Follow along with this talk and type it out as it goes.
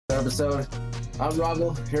episode. I'm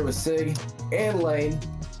Rogel, here with Sig and Lane,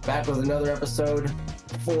 back with another episode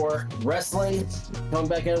for wrestling. Coming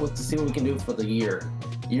back in with to see what we can do for the year.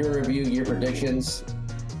 Year review, year predictions,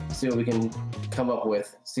 see what we can come up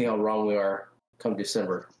with, see how wrong we are come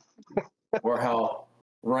December. Or how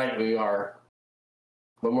right we are,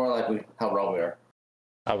 but more likely how wrong we are.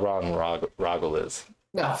 How wrong Rogel is.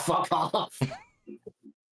 No, fuck off.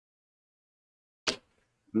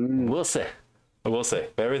 We'll see. We'll see.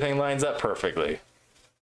 If everything lines up perfectly,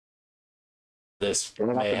 this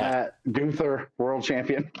may have... Gunther, world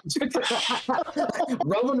champion.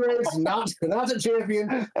 Roman Reigns, not the champion.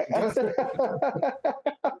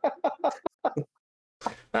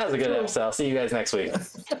 That was a good episode. I'll see you guys next week.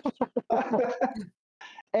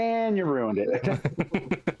 And you ruined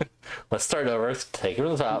it. Let's start over. Take it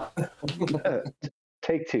from the top.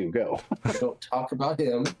 Take two, go. Don't talk about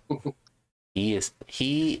him. He is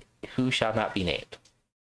he who shall not be named.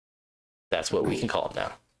 That's what we can call him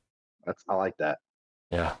now. I like that.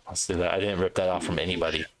 Yeah, let's do that. I didn't rip that off from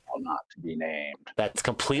anybody. Not to be named. That's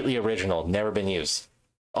completely original. Never been used.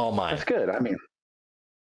 All mine. That's good. I mean,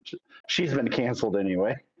 she's been canceled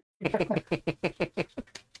anyway.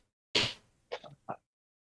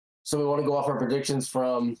 So we want to go off our predictions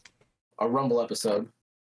from a Rumble episode.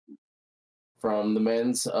 From the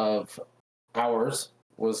men's of ours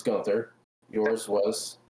was Gunther. Yours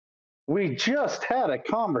was... We just had a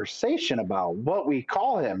conversation about what we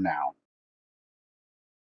call him now.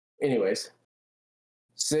 Anyways.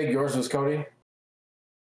 Sig, yours was Cody?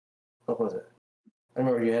 What was it? I don't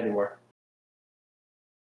remember you had any more.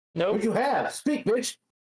 Nope. What'd you have? Speak, bitch!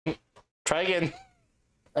 Try again.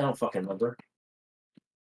 I don't fucking remember.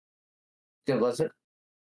 God bless it.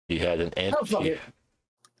 You had an empty...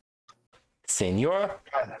 Senor?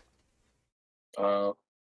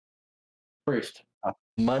 Priest.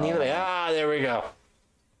 Money in the Bank. There we go.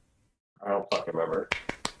 I don't fucking remember.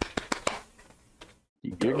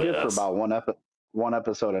 You're good for about one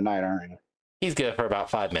episode a night, aren't you? He's good for about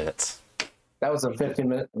 5 minutes. That was a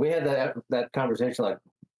 15-minute... We had that conversation like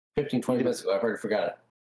 15, 20 minutes ago. I've already forgot it.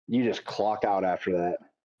 You just clock out after that.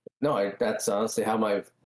 No, that's honestly how my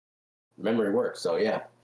memory works, so yeah.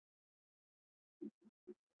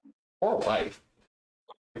 Poor wife.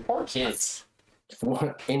 Poor kids.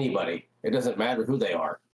 For anybody. It doesn't matter who they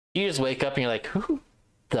are. You just wake up and you're like, who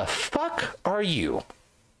the fuck are you?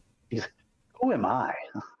 Who am I?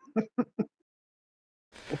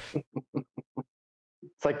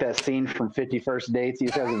 It's like that scene from 50 First Dates. He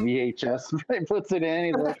has a VHS. He puts it in.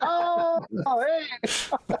 He's like, oh hey.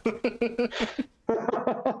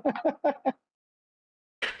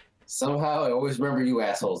 Somehow I always remember you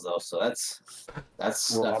assholes though, so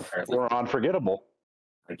that's we're unforgettable.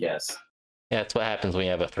 I guess. Yeah, that's what happens when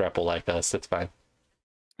you have a throuple like us. It's fine.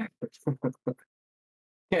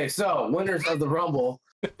 Okay, so winners of the Rumble,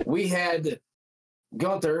 we had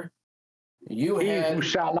Gunther. You had who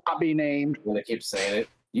shall not be named. I'm gonna keep saying it.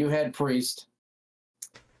 You had Priest.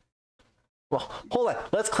 Well, hold on.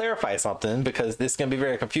 Let's clarify something because this is going to be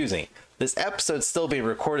very confusing. This episode's still being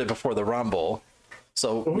recorded before the Rumble,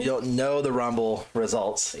 so we don't know the Rumble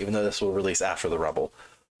results, even though this will release after the Rumble.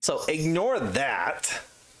 So ignore that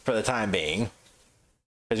for the time being,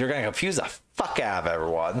 because you're going to confuse the fuck out of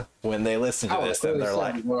everyone when they listen to this and they're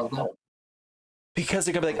like... Because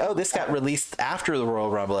they're going to be like, oh, this got released after the Royal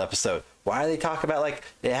Rumble episode. Why are they talking about, like,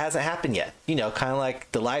 it hasn't happened yet? You know, kind of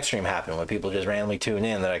like the live stream happened when people just randomly tune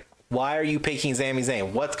in. They're like, why are you picking Sami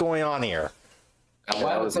Zayn? What's going on here?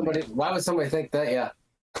 Why would somebody think that? Yeah.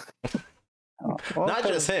 Well, not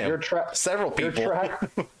just him. Several people.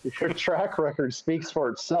 Your track record speaks for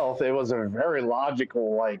itself. It was a very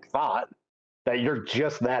logical, thought that you're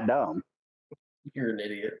just that dumb. You're an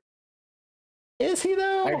idiot. Is he,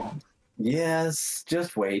 though? Yes,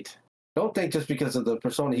 just wait. Don't think just because of the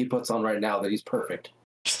persona he puts on right now that he's perfect.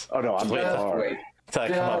 Oh, no, I'm just wait. Until I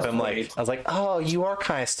come up and I was like, oh, you are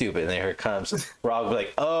kind of stupid. And then here it comes. Rob will be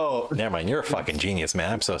like, oh, never mind. You're a fucking genius,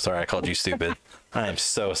 man. I'm so sorry I called you stupid. I am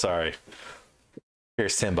so sorry.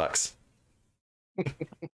 Here's $10.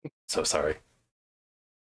 So sorry.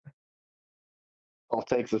 All it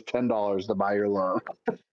takes is $10 to buy your love.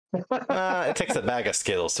 It takes a bag of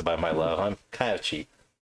Skittles to buy my love. I'm kind of cheap.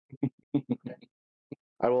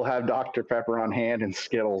 I will have Dr. Pepper on hand and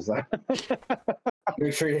Skittles.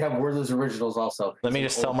 Make sure you have Werther's Originals also. Let me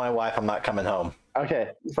just tell my wife I'm not coming home.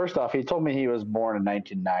 Okay, first off, he told me he was born in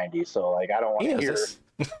 1990, so I don't want to hear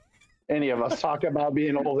any of us talk about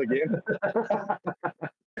being old again.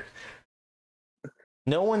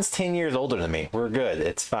 No one's 10 years older than me. We're good.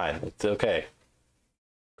 It's fine. It's okay.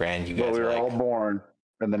 Grand, you guys But we were all born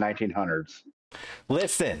in the 1900s.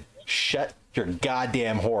 Listen, shut your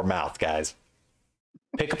goddamn whore mouth, guys.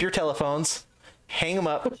 Pick up your telephones, hang them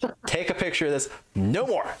up, take a picture of this. No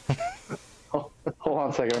more. Hold on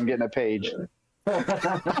a second. I'm getting a page.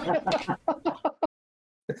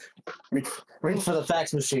 Reach for the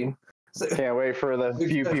fax machine. Can't wait for the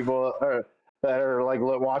few people that are like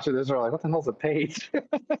watching this are like, what the hell's a page?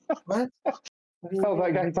 What? How's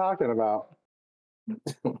that guy talking about?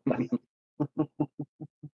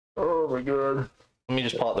 Oh my god. Let me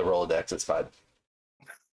just pull out the Rolodex. It's fine.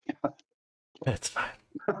 It's fine.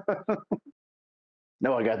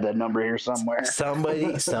 No, I got that number here somewhere.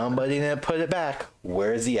 Somebody didn't put it back.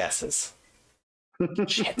 Where's the S's?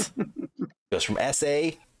 Shit. Goes from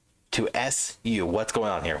SA to SU. What's going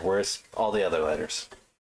on here? Where's all the other letters?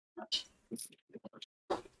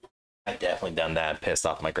 I definitely done that and pissed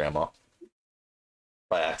off my grandma.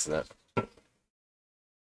 By accident.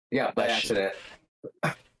 Yeah, by accident.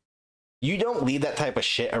 You don't leave that type of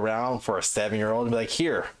shit around for a 7-year-old and be like,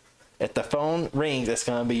 here, if the phone rings, it's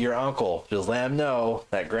going to be your uncle. Just let him know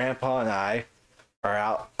that grandpa and I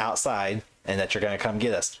are outside and that you're going to come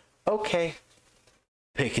get us. Okay.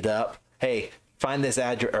 Pick it up. Hey, find this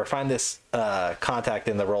address or find this contact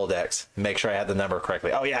in the Rolodex. Make sure I have the number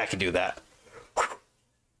correctly. Oh, yeah, I can do that.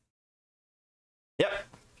 Yep.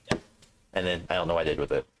 And then I don't know what I did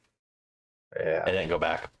with it. Yeah. I didn't go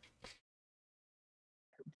back.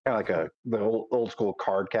 Kind of like the old school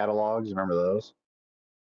card catalogs. Remember those?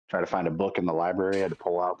 Try to find a book in the library. I had to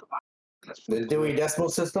pull out. The Dewey Decimal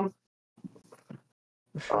System?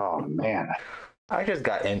 Oh, man. I just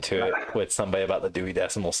got into it with somebody about the Dewey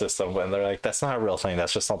Decimal System when they're like, that's not a real thing.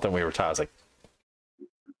 That's just something we were taught. I was like,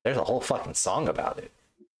 there's a whole fucking song about it.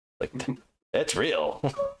 Like, it's real.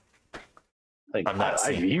 Like, I'm not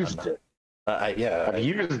I've used it. I've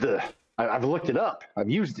used it. I've looked it up. I've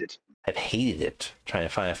used it. I've hated it trying to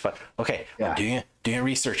find a okay. Yeah. I'm doing a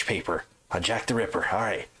research paper on Jack the Ripper. All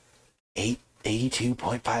right,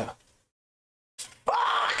 82.5.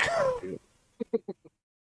 Fuck.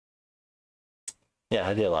 Yeah,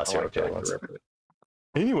 I did a lot of serial killer ones.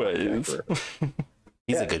 Anyways,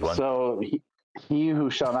 he's a good one. So he who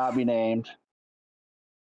shall not be named.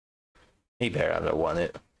 He better have won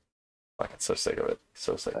it. Fucking so sick of it.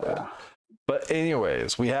 So sick of it. But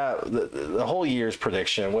anyways, we have the whole year's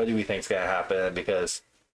prediction. What do we think is going to happen? Because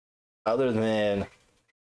other than,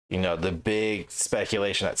 the big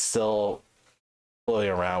speculation that's still floating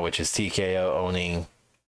around, which is TKO owning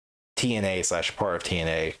TNA / part of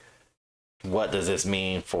TNA, what does this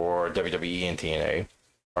mean for WWE and TNA?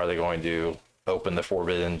 Are they going to open the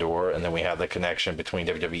forbidden door? And then we have the connection between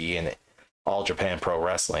WWE and All Japan Pro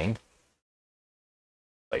Wrestling.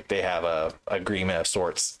 Like, they have a agreement of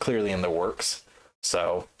sorts clearly in the works.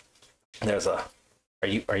 So there's are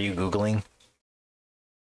you Googling?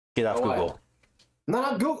 Get off Google.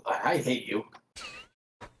 Not Google. I hate you.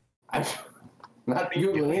 I'm not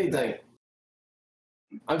Googling anything.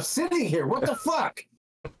 I'm sitting here. What the fuck?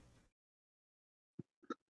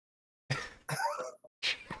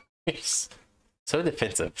 So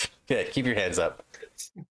defensive. Good. Keep your hands up.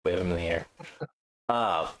 Wave them in the air.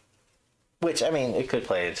 Which, I mean, it could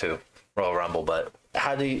play into Royal Rumble, but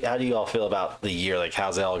how do you all feel about the year? Like,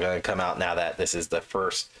 how's it all going to come out now that this is the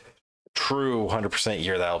first true 100%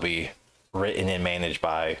 year that'll be written and managed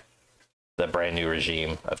by the brand new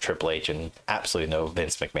regime of Triple H and absolutely no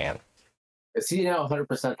Vince McMahon? Is he now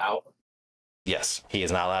 100% out? Yes, he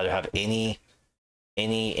is not allowed to have any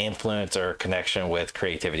influence or connection with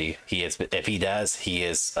creativity. He is, if he does, he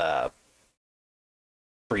is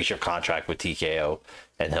breach of contract with TKO,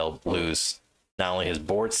 and he'll lose not only his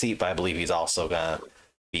board seat, but I believe he's also gonna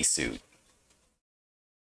be sued.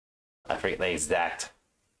 I forget the exact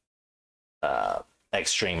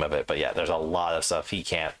extreme of it, but yeah, there's a lot of stuff he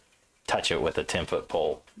can't touch it with a 10-foot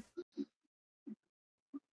pole.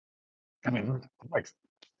 I mean, like,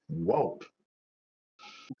 whoa.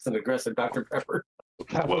 It's an aggressive Dr. Pepper.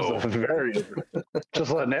 That was a very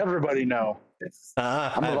just letting everybody know.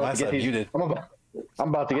 I'm about to get these, muted. I'm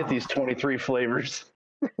about to get these 23 flavors.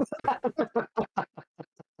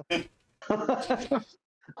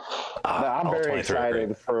 I'm very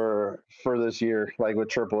excited for this year, like with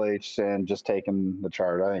Triple H and just taking the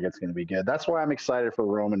chart. I think it's going to be good. That's why I'm excited for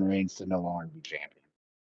Roman Reigns to no longer be champion.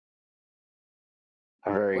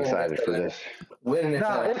 I'm very excited for this.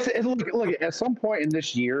 Look, at some point in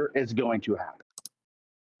this year, it's going to happen.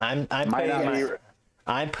 I'm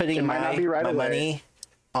putting my money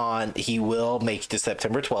on he will make it to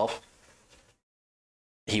September 12th.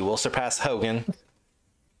 He will surpass Hogan.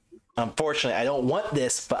 Unfortunately, I don't want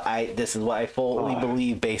this, but this is what I fully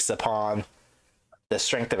believe based upon the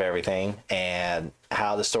strength of everything and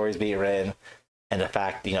how the story's being written and the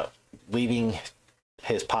fact, leaving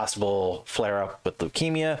his possible flare up with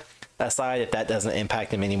leukemia aside, if that doesn't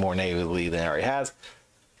impact him any more negatively than it already has,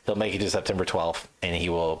 he'll make it to September 12th, and he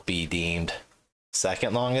will be deemed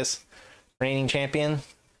second longest reigning champion.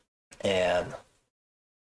 And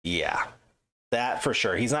yeah, that for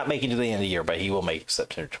sure. He's not making it to the end of the year, but he will make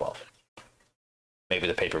September 12th. Maybe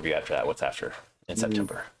the pay-per-view after that. What's after in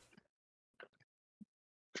September?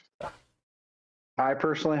 I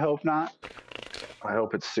personally hope not. I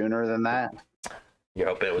hope it's sooner than that. You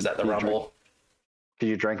hope it was at the Rumble? Did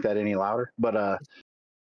you drink that any louder? But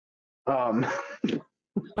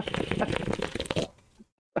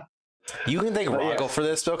you can thank Roggle for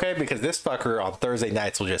this, okay? Because this fucker on Thursday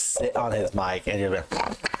nights will just sit on his mic and you'll be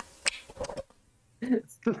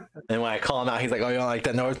and when I call him out, he's like, "Oh, you don't like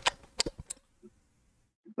that noise?"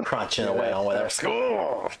 Crunching away on whatever.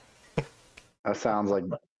 That sounds like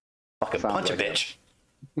fucking punch a bitch.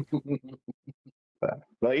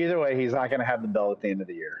 But either way, he's not going to have the belt at the end of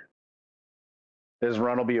the year. His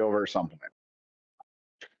run will be over at some point.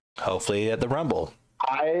 Hopefully at the Rumble.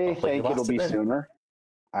 I think it'll be sooner.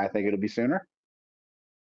 I think it'll be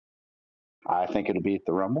at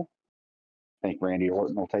the Rumble. I think Randy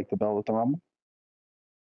Orton will take the belt at the Rumble.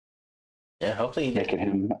 Yeah, hopefully. Making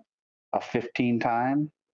him a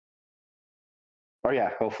 15-time. Oh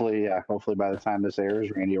yeah, hopefully by the time this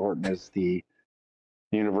airs, Randy Orton is the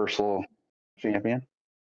Universal Champion.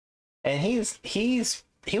 And he was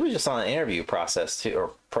just on an interview process too,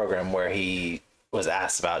 or program where he was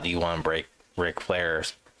asked about, do you want to break Ric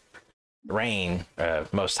Flair's reign,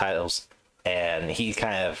 most titles, and he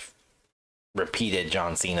kind of repeated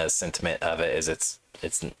John Cena's sentiment of it, is it's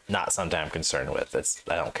not something I'm concerned with.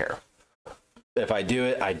 I don't care. If I do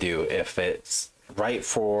it, I do. If it's right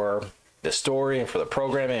for the story and for the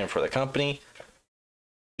programming and for the company,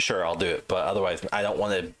 sure, I'll do it. But otherwise, I don't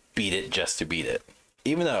want to beat it just to beat it.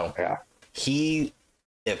 Even though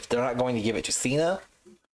if they're not going to give it to Cena,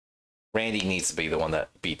 Randy needs to be the one that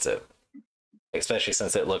beats it. Especially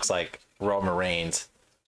since it looks like Roman Reigns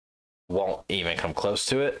won't even come close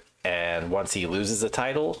to it. And once he loses the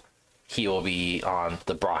title, he will be on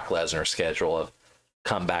the Brock Lesnar schedule of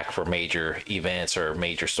come back for major events or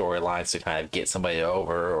major storylines to kind of get somebody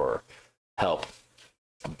over or help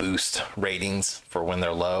boost ratings for when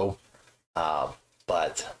they're low.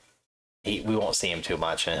 But we won't see him too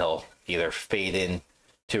much, and he'll either fade in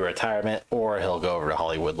to retirement or he'll go over to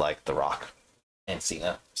Hollywood like The Rock and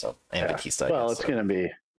Cena. And Batista. Well, it's kind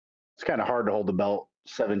of hard to hold the belt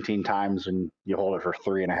 17 times when you hold it for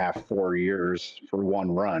 3.5, 4 years for one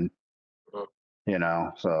run.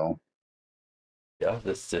 So. Yeah,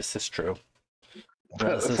 this is true.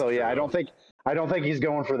 I don't think he's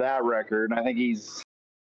going for that record. I think he's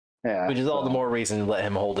which is all the more reason to let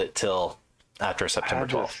him hold it till after September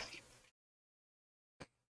 12th.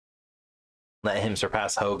 Let him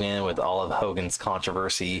surpass Hogan with all of Hogan's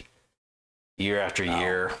controversy year after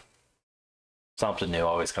year. Something new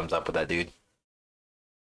always comes up with that dude.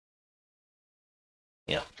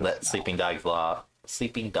 Let sleeping dogs lie.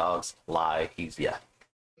 Dude's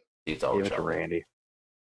always give it to Randy.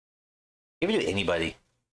 Give it to anybody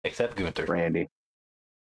except Gunther. Randy.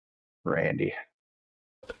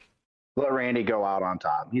 Let Randy go out on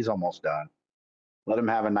top. He's almost done. Let him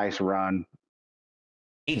have a nice run.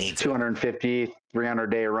 He needs 250,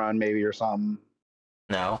 300-day run maybe or something.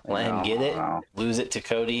 No, let him get it. Lose it to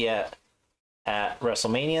Cody at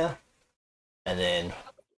WrestleMania, and then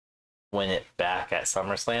win it back at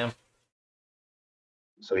SummerSlam.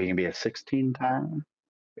 So he can be a 16-time?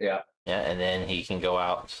 Yeah. Yeah, and then he can go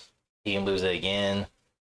out. He can lose it again.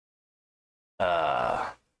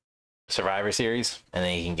 Survivor Series, and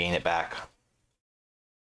then he can gain it back.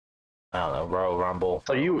 I don't know, Royal Rumble.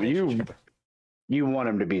 So you want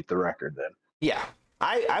him to beat the record then? Yeah,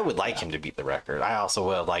 I would like him to beat the record. I also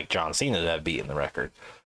would like John Cena to have beaten the record.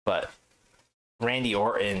 But Randy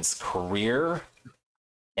Orton's career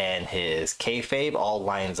and his kayfabe all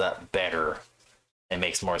lines up better. It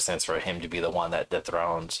makes more sense for him to be the one that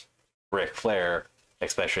dethrones Ric Flair,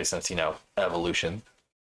 especially since, Evolution.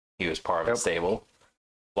 He was part of the stable.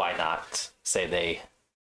 Why not say they,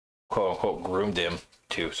 quote unquote, groomed him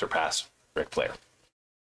to surpass Ric Flair?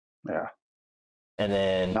 Yeah. And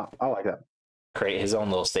then I like that. Create his own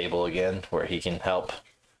little stable again where he can help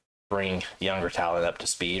bring younger talent up to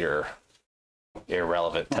speed or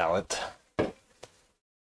irrelevant talent.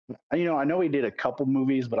 I know he did a couple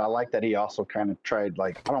movies, but I like that he also kind of tried,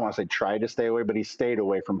 I don't want to say tried to stay away, but he stayed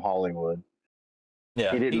away from Hollywood.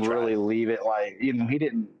 Yeah, he didn't really leave it he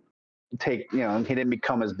didn't take, he didn't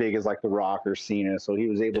become as big as The Rock or Cena, so he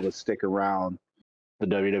was able to stick around the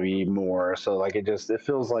WWE more. So like it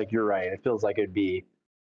feels like you're right. It feels like it'd be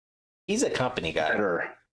He's a company guy. better.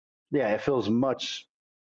 Yeah, it feels more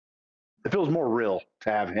real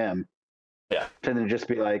to have him. Yeah. Than to just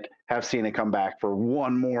be like have Cena come back for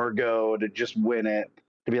one more go to just win it.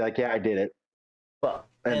 To be like, yeah, I did it. Well,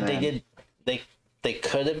 and they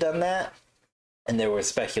could have done that. And there was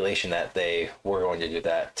speculation that they were going to do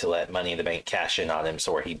that to let Money in the Bank cash in on him,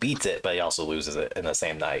 so where he beats it, but he also loses it in the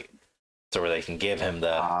same night. So where they can give him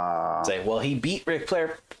the say, well, he beat Ric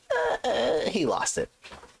Flair, he lost it.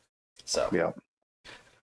 So yeah,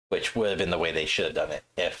 which would have been the way they should have done it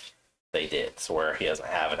if they did. So where he doesn't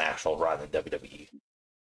have an actual run in WWE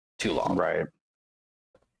too long, right?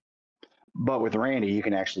 But with Randy, you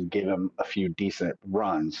can actually give him a few decent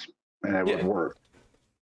runs, and it would work.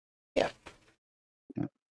 Yeah.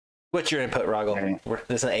 What's your input, Rogel? Okay.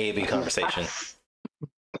 This is an AAB conversation.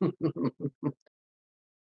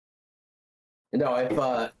 If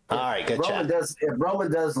all right, good if Roman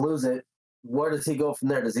does lose it, where does he go from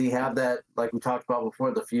there? Does he have that, like we talked about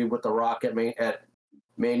before, the feud with The Rock at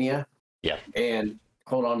Mania? Yeah. And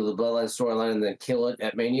hold on to the Bloodline storyline and then kill it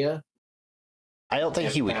at Mania? I don't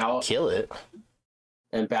think he would kill it.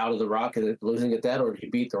 And bow to The Rock and losing at that, or did he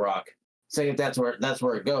beat The Rock? Say if that's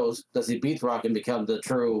where it goes, does he beat The Rock and become the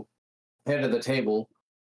true head of the table?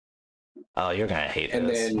 Oh, you're gonna hate and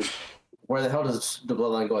this. And then where the hell does the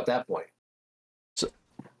Bloodline go at that point? So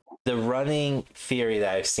the running theory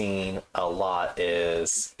that I've seen a lot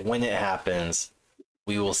is when it happens,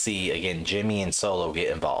 we will see again Jimmy and Solo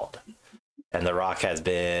get involved. And The Rock has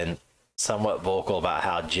been somewhat vocal about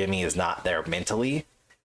how Jimmy is not there mentally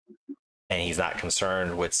and he's not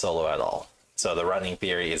concerned with Solo at all. So the running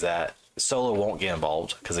theory is that Solo won't get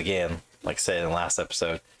involved because, again, like I said in the last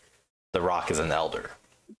episode, The Rock is an elder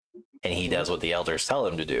and he does what the elders tell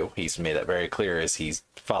him to do. He's made that very clear as he's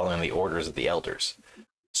following the orders of the elders.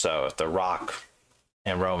 So if The Rock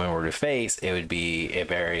and Roman were to face, it would be a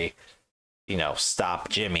very, stop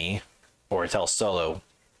Jimmy, or tell Solo,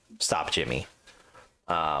 stop Jimmy.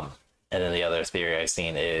 And then the other theory I've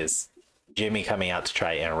seen is Jimmy coming out to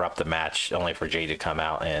try to interrupt the match, only for Jay to come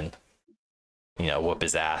out and, whoop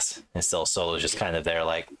his ass. And still Solo's just kind of there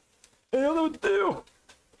like, I don't know what to do.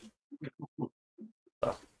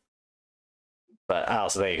 So. But I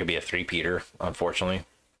also think it could be a three-peater, unfortunately.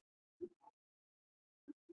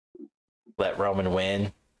 Let Roman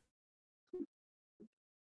win.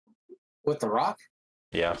 With The Rock?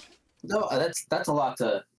 Yeah. No, that's a lot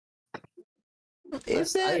to...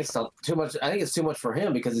 Is it? I think it's not too much. I think it's too much for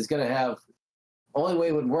him because he's going to have... Only way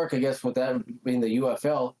it would work, I guess, with that being the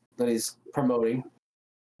UFL that he's promoting.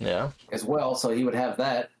 Yeah. As well, so he would have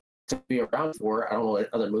that to be around for. I don't know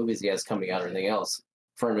what other movies he has coming out or anything else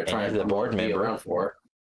for him to try and the board be member around for.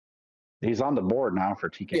 He's on the board now for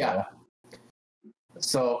TKO. Yeah.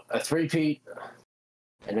 So a three-peat...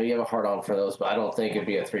 I know you have a hard on for those, but I don't think it'd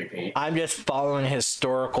be a three-peat. I'm just following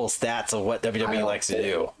historical stats of what WWE likes to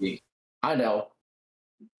do. I know.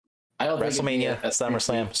 I don't WrestleMania, think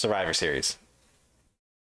SummerSlam, Survivor Series.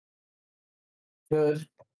 Good.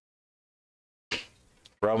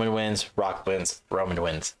 Roman wins, Rock wins, Roman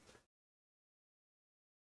wins.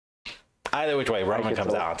 Either which way, Roman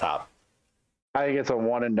comes out on top. I think it's a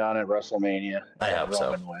one and done at WrestleMania. I hope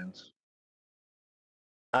so. Roman wins.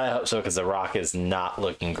 I hope so, because The Rock is not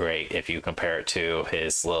looking great if you compare it to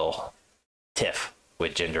his little tiff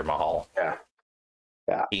with Jinder Mahal. Yeah.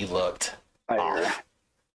 Yeah. He looked off.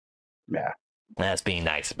 Yeah. And that's being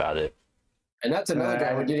nice about it. And that's another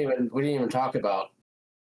guy we didn't even talk about.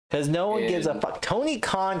 Because no one gives a fuck. Tony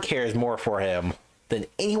Khan cares more for him than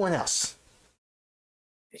anyone else.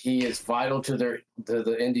 He is vital to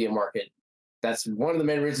the India market. That's one of the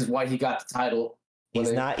main reasons why he got the title.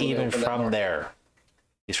 He's not even from there.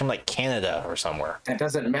 He's from like Canada or somewhere. That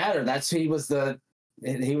doesn't matter. He was the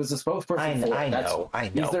spokesperson for it. I know.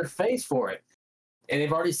 He's their face for it. And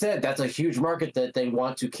they've already said that's a huge market that they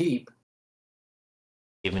want to keep.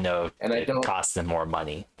 Even though it costs them more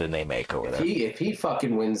money than they make over there. If he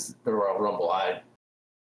fucking wins the Royal Rumble, I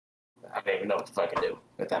don't even know what to fucking do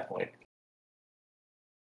at that point.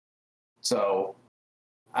 So,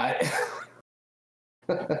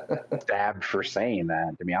 stabbed for saying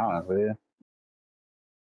that, to be honest with you.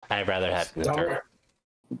 I'd rather have dumber.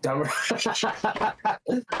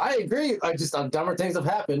 I agree. Dumber things have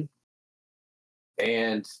happened.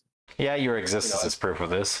 And yeah, your existence is proof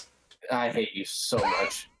of this. I hate you so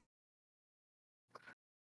much.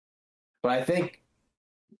 But I think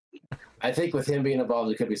with him being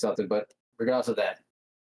involved, it could be something. But regardless of that,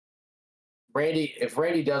 if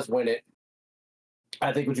Randy does win it,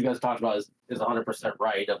 I think what you guys talked about is 100%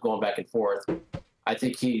 right of going back and forth. I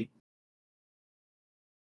think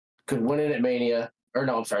could win it at Mania, or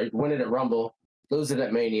no, I'm sorry, win it at Rumble, lose it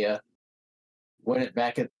at Mania, win it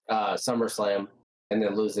back at SummerSlam, and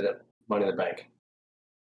then lose it at Money in the Bank.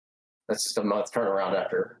 That's just a month turnaround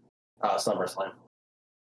after SummerSlam.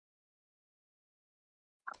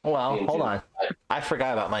 Well, hold on. I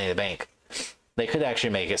forgot about Money in the Bank. They could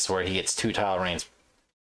actually make it so where he gets 2 title reigns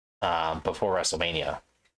before WrestleMania.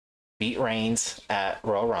 Beat Reigns at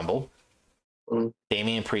Royal Rumble.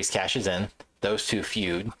 Damian Priest cashes in. Those two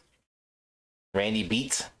feud. Randy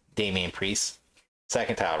beats Damian Priest.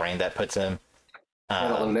 Second title reign. That puts him...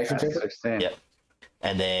 Elimination Chamber? Yep.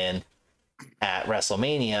 And then at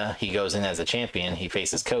WrestleMania, he goes in as a champion. He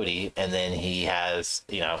faces Cody. And then he has,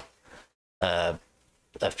 a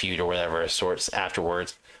feud or whatever of sorts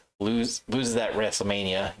afterwards. Loses at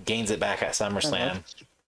WrestleMania. Gains it back at SummerSlam.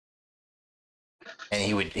 And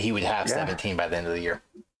he would have 17 by the end of the year.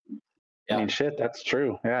 I mean, shit, that's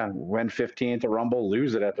true. Yeah, win 15 at the Rumble,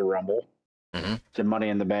 lose it at the Rumble. To Money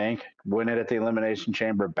in the Bank, win it at the Elimination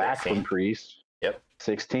Chamber, back 16. from Priest. Yep.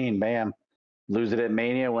 16, bam. Lose it at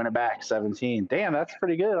Mania, win it back, 17. Damn, that's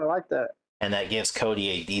pretty good. I like that. And that gives Cody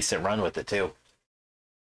a decent run with it too.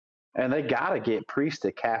 And they gotta get Priest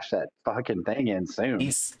to cash that fucking thing in soon.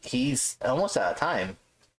 He's almost out of time.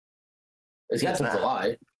 It's got till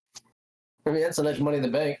July. I mean, that's the next Money in the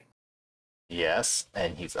Bank. Yes,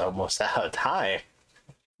 and he's almost out of time.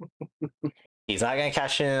 He's not going to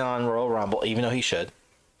cash in on Royal Rumble, even though he should.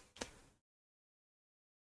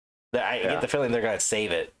 I get the feeling they're going to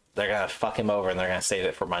save it. They're going to fuck him over, and they're going to save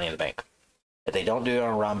it for Money in the Bank. If they don't do it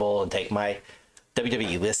on Rumble and take my...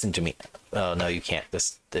 WWE, listen to me. Oh, no, you can't.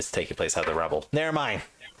 This taking place out of the Rumble. Never mind.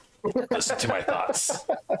 Listen to my thoughts.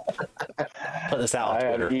 Put this out on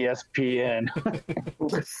Twitter. ESPN.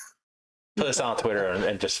 Put this out on Twitter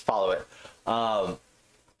and just follow it.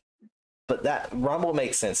 But that Rumble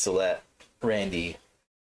makes sense to let Randy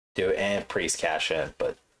do it and Priest cash in,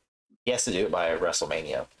 but he has to do it by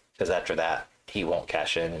WrestleMania because after that he won't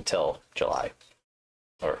cash in until July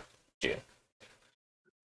or June.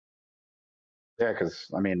 Yeah, because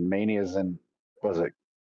I mean, Mania's in, was it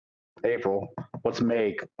April? What's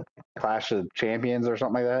May? Clash of Champions or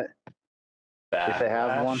something like that? Backlash, if they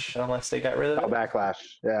have one, unless they got rid of it.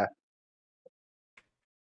 Backlash. Yeah.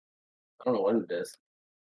 I don't know when it is.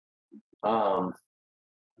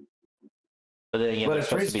 But then again, they're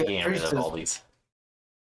supposed to be getting rid of all these.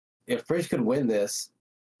 If Priest could win this,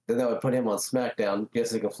 then that would put him on SmackDown.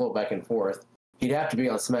 Yes, he can float back and forth. He'd have to be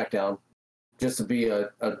on SmackDown just to be a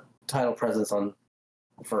title presence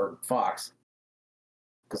for Fox.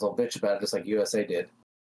 Because they'll bitch about it just like USA did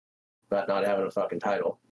about not having a fucking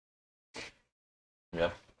title.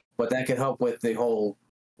 Yeah. But that could help with the whole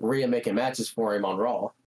Rhea making matches for him on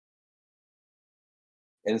Raw.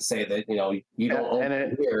 And say that, you don't own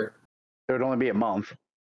it here. It would only be a month.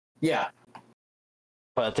 Yeah.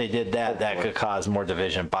 But if they did that could cause more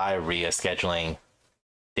division by Rhea scheduling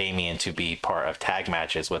Damian to be part of tag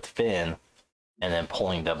matches with Finn and then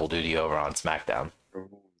pulling double duty over on SmackDown.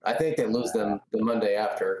 I think they lose them the Monday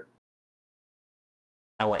after.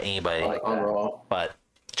 I want anybody on Raw. But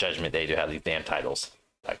Judgment Day to have these damn titles.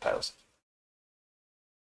 Tag titles.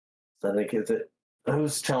 So I think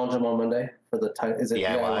who's challenging them on Monday for the title? Is it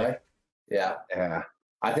DIY? Yeah. Yeah.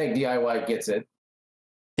 I think DIY gets it.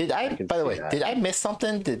 By the way, did I miss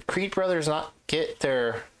something? Did Creed Brothers not get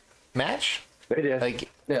their match? They did.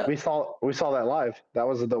 Yeah. We saw that live. That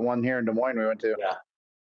was the one here in Des Moines we went to. Yeah.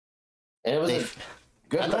 And it was a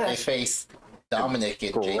good match. They faced Dominic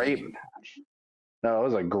and great JD. match. No, it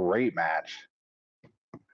was a great match.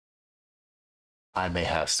 I may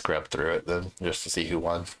have scrubbed through it then just to see who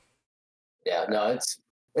won. Yeah, no, it's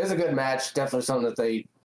a good match. Definitely something that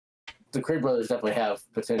the Creed Brothers definitely have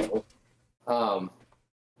potential.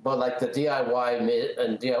 But like the DIY Miz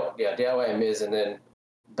and DIY and Miz, and then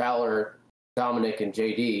Balor, Dominic, and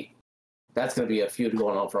JD, that's going to be a feud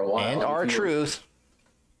going on for a while. And R-Truth.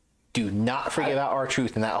 Do not forget about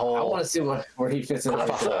R-Truth in that whole. I want to see where he fits in.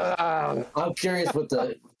 I'm curious with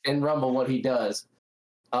in Rumble what he does.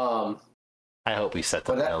 I hope he set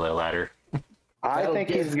the ladder. I think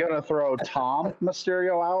he's going to throw Tom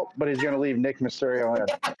Mysterio out, but he's going to leave Nick Mysterio in.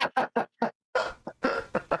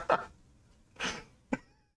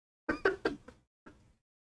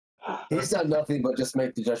 He's done nothing but just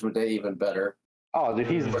make the Judgment Day even better. Oh, dude,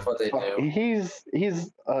 he's what they do.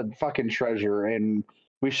 He's a fucking treasure, and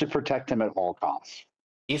we should protect him at all costs.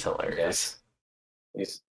 He's hilarious.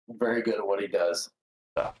 He's very good at what he does.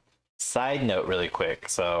 So, side note, really quick.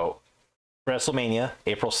 So, WrestleMania,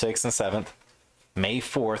 April 6th and 7th. May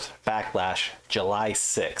 4th, Backlash. July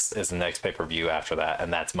 6th is the next pay-per-view after that,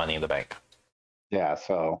 and that's Money in the Bank. Yeah,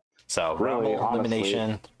 so So Really, Rumble, honestly.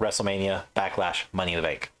 Elimination, WrestleMania, Backlash, Money in the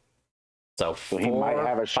Bank. So He might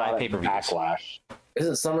have a shot 5 at pay-per-views. Backlash.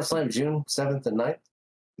 Isn't SummerSlam June 7th and 9th?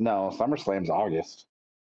 No, SummerSlam's August.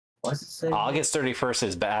 Why does it say? August 31st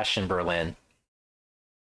is Bash in Berlin.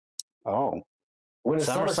 Oh, When is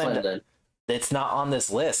SummerSlam SummerSlam then? It's not on this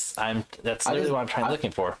list. That's literally what I'm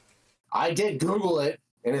looking for. I did Google it,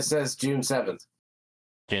 and it says June 7th.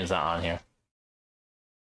 June's not on here.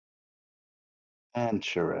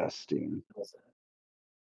 interesting.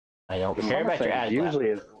 I don't care about your ad. Usually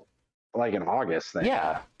it's like an August thing.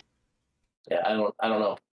 Yeah. Yeah, I don't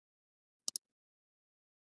know.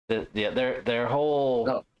 Their whole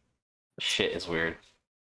No. shit is weird.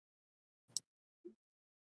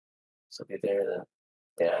 So get there then.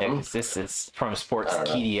 Yeah. Yeah, 'cause this is from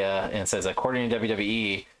Sportskeeda and it says, according to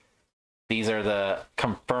WWE, these are the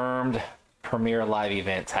confirmed premier live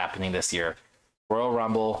events happening this year: Royal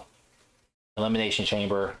Rumble, Elimination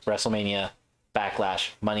Chamber, WrestleMania,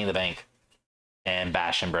 Backlash, Money in the Bank, and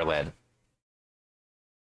Bash in Berlin.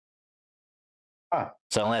 Huh.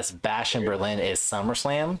 So unless Bash in Berlin is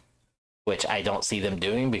SummerSlam, which I don't see them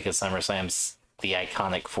doing because SummerSlam's the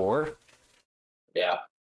iconic 4. Yeah.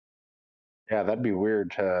 Yeah, that'd be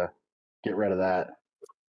weird to get rid of that.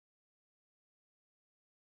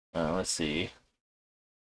 Let's see.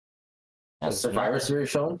 Is Survivor Series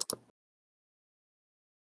showing?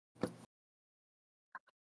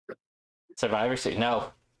 Survivor Series?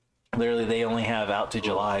 No. Literally, they only have out to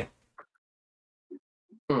July.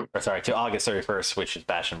 Or sorry, to August 31st, which is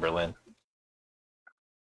Bash in Berlin.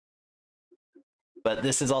 But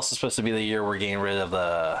this is also supposed to be the year we're getting rid of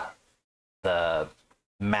the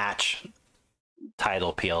match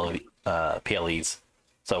title PLEs.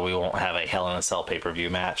 So we won't have a Hell in a Cell pay-per-view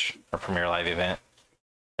match or Premier Live event.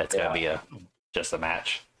 It's gonna be just a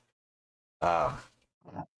match. I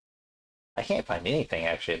can't find anything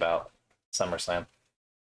actually about SummerSlam.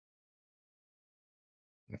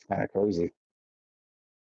 It's kind of cozy.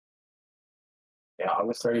 Yeah,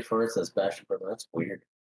 August 31st says Bash in Berlin. That's weird.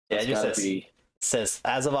 Yeah, That's it just gotta says, be... says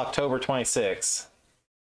as of October 26th,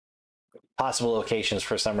 possible locations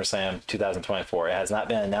for SummerSlam 2024. It has not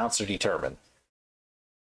been announced or determined.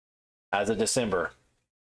 As of December,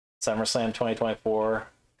 SummerSlam 2024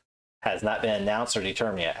 has not been announced or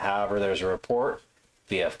determined yet. However, there's a report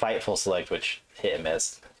via Fightful Select, which hit and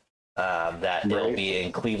miss, that it'll be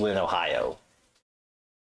in Cleveland, Ohio.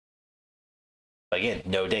 Again,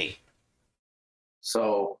 no date.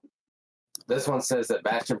 So this one says that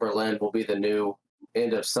Bash in Berlin will be the new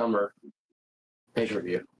end of summer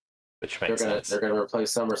pay-per-view. Which makes sense. They're gonna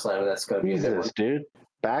replace SummerSlam, and that's gonna be a new one. Jesus, dude.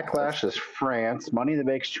 Backlash is France. Money in the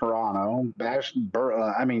Bank's Toronto.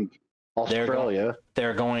 Australia.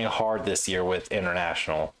 They're going hard this year with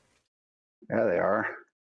international. Yeah, they are.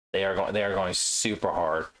 They are going super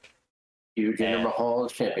hard. Huge Jinder Mahal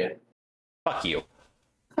is champion. Fuck you.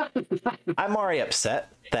 I'm already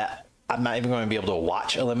upset that I'm not even going to be able to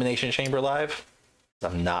watch Elimination Chamber live.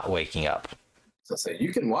 I'm not waking up. So say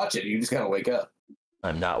you can watch it. You just gotta wake up.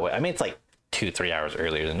 I'm not. I mean, it's like 2-3 hours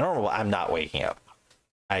earlier than normal. I'm not waking up.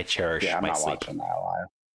 I cherish I'm my not sleep, watching that live.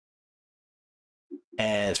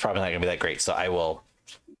 and it's probably not going to be that great. So I will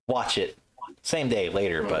watch it same day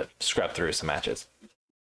later, but scrub through some matches.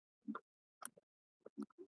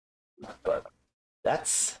 But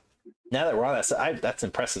that's now that we're on that. That's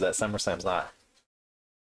impressive that SummerSlam's not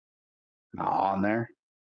On there.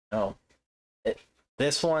 No.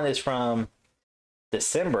 This one is from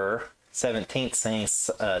December 17th, saying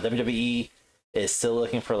WWE is still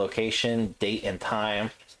looking for location, date, and time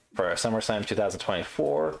for SummerSlam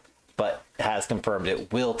 2024, but has confirmed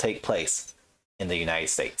it will take place in the United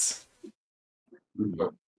States. Mm-hmm.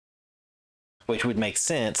 Which would make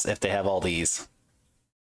sense if they have all these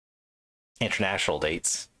international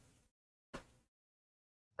dates.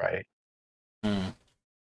 Right.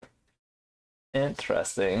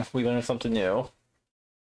 Interesting. We learned something new.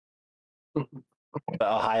 But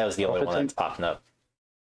Ohio's the only one that's popping up.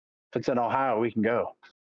 If it's in Ohio, we can go.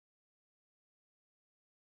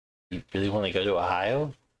 You really want to go to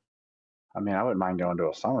Ohio? I mean, I wouldn't mind going to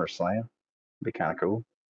a SummerSlam. It'd be kind of cool.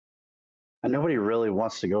 And nobody really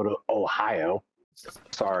wants to go to Ohio.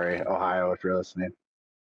 Sorry, Ohio, if you're listening.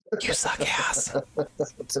 You suck ass. I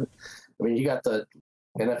mean, you got the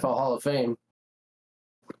NFL Hall of Fame.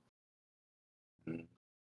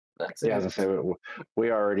 That's Yeah, as I say,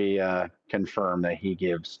 we already confirmed that he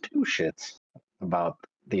gives 2 shits about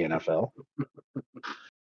the NFL.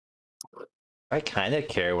 I kind of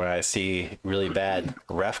care when I see really bad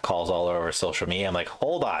ref calls all over social media. I'm like,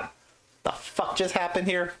 hold on. The fuck just happened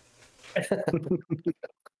here?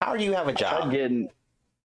 How do you have a job?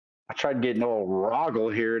 I tried getting old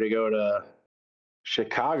Roggle here to go to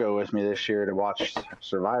Chicago with me this year to watch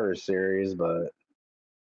Survivor Series, but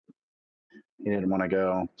he didn't want to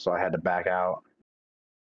go, so I had to back out.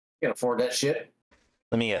 You can afford that shit.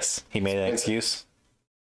 Let me guess. He made an excuse.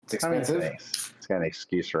 It's expensive. He's got an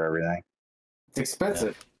excuse for everything. It's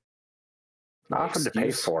expensive. I offered to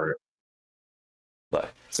pay for it.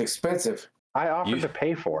 But It's expensive. I offered to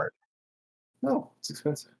pay for it. No, it's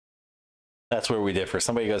expensive. that's where we differ.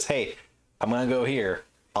 Somebody goes, "Hey, I'm gonna go here.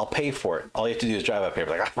 I'll pay for it. All you have to do is drive up here."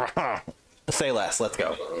 Like, say less. Let's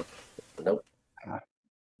go. Nope.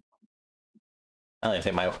 I don't even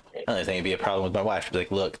think it'd be a problem with my wife. She'd be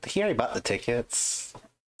like, "Look, he already bought the tickets,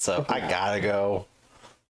 so I gotta go.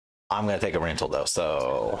 I'm gonna take a rental though,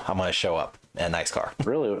 so I'm gonna show up in a nice car."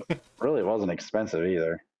 Really, it wasn't expensive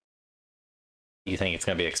either. You think it's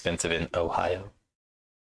gonna be expensive in Ohio?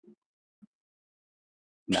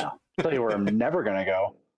 No. I'll tell you where I'm never gonna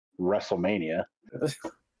go. WrestleMania.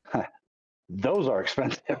 Those are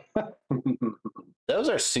expensive.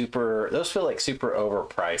 Those feel like super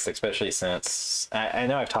overpriced, especially since I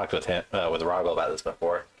know I've talked with him with Rago about this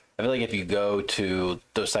before. I feel like if you go to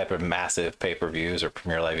those type of massive pay-per-views or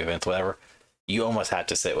Premier Live events, whatever, you almost have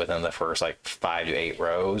to sit within the first like 5 to 8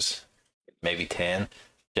 rows, maybe 10,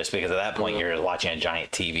 just because at that point you're watching a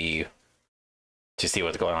giant TV to see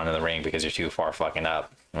what's going on in the ring because you're too far fucking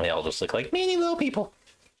up, and they all just look like meany little people,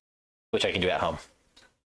 which I can do at home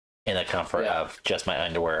in the comfort of just my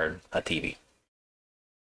underwear and a TV.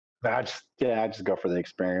 I just go for the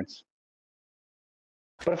experience.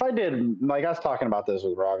 But if I did, like I was talking about this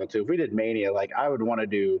with Raga too, if we did Mania, like I would want to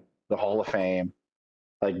do the Hall of Fame,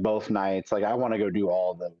 like both nights. Like I want to go do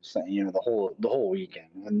all of those, the whole weekend.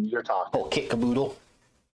 And you're talking Whole kit caboodle.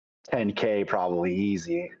 10K probably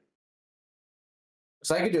easy.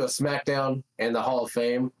 So I could do a SmackDown and the Hall of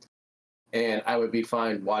Fame, and I would be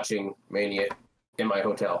fine watching Mania in my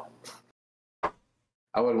hotel.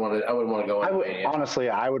 I wouldn't want to go on Mania. Honestly,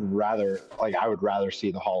 I would rather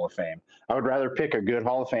see the Hall of Fame. I would rather pick a good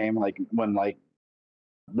Hall of Fame, like when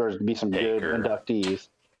there's be some good inductees.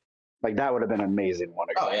 Like that would have been an amazing one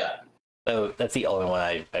to go. Oh yeah. So that's the only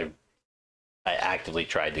one I actively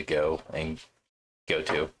tried to go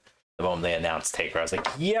to. The moment they announced Taker, I was like,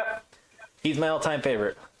 "Yep, he's my all-time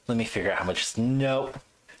favorite." Let me figure out how much. Nope.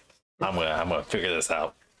 I'm gonna figure this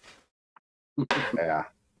out. Yeah.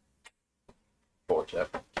 Fortunate.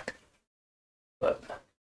 But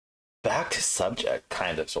back to subject,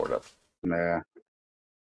 kind of, sort of. Yeah.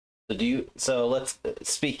 So let's,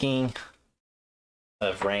 speaking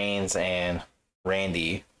of Reigns and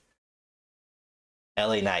Randy,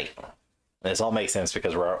 LA Knight. This all makes sense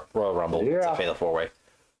because Royal Rumble is a fatal 4-way.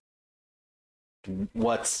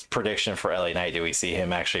 What's prediction for LA Knight? Do we see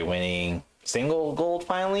him actually winning single gold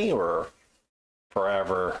finally, or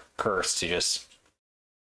forever cursed to just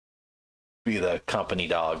be the company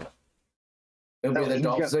dog? It'll be the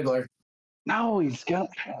Dolph Ziggler. No, he's got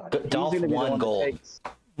Dolph won gold.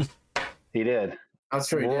 He did. That's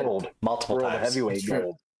true. He did. Multiple times. Heavyweight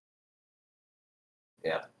gold.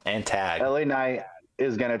 Yeah. And tag. LA Knight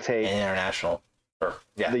is going to take international.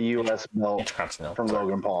 The U.S. belt from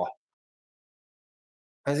Logan Paul.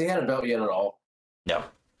 Has he had a belt yet at all? No.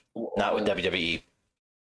 Not with WWE.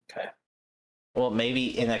 Okay. Well,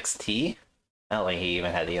 maybe NXT. I don't think he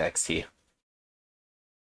even had the NXT.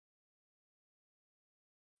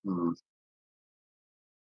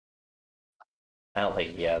 I don't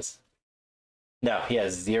think he has. No, he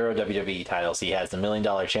has 0 WWE titles. He has the $1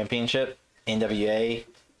 Million Championship, NWA,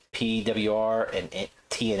 PWR, and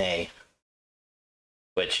TNA.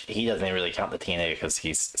 Which he doesn't even really count the TNA because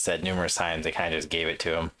he's said numerous times they kind of just gave it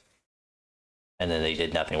to him. And then they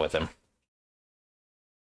did nothing with him.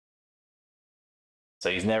 So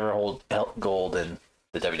he's never held gold in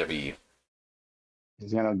the WWE.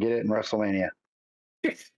 He's going to get it in WrestleMania.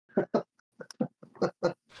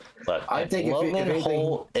 But I think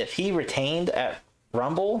if he retained at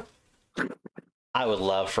Rumble, I would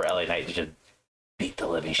love for LA Knight to just beat the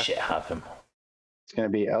living shit out of him. It's going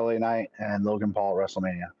to be LA Knight and Logan Paul at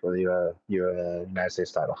WrestleMania for the United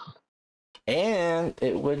States title. And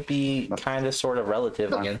it would be kind of sort of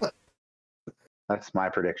relative again. That's my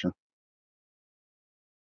prediction.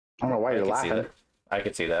 I don't know why you're laughing. I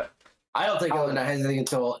could see that. I don't think LA Knight has anything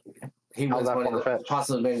until he wins money in the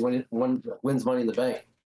possibly wins Money in the Bank.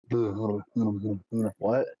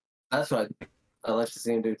 What? That's what I'd like to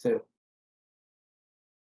see him do too.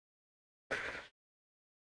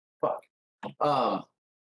 Fuck. My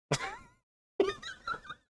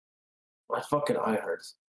fucking eye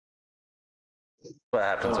hurts. What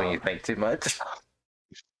happens when you think too much?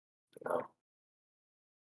 No.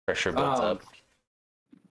 Pressure builds up.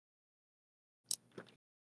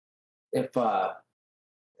 if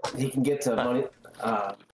he can get to money.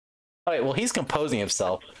 All right, well, he's composing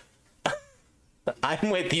himself. I'm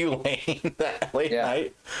with you, Lane. That late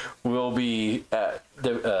night will be at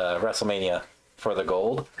the WrestleMania for the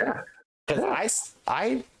gold. Yeah. Because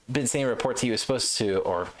I've been seeing reports he was supposed to,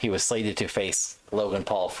 or he was slated to face Logan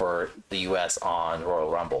Paul for the U.S. on Royal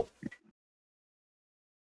Rumble.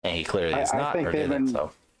 And he clearly is not, or didn't,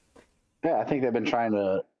 so. Yeah, I think they've been trying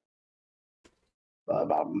to,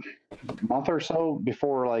 about a month or so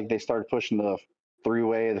before like they started pushing the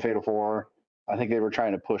three-way, the Fatal Four. I think they were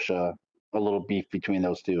trying to push a little beef between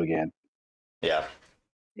those two again. Yeah.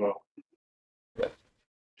 Well,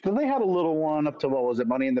 Because they had a little one up to, what was it,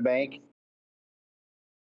 Money in the Bank?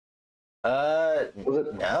 Was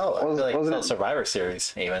it? No, I feel like was it's it Survivor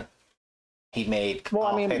Series, even. He made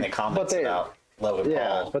the comments but they, about Logan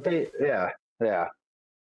Paul. But they, yeah.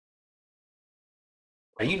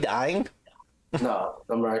 Are you dying? no,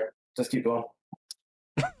 I'm right. Just keep going.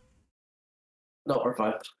 No, we're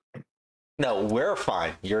fine. No, we're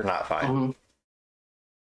fine. You're not fine. Mm-hmm.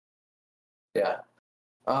 Yeah.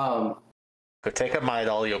 But take a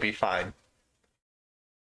Midol, you'll be fine.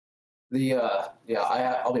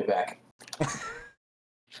 I'll be back.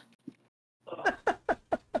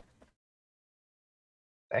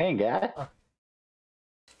 Dang, guy.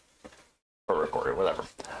 Or recorded, whatever.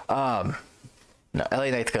 No, LA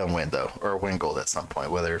Knight's gonna win though, or win gold at some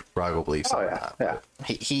point, whether Rago believes so or not. Yeah.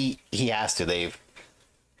 He has to. They've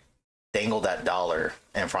dangled that dollar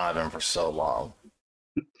in front of him for so long.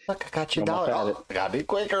 Look, I got your dollar. Oh, I gotta be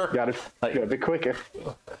quicker. Gotta be quicker.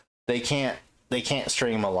 They can't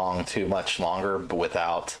string him along too much longer, but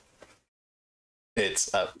without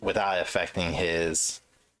affecting his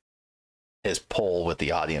pull with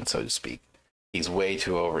the audience, so to speak. He's way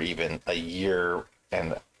too over, even a year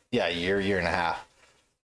and a half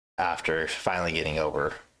after finally getting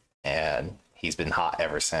over, and he's been hot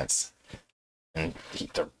ever since. And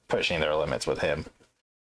they're pushing their limits with him.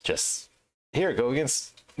 Just here, go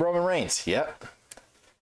against Roman Reigns. Yep,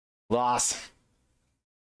 loss.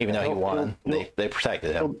 Even though he won, they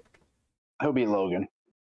protected him. He'll beat Logan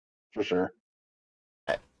for sure.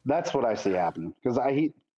 That's what I see happening, because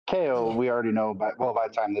KO, we already know by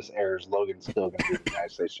the time this airs, Logan's still going to be the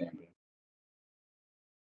United States champion.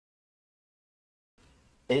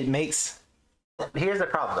 Here's the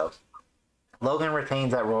problem though. Logan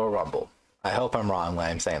retains that Royal Rumble. I hope I'm wrong when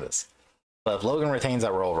I'm saying this, but if Logan retains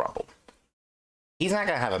that Royal Rumble, he's not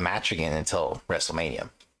going to have a match again until WrestleMania.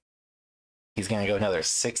 He's going to go another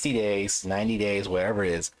 60 days, 90 days, whatever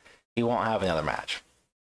it is. He won't have another match.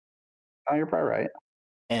 Oh, you're probably right.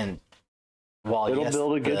 And while it'll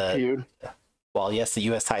build a good feud. While yes, the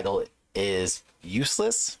U.S. title is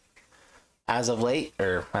useless as of late,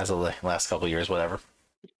 or as of the last couple of years, whatever.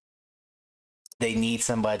 They need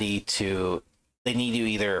to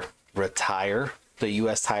either retire the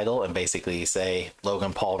U.S. title and basically say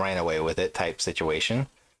Logan Paul ran away with it type situation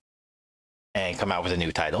and come out with a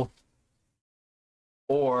new title,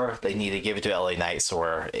 or they need to give it to LA Knights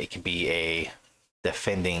where it can be a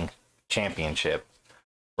defending championship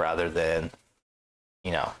rather than,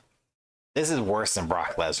 this is worse than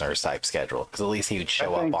Brock Lesnar's type schedule, because at least he would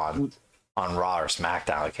show up on Raw or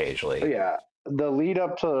SmackDown occasionally. Yeah, the lead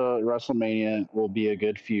up to WrestleMania will be a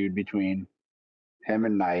good feud between him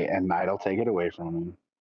and Knight will take it away from him,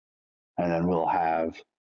 and then we'll have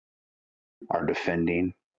our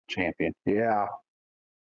defending champion. Yeah.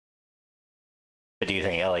 But do you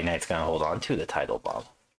think LA Knight's going to hold on to the title, Bob?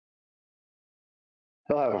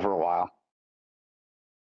 He'll have it for a while.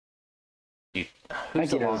 I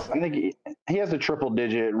think he does. I think he has a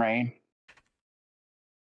triple-digit reign.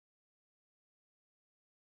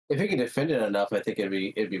 If he can defend it enough, I think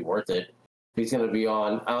it'd be worth it. If he's going to be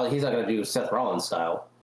on, he's not going to do Seth Rollins style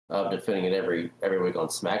of defending it every week on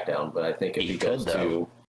SmackDown. But I think if he goes to,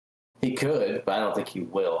 he could, but I don't think he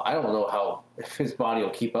will. I don't know if his body will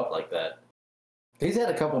keep up like that. He's had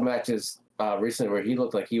a couple matches recently where he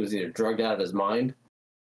looked like he was either drugged out of his mind,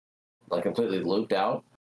 like completely looped out,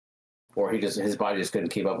 or his body just couldn't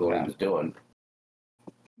keep up with what he was doing.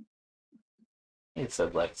 He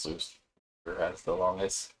said Lex Luger has the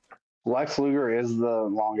longest. Lex Luger is the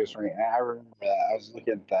longest reign. I remember that. I was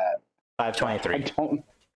looking at that. 523. I don't know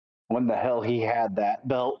when the hell he had that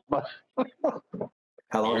belt.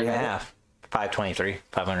 How long did he have?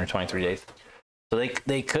 523 days. So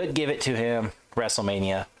they could give it to him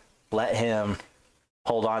WrestleMania, let him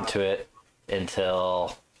hold on to it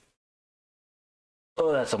until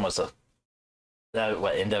that's almost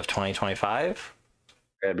end of 2025?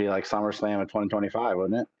 It'd be like SummerSlam of 2025,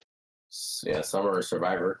 wouldn't it? Yeah, Summer or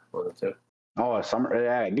Survivor, one of the two. Oh,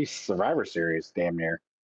 it'd be Survivor Series, damn near.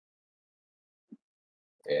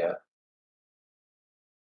 Yeah.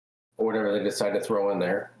 Or whatever they decide to throw in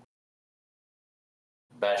there.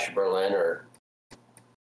 Bash Berlin or.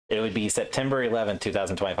 It would be September 11th,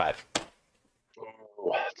 2025.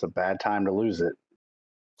 Oh, it's a bad time to lose it.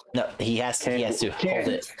 No, he has to hold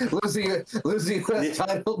it. Lose the U.S.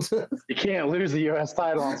 title. You can't lose the U.S.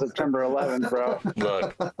 title on September 11th, bro.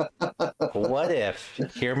 Look, what if,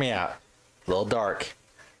 hear me out, a little dark,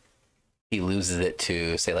 he loses it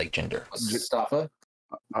to, say, like Jinder. Mustafa.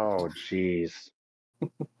 Oh, jeez.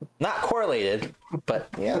 Not correlated, but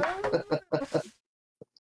yeah.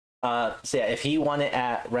 So yeah, if he won it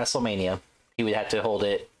at WrestleMania, he would have to hold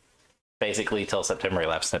it basically till September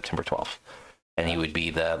 11th, September 12th. And he would be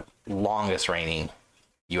the longest reigning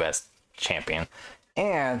U.S. champion.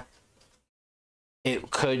 And it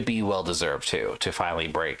could be well deserved too, to finally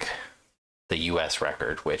break the U.S.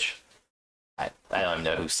 record, which I don't even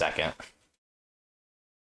know who's second.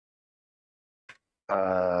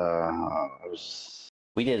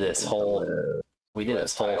 We did this whole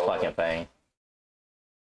fucking thing.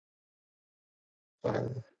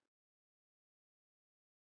 I'm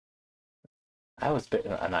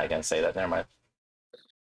not gonna say that. Never mind.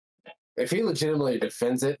 If he legitimately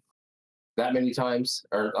defends it that many times,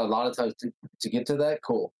 or a lot of times to get to that,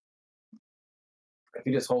 cool. If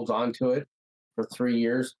he just holds on to it for 3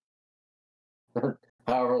 years,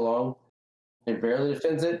 however long, and barely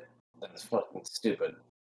defends it, that's fucking stupid.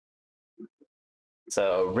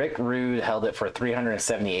 So Rick Rude held it for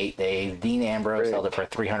 378 days. Dean Ambrose held it for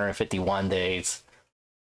 351 days.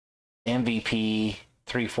 MVP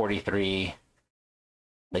 343.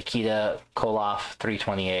 Nikita Koloff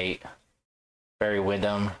 328. Barry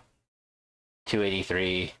Windham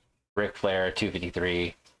 283. Ric Flair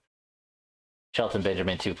 253. Shelton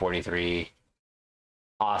Benjamin 243.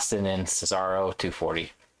 Austin and Cesaro 240.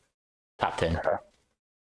 Top 10.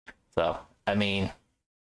 So I mean,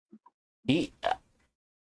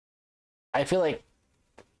 I feel like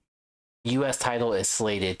U.S. title is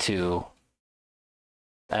slated to,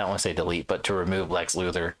 I don't want to say delete, but to remove Lex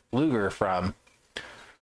Luger from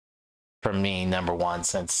being number one,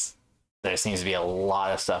 since there seems to be a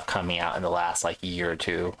lot of stuff coming out in the last like year or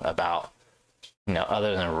two about,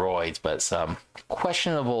 other than roids, but some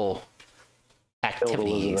questionable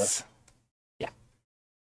activities. Yeah.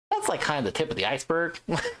 That's like kind of the tip of the iceberg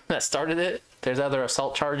that started it. There's other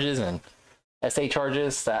assault charges and SA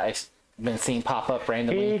charges that I've been seeing pop up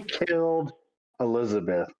randomly. He killed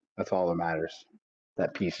Elizabeth. That's all that matters.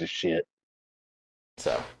 That piece of shit.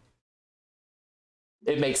 So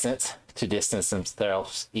it makes sense to distance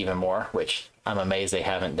themselves even more, which I'm amazed they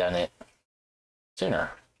haven't done it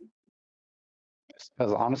sooner.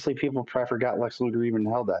 Because honestly, people probably forgot Lex Luger even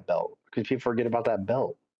held that belt. Because people forget about that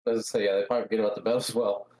belt. So yeah, they probably forget about the belt as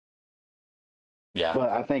well. Yeah. But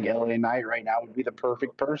I think LA Knight right now would be the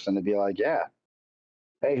perfect person to be like, yeah.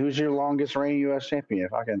 Hey, who's your longest reigning U.S. champion?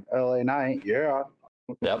 Fucking LA Knight. Yeah.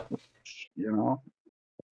 Yep.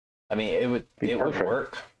 I mean, it would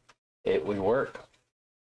work. It would work.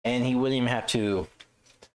 And he wouldn't even have to,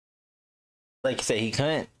 like you say,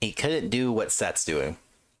 he couldn't do what Seth's doing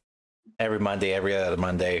every Monday, every other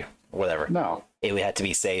Monday, whatever. No. It would have to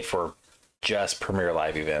be safe for just Premier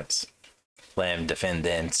Live events. Let him defend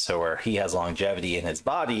then, so where he has longevity in his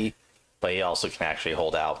body, but he also can actually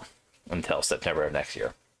hold out until September of next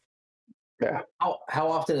year. Yeah. How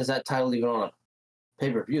often is that title even on a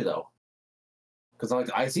pay-per-view though? Because like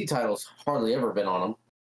the IC title's hardly ever been on them.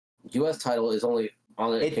 U.S. title is only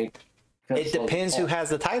on it. It depends who has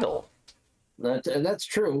the title. And that's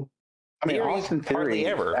true. I mean, Austin Theory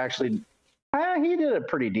ever actually, he did it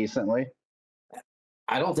pretty decently.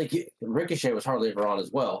 I don't think Ricochet was hardly ever on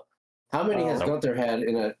as well. How many has Gunther had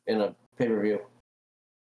in a pay-per-view?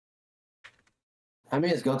 How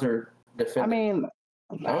many has Gunther defended? I mean,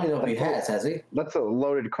 I don't know if he has he? That's a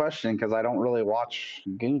loaded question because I don't really watch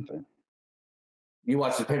Gunther. You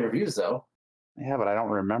watch the pay-per-views though. Yeah, but I don't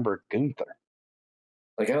remember Gunther.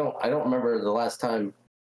 Like I don't remember the last time.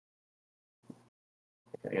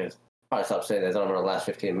 I guess probably stop saying that. I don't remember the last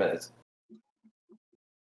 15 minutes.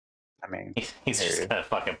 I mean, he's just gonna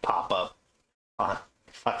fucking pop up on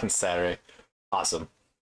fucking Saturday. Awesome.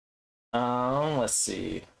 Let's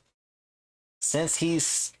see. Since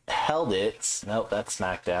he's held it, nope, that's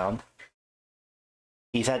SmackDown.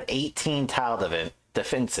 He's had 18 title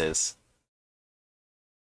defenses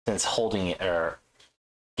since holding it or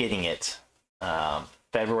getting it.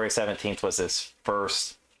 February 17th was his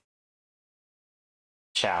first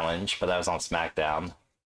challenge, but that was on SmackDown.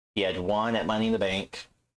 He had one at Money in the Bank.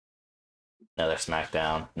 Another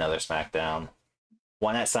SmackDown.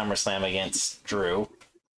 One at SummerSlam against Drew.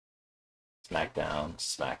 SmackDown.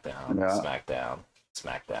 Yeah. SmackDown.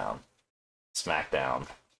 SmackDown.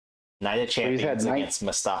 Night of Champions against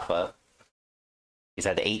Mustafa. He's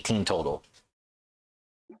had 18 total.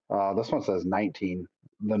 This one says 19.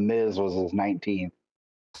 The Miz was his 19th.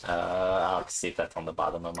 I'll have to see if that's on the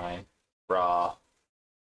bottom of mine. Raw,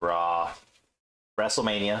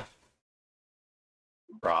 WrestleMania,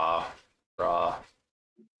 Raw,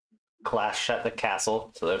 Clash at the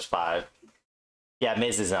Castle. So there's 5. Yeah,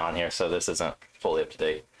 Miz isn't on here, so this isn't fully up to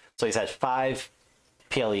date. So he's had 5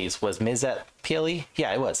 PLEs. Was Miz at PLE?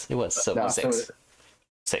 Yeah, it was. So No, 6.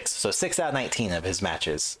 6. So 6 out of 19 of his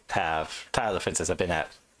matches title defenses have been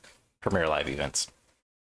at Premier Live events.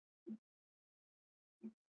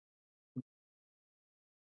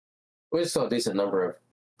 We just saw a decent number of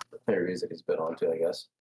pay-per-views that he's been on too, I guess.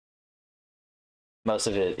 Most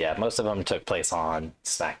of them took place on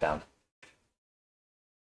SmackDown.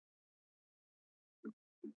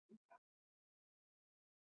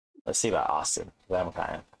 Let's see about Austin. I'm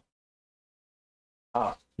kind of...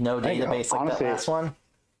 Oh, no database like that last one?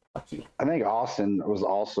 Fuck you. I think Austin was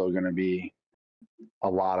also going to be a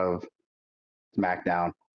lot of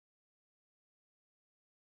SmackDown.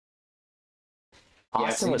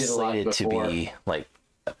 Austin was slated to be like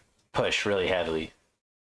pushed really heavily.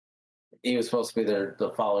 He was supposed to be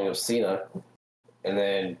the following of Cena, and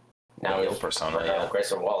then now he's persona. Yeah.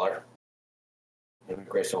 Grayson Waller. Him and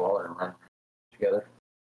Grayson Waller run together.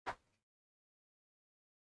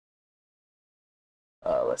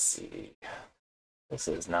 Let's see. This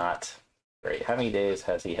is not great. How many days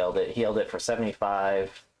has he held it? He held it for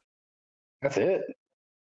 75. That's it.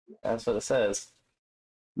 That's what it says.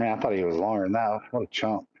 Man, I thought he was longer than that. What a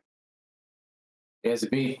chump.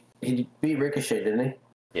 He beat Ricochet, didn't he?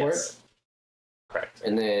 Yes. Correct.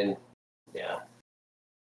 And then, yeah.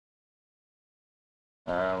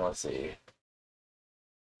 Let's see.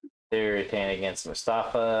 Theory retained against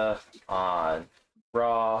Mustafa on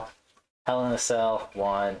Raw. Hell in a Cell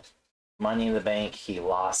won. Money in the Bank, he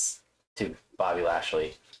lost to Bobby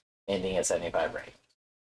Lashley, ending at 75 rank.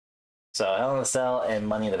 So Hell in a Cell and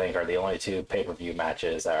Money in the Bank are the only 2 pay-per-view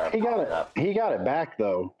matches that are He got it. up. He got it back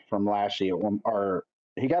though from Lashley at one, or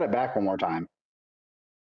he got it back one more time.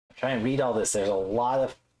 I'm trying to read all this. There's a lot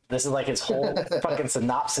of this is like his whole fucking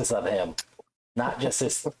synopsis of him, not just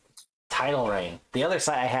his title reign. The other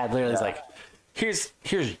side I had literally is like, here's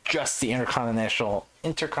just the intercontinental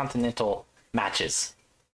matches.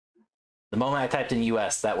 The moment I typed in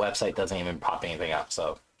US, that website doesn't even pop anything up.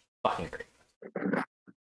 So fucking great.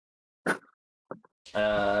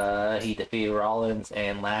 He defeated Rollins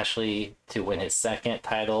and Lashley to win his 2nd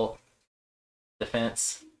title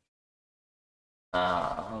defense.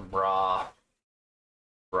 Raw.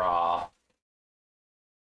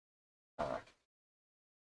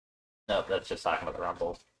 No, that's just talking about the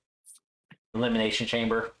Rumble. Elimination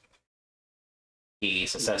Chamber. He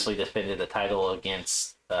successfully defended the title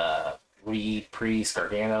against Reed, Priest,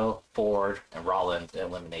 Gargano, Ford, and Rollins in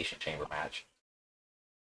Elimination Chamber match.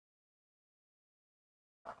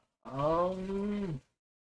 I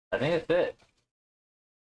think that's it.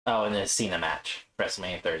 Oh, and then Cena match,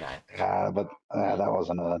 WrestleMania 39. Yeah, but that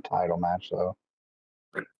wasn't a title match though.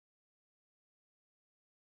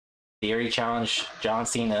 Theory challenged John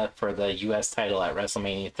Cena for the U.S. title at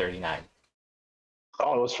WrestleMania 39.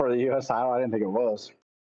 Oh, it was for the U.S. title? I didn't think it was.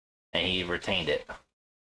 And he retained it.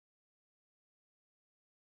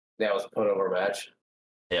 That was a put over match.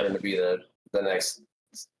 Yep. Going to be the next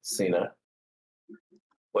Cena,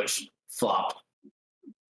 which flopped.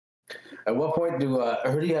 At what point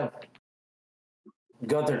who do you have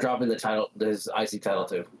Gunther dropping the title, his IC title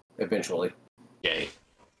to eventually? Jay.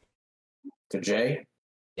 To Jay?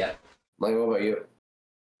 Yeah. Like, what about you?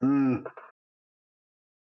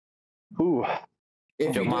 Ooh.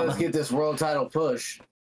 If he does get this world title push,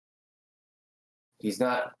 he's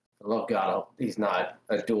not. I love God. He's not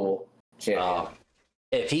a dual champion.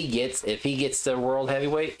 If he gets the world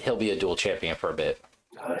heavyweight, he'll be a dual champion for a bit.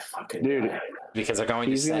 God, fucking dude. God. Because they're going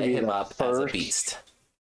to set him up as a beast.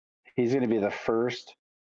 He's going to be the first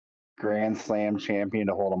Grand Slam champion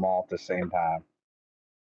to hold them all at the same time.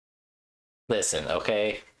 Listen,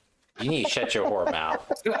 okay? You need to shut your whore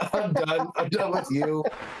mouth. I'm done. I'm done with you.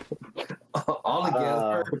 All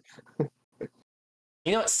together.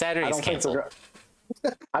 You know what? Saturday's canceled.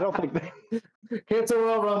 I don't think Cancel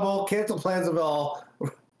Royal Rumble. Cancel plans of all.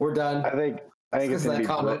 We're done. I think it's going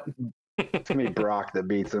to be it's going to be Brock that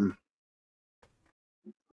beats him.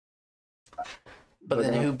 But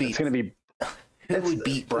then who beats? It's going to be who would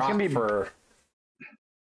beat Brock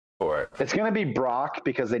for it? It's going to be Brock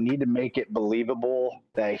because they need to make it believable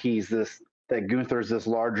that that Gunther's this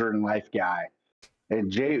larger than life guy. And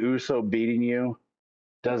Jey Uso beating you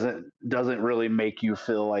doesn't really make you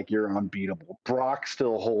feel like you're unbeatable. Brock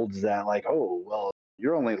still holds that like, oh well,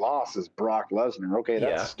 your only loss is Brock Lesnar. Okay,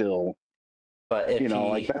 that's Yeah. still, But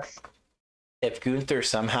like that's if Gunther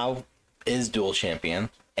somehow is dual champion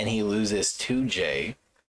and he loses to Jay,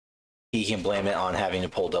 he can blame it on having to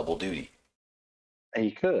pull double duty.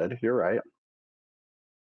 he could. You're right.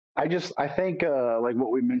 I think like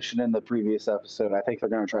what we mentioned in the previous episode, I think they're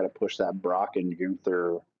going to try to push that Brock and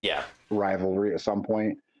Gunther Yeah. rivalry at some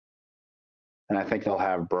point, and I think they'll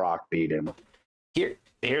have Brock beat him.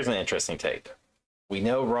 Here's an interesting take. We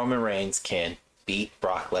know Roman Reigns can beat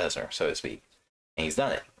Brock Lesnar, so to speak, and he's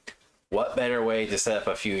done it. What better way to set up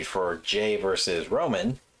a feud for Jay versus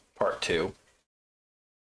Roman, part 2,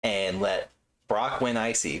 and let Brock win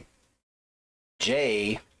IC?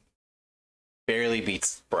 Jay barely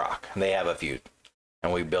beats Brock, and they have a feud.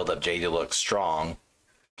 And we build up Jay to look strong,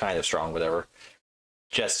 kind of strong, whatever,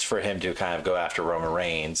 just for him to kind of go after Roman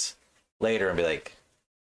Reigns later and be like,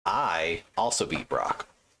 I also beat Brock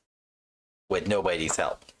with nobody's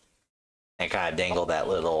help. And kind of dangle that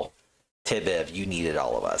little tidbit of you needed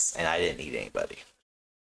all of us, and I didn't need anybody.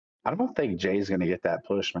 I don't think Jay's going to get that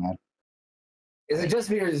push, man. Is it just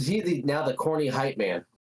me, or is he now the corny hype man?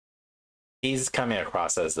 He's coming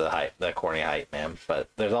across as the corny hype man, but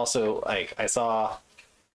there's also, like, I saw,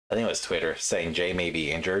 I think it was Twitter, saying Jay may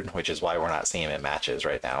be injured, which is why we're not seeing him in matches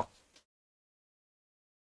right now.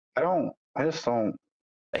 I just don't.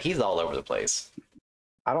 But he's all over the place.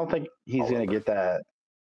 I don't think he's going to get that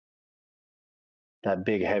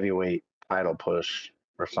big heavyweight title push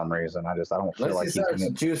for some reason. I don't feel like he's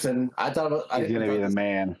juicing. I thought he's going to be the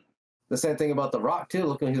man. The same thing about The Rock too.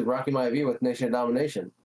 Look, he's rocking my view with Nation of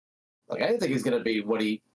Domination. Like, I didn't think he's going to be what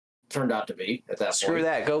he turned out to be at that point. Screw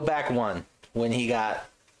that. Go back one when he got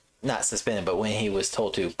not suspended, but when he was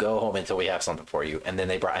told to go home until we have something for you, and then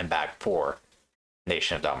they brought him back for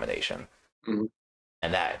Nation of Domination,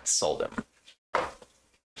 and that sold him.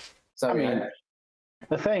 So I mean,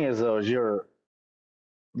 the thing is though, is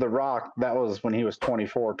The Rock. That was when he was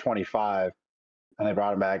 24, 25, and they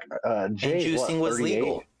brought him back. Jay, juicing was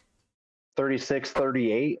legal. 36,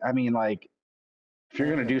 38. I mean, like, if you're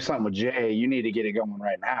going to do something with Jay, you need to get it going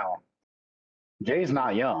right now. Jay's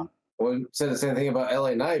not young. Well, we said the same thing about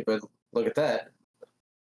LA Knight, but look at that.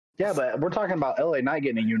 Yeah, but we're talking about LA Knight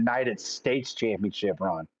getting a United States Championship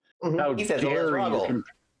run. How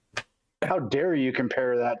dare you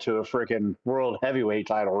compare that to a freaking World Heavyweight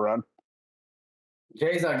title run?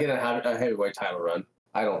 Jay's not getting a heavyweight title run.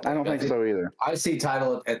 I don't think so either. I see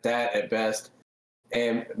title at that at best,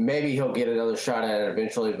 and maybe he'll get another shot at it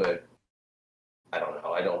eventually, but I don't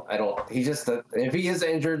know. I don't. He's just if he is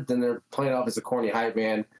injured, then they're playing off as a corny hype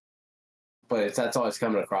man. But that's all he's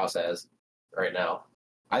coming across as right now.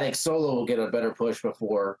 I think Solo will get a better push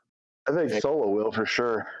before. I think Solo will for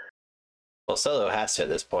sure. Well, Solo has to at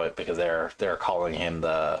this point because they're calling him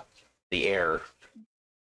the heir,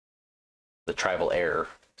 the tribal heir.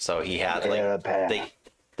 So he had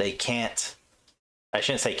they can't. I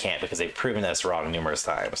shouldn't say can't because they've proven us wrong numerous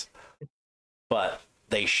times. But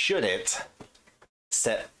they shouldn't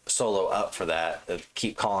set Solo up for that.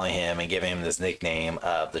 Keep calling him and giving him this nickname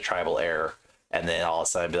of the tribal heir, and then all of a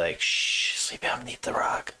sudden be like, "Shh, sleep underneath the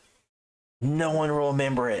rock. No one will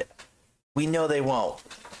remember it. We know they won't,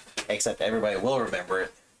 except everybody will remember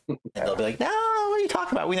it, and they'll be like, no, what are you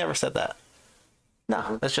talking about? We never said that.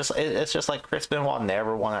 No, it's just like Chris Benoit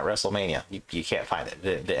never won at WrestleMania. You can't find it.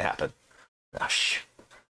 It didn't happen. Oh, shh.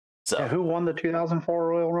 So yeah, who won the 2004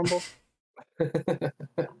 Royal Rumble?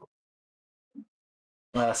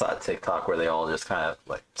 I saw a TikTok where they all just kind of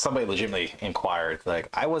like somebody legitimately inquired, like,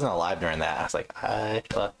 I wasn't alive during that. I was like, I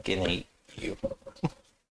fucking hate you.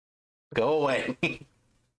 Go away.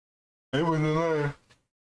 I wasn't alive.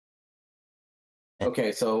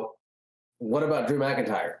 Okay, so what about Drew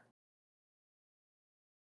McIntyre?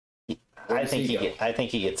 I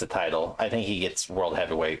think he gets a title. I think he gets World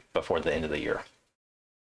Heavyweight before the end of the year.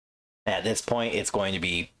 At this point, it's going to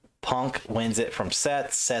be Punk wins it from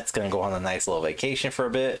Seth. Seth's going to go on a nice little vacation for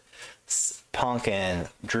a bit. Punk and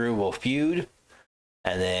Drew will feud.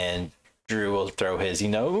 And then Drew will throw his,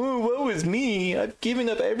 oh, woe is me. I've given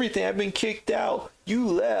up everything. I've been kicked out. You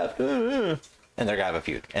left. And they're going to have a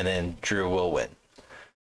feud. And then Drew will win.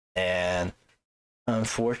 And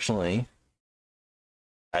unfortunately,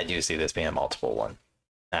 I do see this being a multiple one.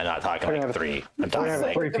 I'm not talking like 3. I'm talking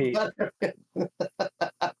like...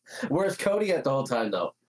 Where's Cody at the whole time,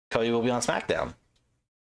 though? Cody will be on SmackDown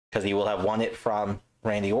because he will have won it from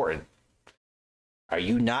Randy Orton. Are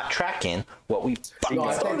you not tracking what we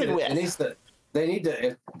started with? They need to.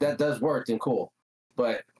 If that does work, then cool.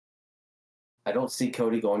 But I don't see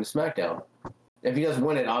Cody going to SmackDown. If he does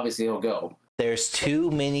win it, obviously he'll go. There's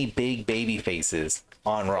too many big baby faces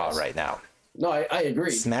on Raw right now. No, I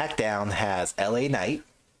agree. SmackDown has LA Knight.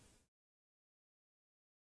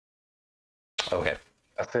 Okay.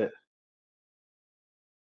 That's it.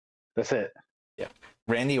 That's it. Yeah.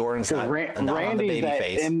 Randy Orton's not on the baby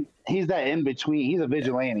face. He's that in between. He's a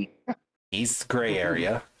vigilante. He's gray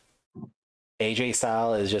area. AJ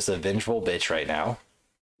Styles is just a vengeful bitch right now.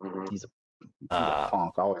 He's a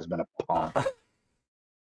punk. Always been a punk.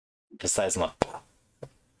 Besides my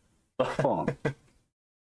Punk.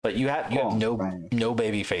 But you have no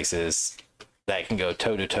baby faces that can go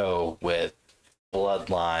toe to toe with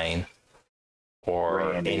Bloodline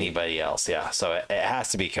or anybody else. Yeah, so it has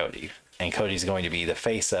to be Cody, and Cody's going to be the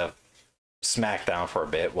face of SmackDown for a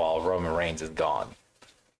bit while Roman Reigns is gone.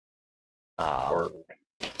 And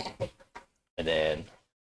then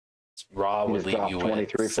Raw would leave you with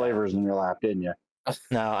 23 flavors in your lap, didn't you?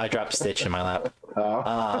 No, I dropped Stitch in my lap.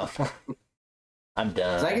 I'm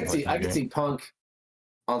done. I can see Punk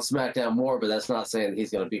on SmackDown more, but that's not saying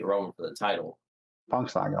he's going to beat Roman for the title.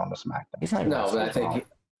 Punk's not going to SmackDown. He's not. No, but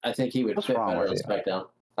I think he would fit better on SmackDown.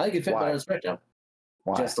 I think he'd fit better on SmackDown.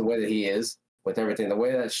 Why? Just the way that he is with everything, the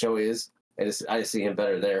way that show is, I just see him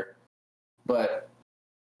better there. But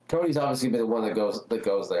Cody's obviously been the one that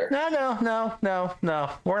goes there.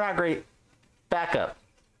 No. We're not great. Back up.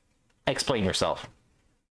 Explain yourself.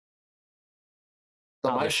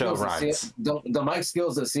 The mic skills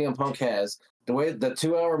that CM Punk has, the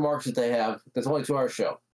 2-hour marks that they have, it's only a 2-hour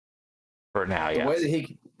show. For now, yeah.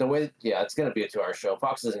 It's going to be a 2-hour show.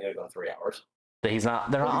 Fox isn't going to go 3 hours. They're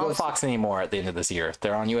not on Fox anymore at the end of this year.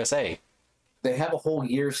 They're on USA. They have a whole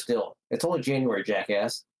year still. It's only January,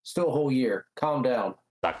 jackass. Still a whole year. Calm down.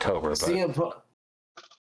 October, but CM Punk.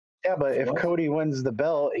 Yeah, but if Cody wins the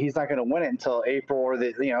belt, he's not going to win it until April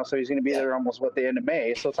so he's going to be there almost the end of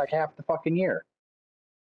May. So it's like half the fucking year.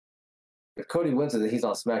 If Cody wins it, he's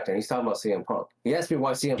on SmackDown. He's talking about CM Punk. He asked me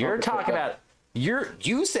why CM Punk. You're talking about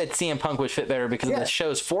you said CM Punk would fit better because of the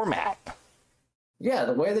show's format. Yeah,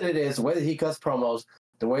 the way that it is, the way that he cuts promos,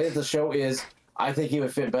 the way that the show is, I think he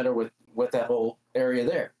would fit better with that whole area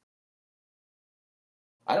there.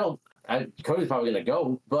 Cody's probably going to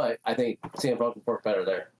go, but I think CM Punk would work better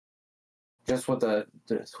there. Just with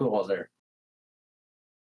who was there.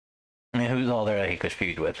 I mean, who's all there that he could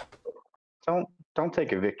feud with? Don't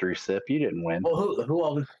take a victory sip. You didn't win. Well,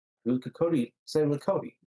 who could Cody say with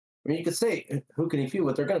Cody? I mean, you could say who can he feud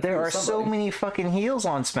with? There are so many fucking heels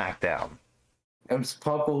on SmackDown. And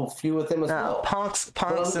Punk will feud with him as well. Punk's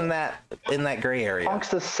in that gray area. Punk's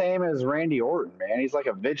the same as Randy Orton, man. He's like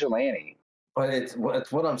a vigilante. But it's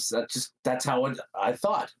what I'm that's how I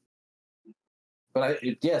thought. But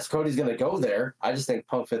yes, Cody's going to go there. I just think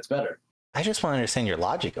Punk fits better. I just want to understand your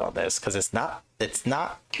logic on this because it's not.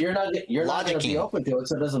 You're not going to be open to it,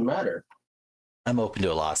 so it doesn't matter. I'm open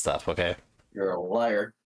to a lot of stuff. Okay. You're a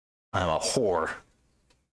liar. I'm a whore.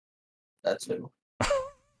 That's who.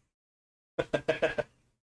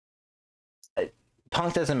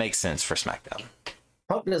 Punk doesn't make sense for SmackDown.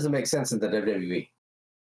 Punk doesn't make sense in the WWE.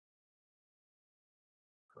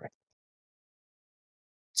 Correct.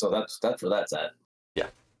 So that's where that's at. Yeah.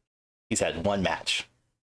 He's had one match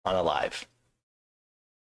on a live.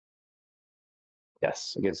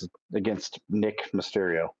 Yes, against Nick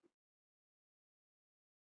Mysterio.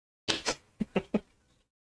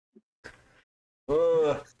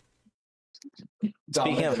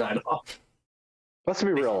 Speaking of, let's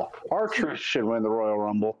be real. R-Truth should win the Royal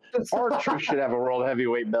Rumble. R-Truth should have a World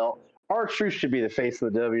Heavyweight belt. R-Truth should be the face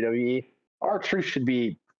of the WWE. R-Truth should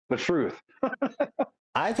be the truth.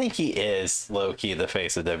 I think he is low-key the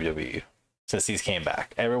face of WWE since he's came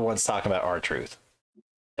back. Everyone's talking about R-Truth.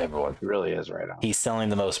 Everyone. He really is right now. He's selling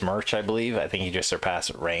the most merch, I believe. I think he just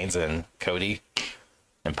surpassed Reigns and Cody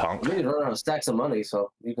and Punk. He's running around stacks of money,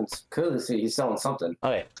 so you can clearly see he's selling something.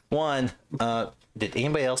 Okay. One, did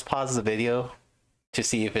anybody else pause the video to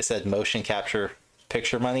see if it said motion capture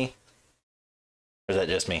picture money? Or is that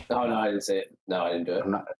just me? Oh, no, I didn't say it. No, I didn't do it.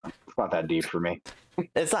 It's not that deep for me.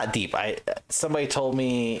 It's not deep. Somebody told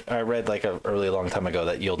me, I read like a really long time ago,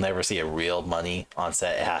 that you'll never see a real money on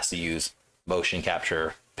set. It has to use motion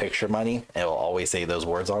capture picture money, and it will always say those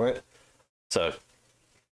words on it. So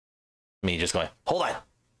me just going, hold on,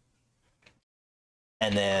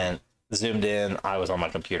 and then zoomed in. I was on my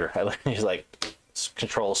computer. I just like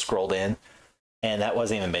control scrolled in, and that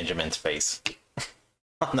wasn't even Benjamin's face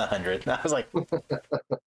on the 100. I was like,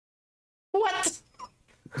 what?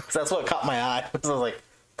 So that's what caught my eye. So I was like,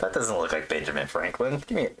 that doesn't look like Benjamin Franklin.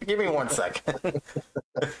 Give me 1 second.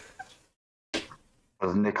 It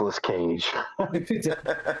was Nicolas Cage.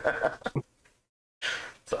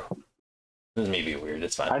 So This may be weird.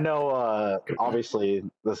 It's fine. I know, obviously,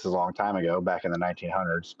 this is a long time ago, back in the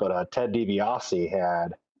 1900s, but Ted DiBiase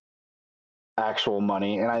had actual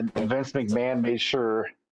money, and Vince McMahon made sure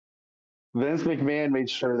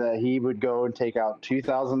that he would go and take out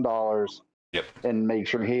 $2,000 Yep. and make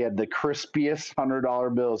sure he had the crispiest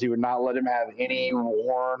 $100 bills. He would not let him have any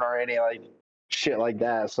worn or any like shit like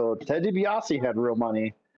that. So Ted DiBiase had real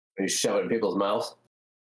money. You shove it in people's mouths.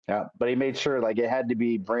 Yeah, but he made sure like it had to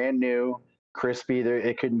be brand new, crispy. There,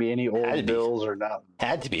 it couldn't be any old bills or nothing.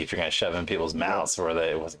 Had to be if you're gonna shove in people's mouths, or that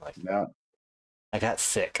it wasn't like. Yeah. I got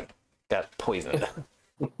sick, got poisoned.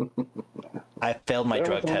 I failed my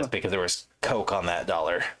drug test because there was coke on that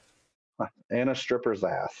dollar. And a stripper's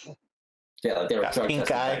ass. Yeah, like they were Got drug pink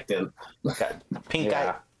tested eye. back then. Got pink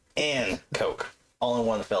eye and coke, all in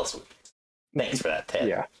one fell swoop. Thanks for that, Ted.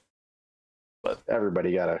 Yeah. But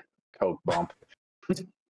everybody got a coke bump.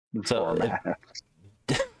 So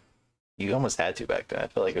you almost had to back then. I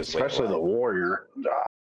feel like it was especially the Warrior.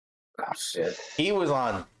 Oh shit. He was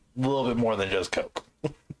on a little bit more than just coke.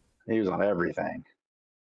 He was on everything.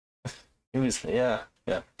 He was, yeah.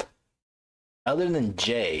 Other than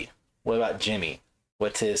Jay, what about Jimmy?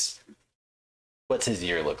 What's his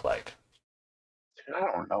year look like? I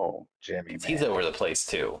don't know, Jimmy. Man. He's over the place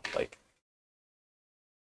too. Like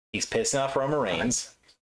he's pissing off Roman Reigns.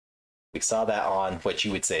 We saw that on what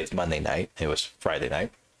you would say is Monday night. It was Friday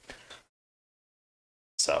night.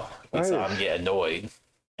 So we saw him get annoyed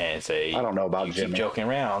and say, I don't know about Jimmy. Keep joking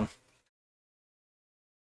around.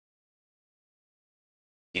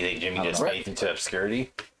 Do you think Jimmy just fades into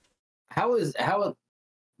obscurity? How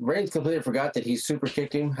Reigns completely forgot that he super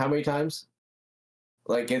kicked him how many times?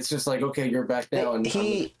 Like it's just like, okay, you're back now, and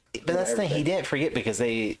but that's the thing, he didn't forget because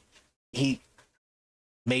he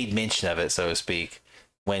made mention of it, so to speak,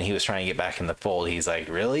 when he was trying to get back in the fold. He's like,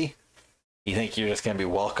 really? You think you're just gonna be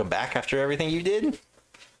welcome back after everything you did? And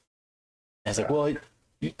it's like, well,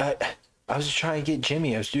 I was just trying to get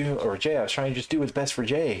Jimmy. I was trying to just do what's best for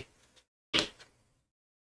Jay.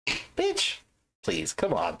 Bitch, please,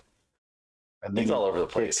 come on. And he's all over the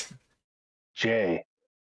place. Jay.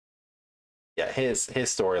 Yeah, his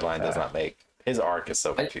storyline does not make, his arc is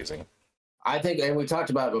so confusing. I think, and we talked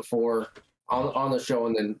about it before on the show,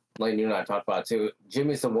 and then Lane, you and I talked about it too.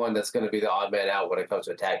 Jimmy's the one that's going to be the odd man out when it comes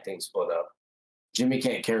to a tag team split up. Jimmy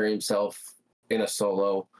can't carry himself in a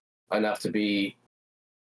solo enough to be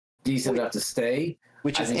decent enough to stay,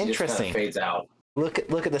 which is interesting. Just fades out. Look at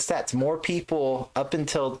the stats. More people up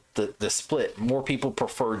until the split. More people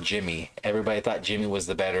preferred Jimmy. Everybody thought Jimmy was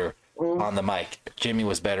the better on the mic. Jimmy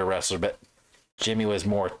was better wrestler, but Jimmy was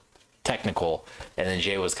more technical, and then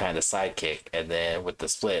Jay was kind of sidekick. And then with the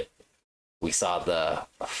split, we saw the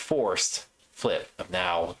forced flip of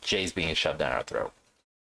now Jay's being shoved down our throat,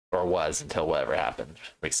 or was until whatever happened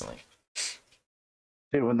recently.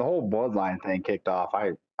 Dude, when the whole bloodline thing kicked off,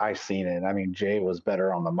 I seen it. I mean, Jay was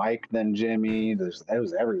better on the mic than Jimmy. It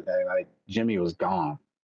was everything. Like Jimmy was gone.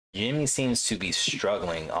 Jimmy seems to be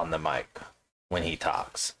struggling on the mic when he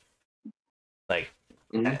talks. Like,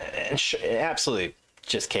 absolutely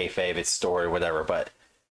just kayfabe, it's story, whatever, but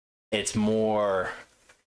it's more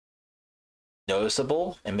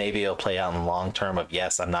noticeable, and maybe it'll play out in the long term of,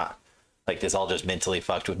 yes, I'm not, like, this all just mentally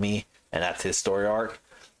fucked with me, and that's his story arc.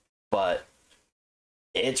 But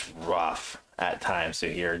it's rough at times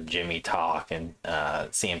to hear Jimmy talk and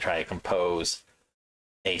see him try to compose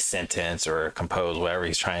a sentence or compose whatever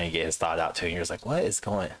he's trying to get his thought out to, and you're just like, what is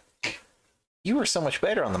going? You were so much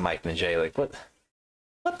better on the mic than Jay. Like, what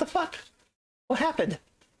the fuck? What happened?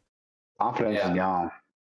 Confidence is gone.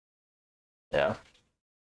 Yeah.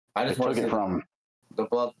 I just want to see from the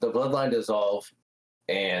bloodline dissolve,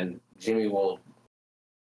 and Jimmy will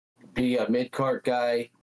be a mid-card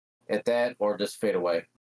guy at that, or just fade away.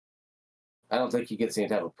 I don't think he gets any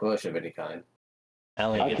type of push of any kind.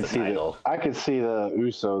 I could see the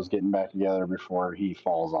Usos getting back together before he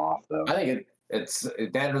falls off, though. I think it's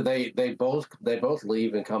that, or they both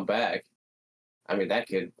leave and come back. I mean, that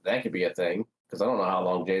could be a thing, because I don't know how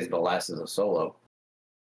long Jay's gonna last as a solo.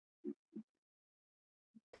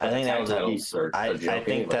 I think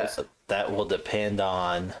that will depend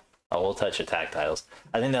on. We'll touch the tag titles.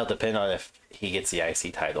 I think that'll depend on if he gets the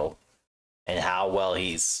IC title and how well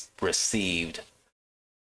he's received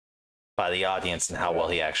by the audience and how well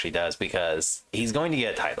he actually does, because he's going to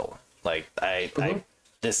get a title. Like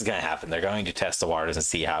this is going to happen. They're going to test the waters and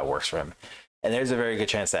see how it works for him. And there's a very good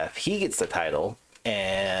chance that if he gets the title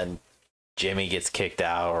and Jimmy gets kicked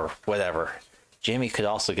out or whatever, Jimmy could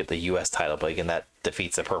also get the U.S. title, but again, that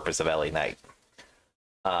defeats the purpose of LA Knight.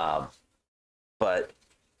 But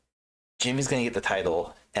Jimmy's going to get the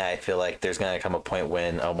title, And I feel like there's going to come a point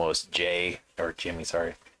when almost Jay gets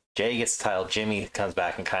the title. Jimmy comes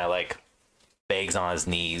back and kind of like begs on his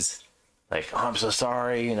knees, like, oh, I'm so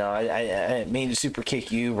sorry. You know, I didn't mean to super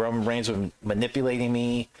kick you. Roman Reigns was manipulating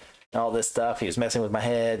me and all this stuff. He was messing with my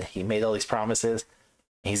head. He made all these promises.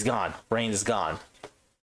 He's gone. Reigns is gone.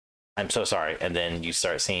 I'm so sorry. And then you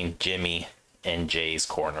start seeing Jimmy in Jay's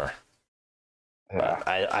corner. Yeah. But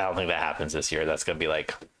I don't think that happens this year. That's going to be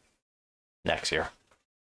like next year.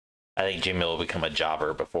 I think Jimmy will become a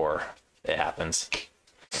jobber before it happens.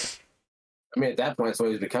 I mean, at that point, it's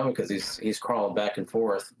what he's becoming because he's crawling back and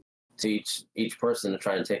forth to each person to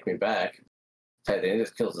try and take me back. It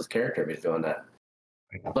just kills his character if he's doing that.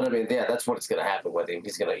 But I mean, yeah, that's what's going to happen with him.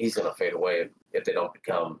 He's gonna fade away if they don't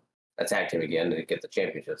become a tag team again and get the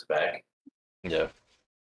championships back. Yeah.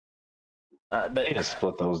 But They just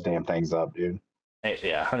split those damn things up, dude.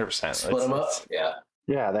 Yeah, 100%. Split them up. Yeah.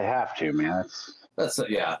 Yeah, they have to, man. That's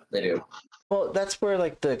yeah, they do. Well, that's where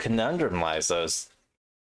like the conundrum lies.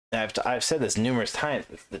 I've said this numerous times.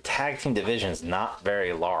 The tag team division is not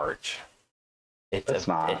very large. It's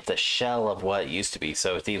a shell of what it used to be.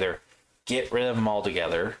 So it's either get rid of them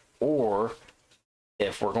altogether, or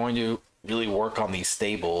if we're going to really work on these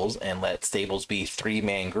stables and let stables be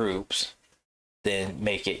 3-man groups, then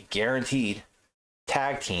make it guaranteed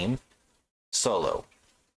tag team solo.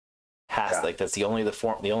 Like that's the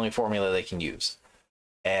only formula they can use.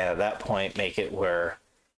 And at that point, make it where,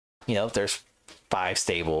 you know, there's 5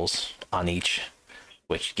 stables on each,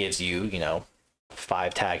 which gives you, you know,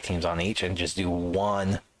 5 tag teams on each, and just do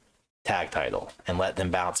 1 tag title and let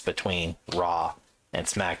them bounce between Raw and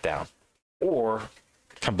SmackDown, or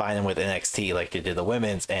combine them with NXT like they did the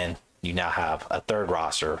women's, and you now have a 3rd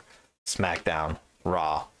roster: SmackDown,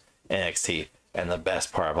 Raw, NXT. And the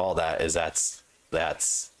best part of all that is that's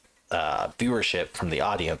viewership from the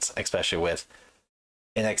audience, especially with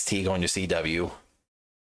NXT going to CW,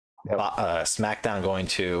 SmackDown going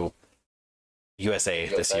to USA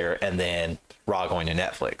this year, and then Raw going to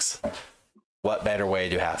Netflix. What better way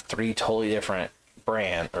to have 3 totally different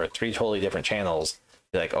brand or 3 totally different channels?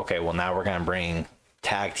 Be like, okay, well now we're gonna bring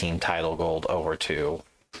tag team title gold over to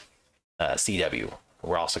CW.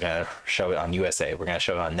 We're also gonna show it on USA. We're gonna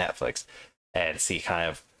show it on Netflix, and see kind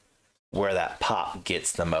of where that pop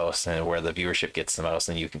gets the most and where the viewership gets the most,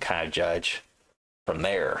 and you can kind of judge from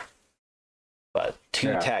there. But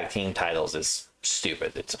 2 tag team titles is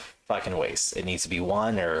stupid. It's a fucking waste. It needs to be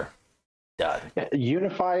 1 or done.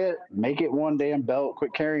 Unify it, make it 1 damn belt,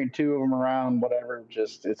 quit carrying 2 of them around, whatever.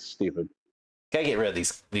 Just, it's stupid. Gotta get rid of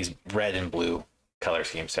these red and blue color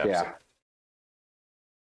schemes. Yeah.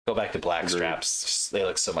 Go back to black straps. They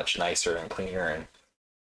look so much nicer and cleaner and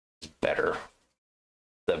better.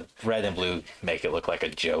 The red and blue make it look like a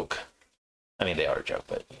joke. I mean, they are a joke,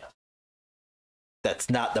 but you know, that's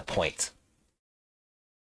not the point.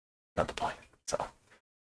 Not the point. So,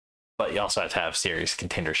 but you also have to have serious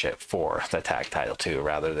contendership for the tag title too,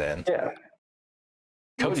 rather than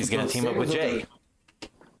Cody's gonna team up with Jay.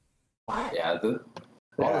 Yeah,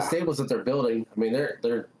 all the stables that they're building. I mean,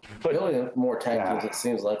 they're building more tag teams. It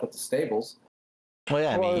seems like with the stables. Well,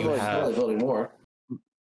 yeah, I mean, you have really building more.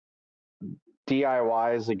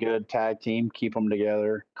 DIY is a good tag team. Keep them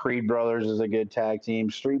together. Creed Brothers is a good tag team.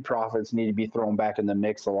 Street Profits need to be thrown back in the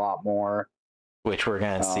mix a lot more. Which we're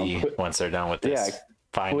going to see once they're done with this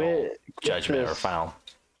final judgment or final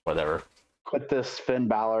whatever. Quit this Finn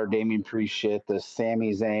Balor, Damian Priest shit, this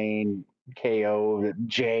Sami Zayn, KO,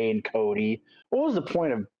 Jay and Cody. What was the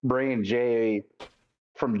point of bringing Jay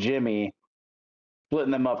from Jimmy,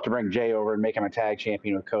 splitting them up to bring Jay over and make him a tag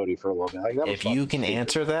champion with Cody for a little bit? Like, if you can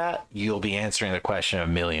answer that, you'll be answering the question of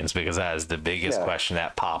millions, because that is the biggest question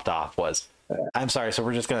that popped off was, I'm sorry, so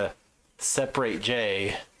we're just going to separate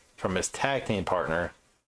Jay from his tag team partner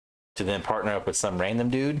to then partner up with some random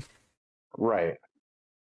dude? Right.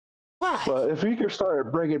 Why? But if you could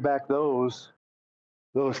start bringing back those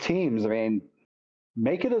teams, I mean,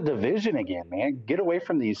 make it a division again, man. Get away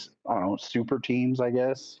from these, I don't know, super teams, I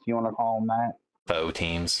guess, if you want to call them that. Faux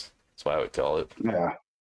teams. That's what I would call it. Yeah.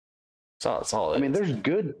 That's all it I mean, is.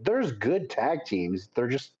 there's good tag teams. They're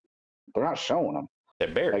not showing them. They're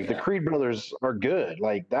buried. Like, the Creed Brothers are good.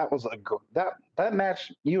 Like, that was that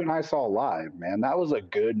match you and I saw live, man. That was a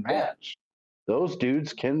good match. Those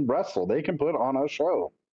dudes can wrestle. They can put on a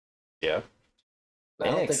show. Yeah.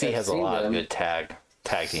 NXT has a lot of good tag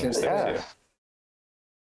teams there too.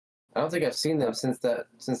 I don't think I've seen them since that.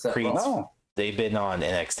 Creed, no. They've been on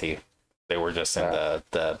NXT. They were just in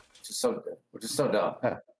the which is so dumb.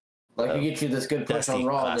 Like, you get you this good push on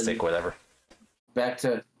Raw, classic, and whatever. Back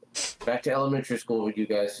to elementary school with you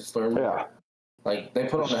guys, just learn more. Like, they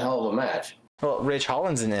put on a hell of a match. Well, Rich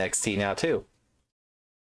Holland's in NXT now too.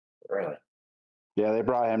 Really? Yeah, they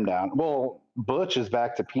brought him down. Well, Butch is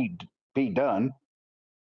back to Pete Dunne.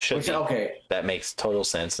 Should be. Okay. That makes total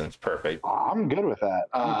sense and it's perfect. I'm good with that.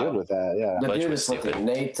 I'm good with that. Yeah. The Butch dude was is with stupid.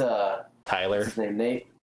 Nate. Tyler. What's his name? Nate.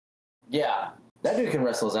 Yeah, that dude can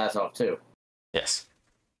wrestle his ass off too. Yes.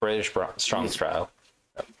 British strong style.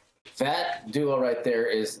 That duo right there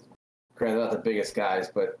is, granted, not the biggest guys,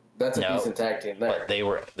 but that's a No, decent tag team there. But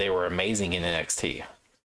they were amazing in NXT.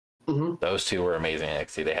 Mm-hmm. Those two were amazing in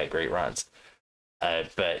NXT. They had great runs.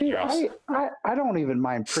 But Dude, you're also I don't even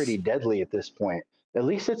mind Pretty Deadly at this point. At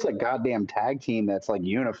least it's a goddamn tag team that's like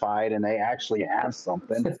unified and they actually have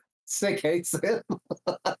something. Sick hates it.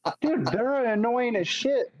 Dude, they're annoying as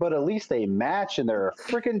shit, but at least they match and they're a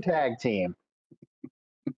freaking tag team.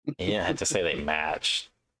 you didn't have to say they matched.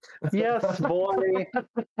 Yes, boy.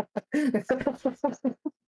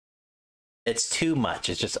 It's too much.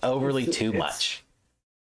 It's just overly too much.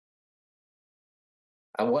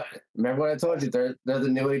 Remember what I told you? They're the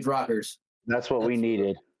new age rockers. That's what we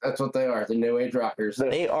needed. That's what they are. The new age rockers.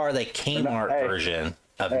 They are the Kmart version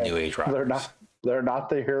of New Age rockers. They're not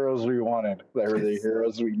the heroes we wanted. They're the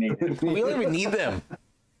heroes we needed. We don't even need them.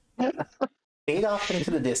 Fade off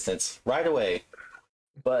into the distance right away.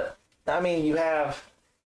 But I mean, you have,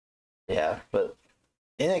 but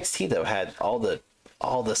NXT though had all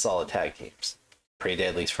the solid tag teams. Pretty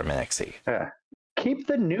Deadly's from NXT. Yeah. Keep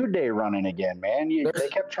the New Day running again, man. They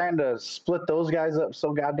kept trying to split those guys up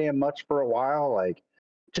so goddamn much for a while. Like,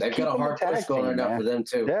 just they've got a hard push going right now for them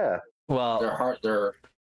too. Yeah. Well, they're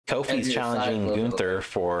Kofi's challenging Gunther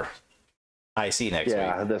for IC next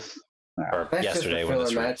week. That's yesterday just a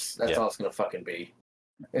filler match. That's all it's gonna fucking be.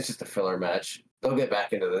 It's just a filler match. They'll get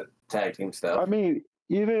back into the tag team stuff. I mean,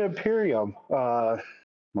 even Imperium,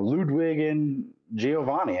 Ludwig and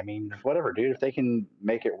Giovanni. I mean, whatever, dude. If they can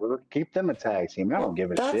make it work, keep them a tag team. I don't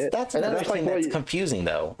give a shit. That's another thing that's confusing,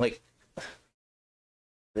 though. Like,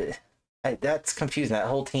 that's confusing. That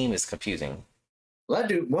whole team is confusing. Well,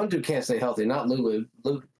 one dude can't stay healthy. Not Lulu,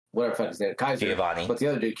 whatever fuck his name, Kaiser. Giovanni. But the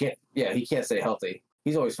other dude can't. Yeah, he can't stay healthy.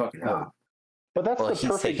 He's always fucking hurt. But that's the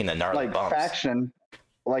perfect taking the gnarly bumps. faction,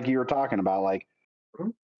 like you were talking about. Like,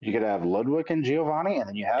 you could have Ludwig and Giovanni, and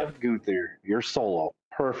then you have Gunther. You're solo.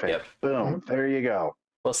 Perfect. Yep. Boom. There you go.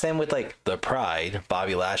 Well, same with like the Pride,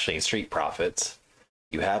 Bobby Lashley, and Street Profits.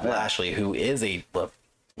 You have Lashley, who is a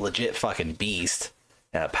legit fucking beast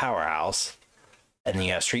and a powerhouse, and then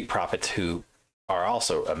you have Street Profits, who are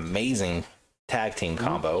also amazing tag team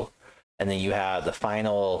combo, and then you have the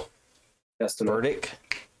final verdict.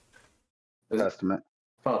 Testament.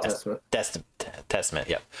 Final Testament. Testament.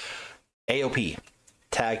 Yep. AOP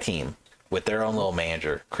tag team with their own little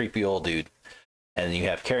manager, creepy old dude, and then you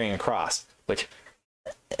have Karrion Kross, which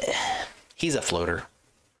he's a floater,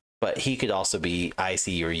 but he could also be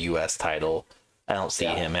IC or US title. I don't see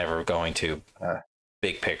him ever going to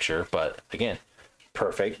big picture, but again,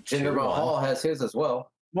 perfect. Jinder Mahal has his as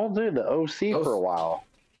well. Well, dude, the OC for a while.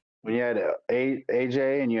 When you had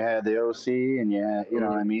AJ and you had the OC and you had, you know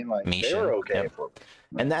what I mean? Like, Misha, they were okay for it.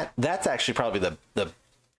 And that's actually probably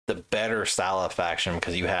the better style of faction,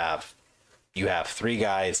 because you have 3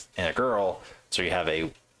 guys and a girl, so you have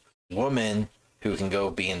a woman who can go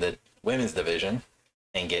be in the women's division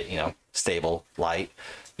and get, stable light.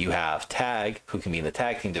 You have tag, who can be in the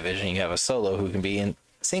tag team division. You have a solo who can be in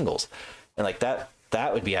singles, and like that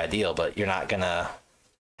would be ideal. But you're not gonna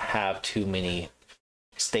have too many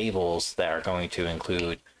stables that are going to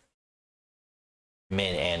include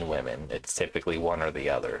men and women. It's typically one or the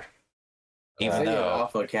other. Even though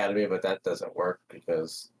Alpha Academy, but that doesn't work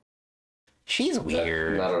because she's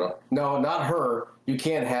weird. No, not her. You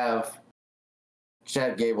can't have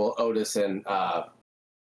Chad Gable, Otis, and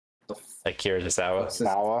Akira Tozawa.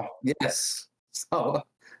 Sawa. Yes, Sawa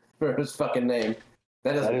for his fucking name.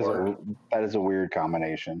 That doesn't work. That is a weird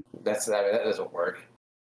combination. That doesn't work.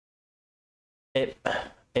 It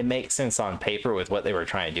makes sense on paper with what they were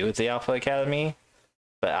trying to do with the Alpha Academy,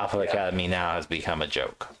 but Alpha Academy now has become a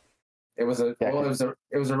joke. It was a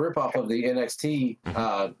ripoff of the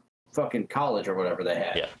NXT fucking college or whatever they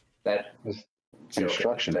had. Yeah, that was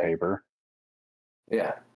instruction paper.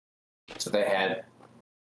 Yeah, so they had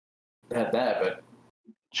that, but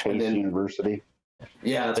Chase University.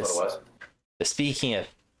 Yeah, that's what it was. Speaking of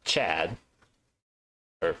Chad,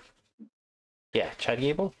 Chad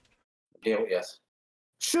Gable. Gable, yes.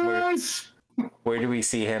 Where do we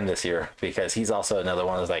see him this year? Because he's also another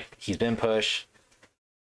one that's like, he's been pushed,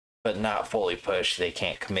 but not fully pushed. They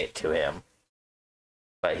can't commit to him,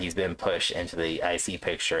 but he's been pushed into the IC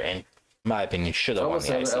picture, and in my opinion, should have won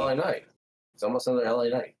the IC. LA Knight. It's almost another LA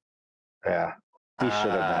Knight. Yeah. He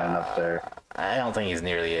should have been up there. I don't think he's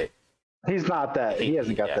nearly it. He's not that. He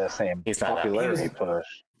hasn't got Yeah. that same He's not that- popularity he was- push.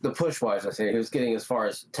 The push wise, I say he was getting as far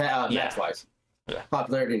as match wise. Yeah.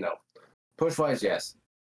 Popularity, no. Push wise, yes.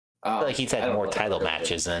 I feel like he's I had don't more know title what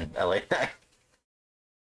matches than LA Knight.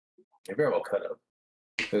 He very well could have.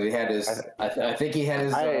 Because he had his, I think he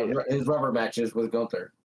had his rubber matches with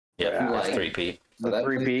Gunther. Yeah, Like, that's 3P. So that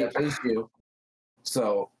three-peat. pleased you.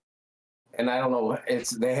 So, and I don't know,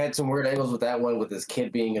 they had some weird angles with that one with his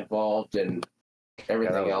kid being involved and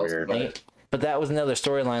everything else. Weird. But that was another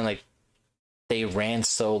storyline. Like they ran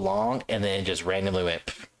so long and then just randomly went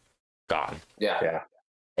gone. Yeah.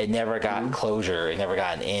 It never got closure. It never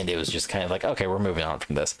got an end. It was just kind of like, okay, we're moving on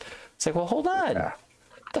from this. It's like, well, hold on. Yeah.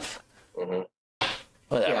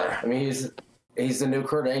 Whatever. Yeah. I mean, he's the new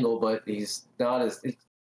Kurt Angle, but he's not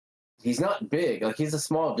big. Like he's a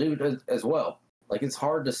small dude as well. Like it's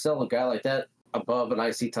hard to sell a guy like that above an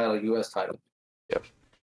IC title, US title. Yep.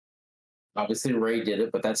 Obviously, Ray did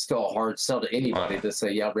it, but that's still a hard sell to anybody to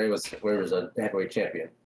say, yeah, Ray was a heavyweight champion.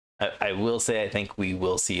 I will say, I think we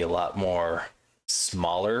will see a lot more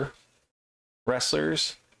smaller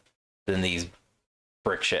wrestlers than these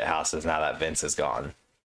brick shit houses now that Vince is gone.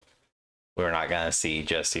 We're not going to see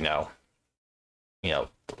just, Lesnar's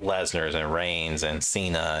and Reigns and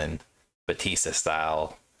Cena and Batista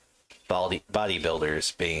style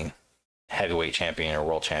bodybuilders being heavyweight champion or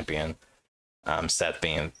world champion. Seth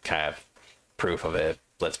being kind of proof of it.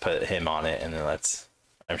 Let's put him on it, and then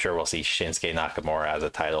I'm sure we'll see Shinsuke Nakamura as a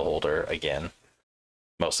title holder again,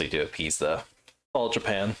 mostly to appease the All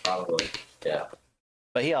Japan. Probably, yeah.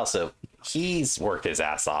 But he's worked his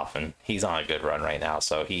ass off, and he's on a good run right now,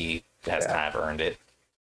 so he has kind of earned it.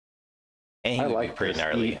 And he I would like be pretty this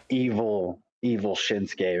gnarly. evil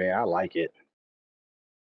Shinsuke, man. I like it.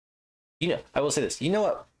 I will say this. You know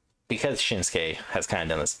what? Because Shinsuke has kind of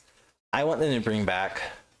done this, I want them to bring back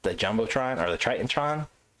the Jumbotron or the Tritantron,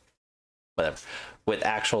 but with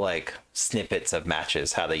actual snippets of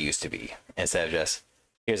matches how they used to be, instead of just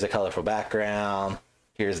here's a colorful background,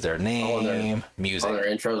 here's their name, music, on their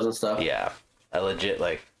intros and stuff. Yeah, a legit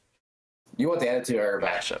You want the Attitude Era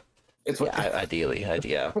mashup. It's what Ideally,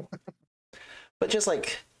 yeah. But just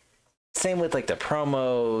same with the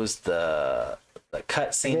promos, the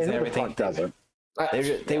cut scenes and everything. Doesn't.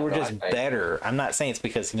 They were just better. I'm not saying it's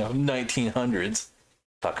because 1900s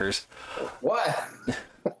fuckers. What?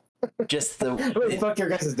 Just the fuck your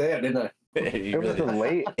guys' dad, didn't I? It was the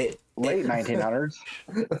late 1900s.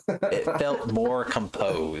 It felt more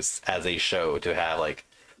composed as a show to have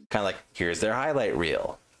kind of here's their highlight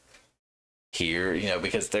reel. Here,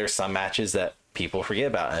 because there's some matches that people forget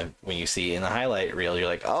about, and when you see in the highlight reel, you're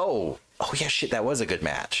like, oh yeah, shit, that was a good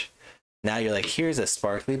match. Now you're like, here's a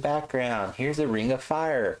sparkly background, here's a ring of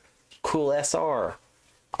fire, cool SR,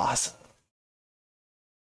 awesome.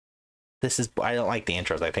 I don't like the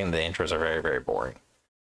intros. I think the intros are very, very boring.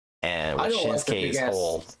 And with Shinsuke's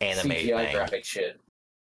whole anime CGI graphic shit.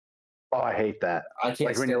 Oh, I hate that. I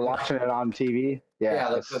can't. When you're watching it on TV.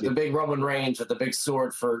 Yeah, the big Roman Reigns with the big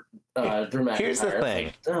sword for Drew McIntyre. Here's the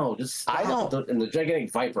thing. No, just stop. And the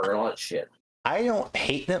gigantic viper and all that shit. I don't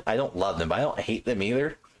hate them. I don't love them, but I don't hate them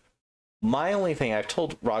either. My only thing, I've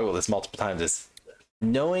told Rockwell this multiple times, is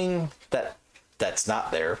knowing that that's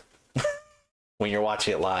not there when you're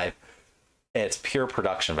watching it live, and it's pure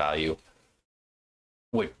production value,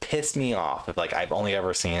 would piss me off if I've only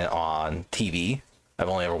ever seen it on TV. I've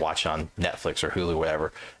only ever watched it on Netflix or Hulu,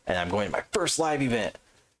 whatever, and I'm going to my first live event,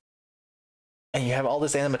 and you have all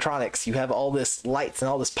this animatronics, you have all this lights and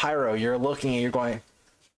all this pyro. You're looking and you're going,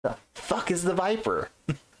 the fuck is the Viper?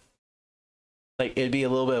 It'd be a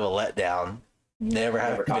little bit of a letdown. Never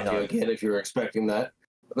talk to you again if you were expecting that.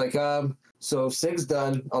 So Sig's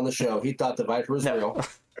done on the show. He thought the Viper was real.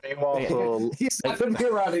 You also He's not gonna be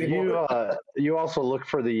around anymore. You also look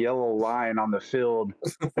for the yellow line on the field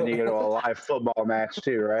when you go to a live football match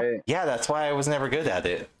too, right? Yeah, that's why I was never good at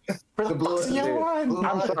it. Where the fuck's the yellow line?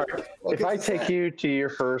 I'm sorry. If I take you to your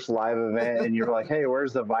first live event and you're like, "Hey,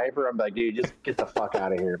 where's the Viper?" I'm like, "Dude, just get the fuck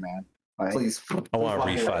out of here, man." Please. I want a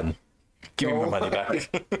refund. Give me my money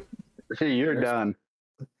back. You're done.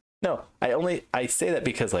 No, I say that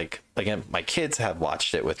because again, my kids have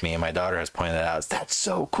watched it with me, and my daughter has pointed it out. That's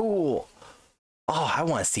so cool. Oh, I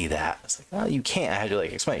want to see that. It's like, well, you can't. I had to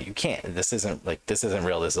explain it. You can't. This isn't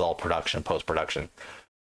real. This is all production, post production.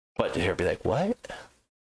 But to hear be like, what?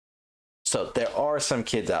 So there are some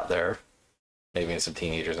kids out there, maybe some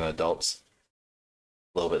teenagers and adults,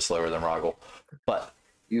 a little bit slower than Roggle, but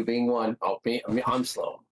you being one, I'm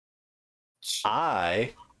slow.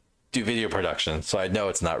 I do video production, so I know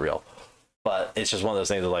it's not real. But it's just one of those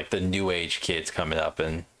things of the new age kids coming up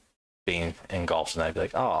and being engulfed, and I'd be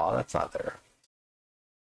like, oh, that's not there.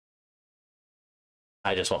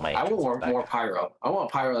 I just want my. I want back. more pyro. I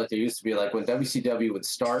want pyro like there used to be. Like when WCW would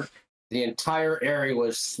start, the entire area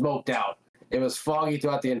was smoked out. It was foggy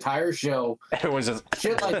throughout the entire show. Everyone's just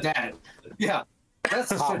Shit like that. Yeah. That's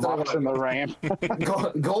the shit that I Box in the want.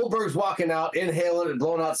 ring. Goldberg's walking out, inhaling and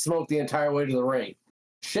blowing out smoke the entire way to the ring.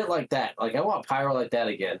 Shit like that. Like, I want pyro like that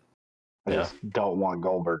again. I just don't want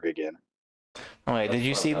Goldberg again. Oh, wait, did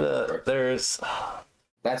you see there's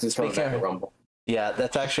That's his coming back to Rumble. Yeah,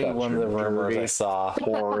 that's actually Such one of the a rumors I dirty, saw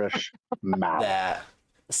Poorish mouth. that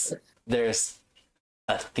there's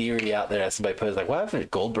a theory out there that somebody put like, what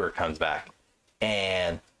if Goldberg comes back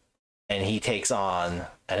and he takes on,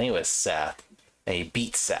 I think it was Seth, and he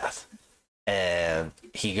beats Seth, and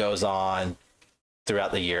he goes on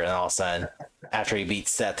throughout the year, and all of a sudden, after he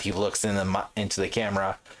beats Seth, he looks into the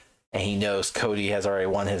camera, and he knows Cody has already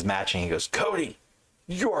won his match, and he goes, Cody,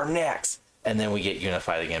 you're next. And then we get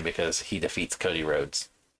unified again because he defeats Cody Rhodes.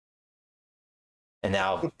 And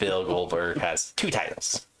now Bill Goldberg has 2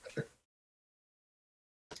 titles.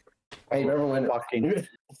 Hey, remember when you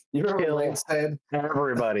remember when Lane said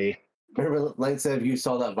Everybody. Remember Lane said if you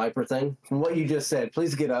saw that Viper thing? From what you just said,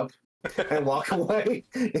 please get up and walk away.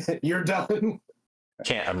 You're done.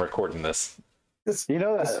 Can't, I'm recording this. You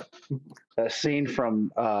know that scene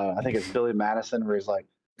from I think it's Billy Madison where he's like,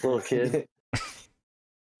 little kid.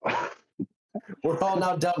 We're all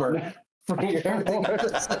now dumber for everything I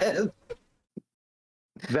just said.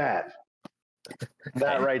 That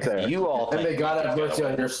right there. You all And may God have mercy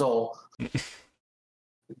on your soul. You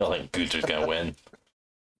don't think Gunther's gonna win?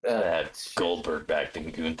 Had Goldberg back than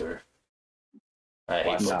Gunther. I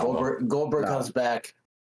hate Goldberg comes back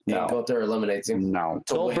and Gunther eliminates him. No.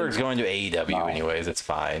 Goldberg's going to AEW anyways. It's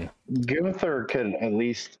fine. Gunther could at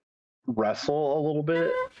least wrestle a little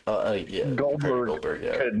bit. Yeah. Goldberg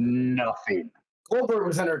could nothing. Goldberg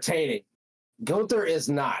was entertaining. Gunther is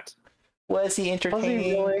not. Was he entertaining? Was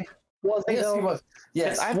he really? Was he? Yes, he was.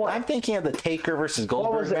 Yes. I'm thinking of the Taker versus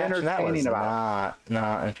Goldberg match, and that was not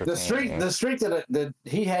entertaining. The streak that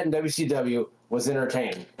he had in WCW was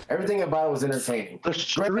entertaining. Everything about it was entertaining. The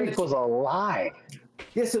streak was a lie.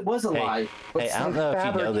 Yes, it was a lie. But I don't know if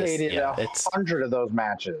you know this. Yeah, it's 100 of those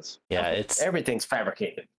matches. Yeah, it's everything's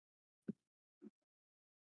fabricated.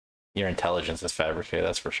 Your intelligence is fabricated.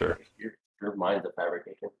 That's for sure. Your mind's a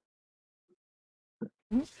fabrication.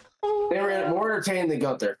 They were more entertaining than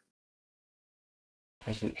Gunther.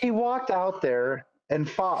 He walked out there and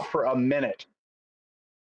fought for a minute.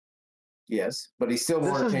 Yes, but he's still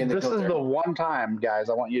more entertaining than Gunther. This is the one time, guys,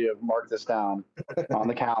 I want you to mark this down on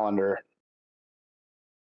the calendar.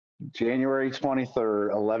 January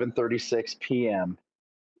 23rd, 11:36 p.m.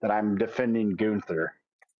 that I'm defending Gunther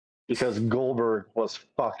because Goldberg was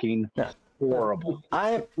fucking horrible.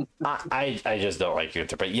 I just don't like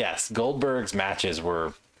Gunther, but yes, Goldberg's matches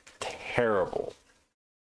were terrible.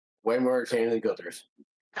 Way more entertaining than Gunther's.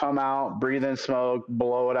 Come out, breathe in smoke,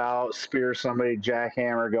 blow it out, spear somebody,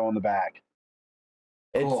 jackhammer, go in the back.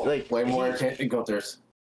 It's like way more entertaining than Gunther's.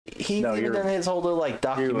 He's even done his whole little like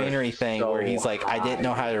documentary thing where he's like, I didn't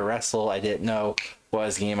know how to wrestle, I didn't know what I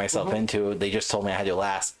was getting myself into. They just told me I had to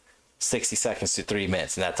last 60 seconds to 3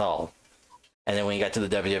 minutes, and that's all. And then when he got to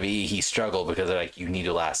the WWE, he struggled because they're like, you need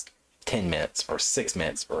to last 10 minutes or 6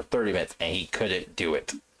 minutes or 30 minutes, and he couldn't do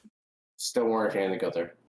it. Still more entertaining than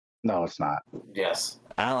Gunther. No, it's not. Yes.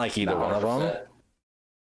 I don't like either one of them.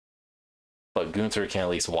 But Gunther can at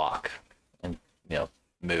least walk and,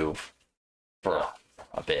 move for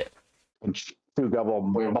a bit. And chew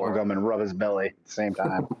bubblegum and rub his belly at the same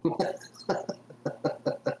time.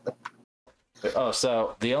 Oh,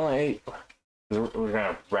 so we're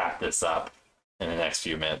gonna wrap this up in the next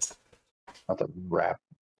few minutes. Not to wrap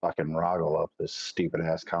fucking Roggle up this stupid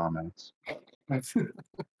ass comments.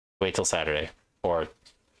 Wait till Saturday, or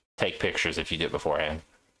take pictures if you do it beforehand.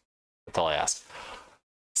 That's all I ask.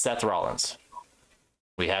 Seth Rollins.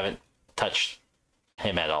 We haven't touched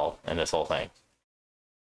him at all in this whole thing.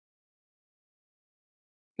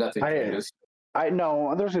 Nothing changes. I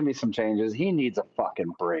know there's gonna be some changes. He needs a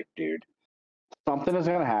fucking break, dude. Something is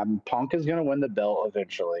gonna happen. Punk is gonna win the belt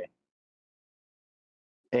eventually.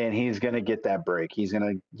 And he's gonna get that break.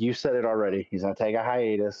 You said it already. He's gonna take a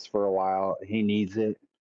hiatus for a while. He needs it.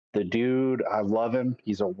 The dude, I love him.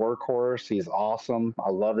 He's a workhorse. He's awesome. I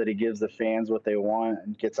love that he gives the fans what they want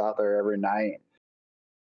and gets out there every night.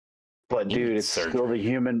 But dude, it's still the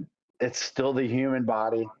human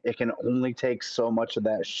body. It can only take so much of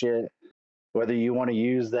that shit. Whether you want to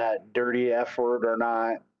use that dirty F word or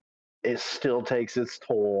not, it still takes its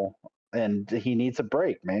toll. And he needs a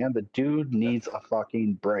break, man. The dude needs a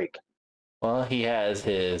fucking break. Well, he has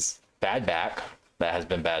his bad back that has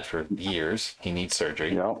been bad for years. He needs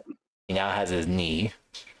surgery. Yep. He now has his knee.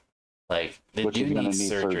 Like, the Which dude he's gonna needs need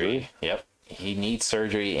surgery. surgery. Yep. He needs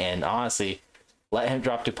surgery, and honestly, let him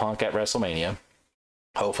drop to Punk at WrestleMania.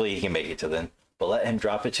 Hopefully he can make it to then. But let him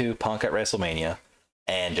drop it to Punk at WrestleMania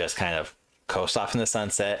and just kind of coast off in the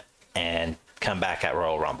sunset and come back at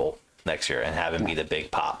Royal Rumble next year and have him be the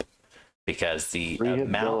big pop. Because the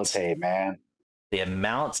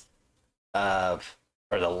amount of,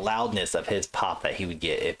 or the loudness of his pop that he would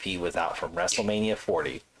get if he was out from WrestleMania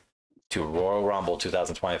 40 to Royal Rumble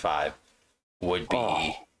 2025 would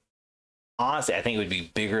be, honestly, I think it would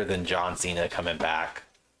be bigger than John Cena coming back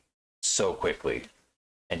so quickly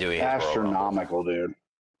and doing his astronomical, dude.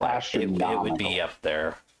 Astronomical. It would be up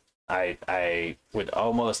there. I would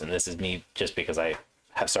almost, and this is me just because I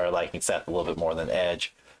have started liking Seth a little bit more than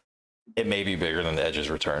Edge, it may be bigger than the Edge's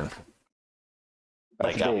return.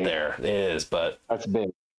 That's like big. Up there, it is, but that's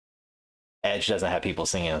big. Edge doesn't have people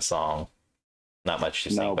singing a song. Not much to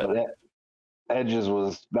sing, No, but Edge's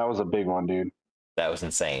was a big one, dude. That was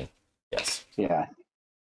insane. Yes. Yeah.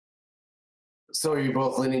 So are you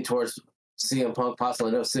both leaning towards CM Punk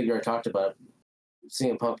possibly? I know Sig already talked about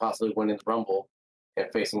CM Punk possibly winning the Rumble and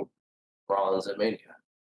facing Rollins at Mania.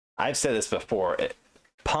 I've said this before.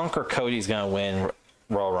 Punk or Cody's going to win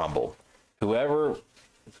Royal Rumble. Whoever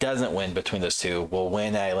doesn't win between those two will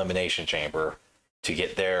win at Elimination Chamber to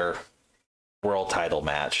get their world title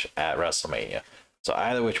match at WrestleMania. So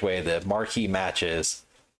either which way, the marquee matches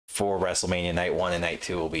for WrestleMania Night 1 and Night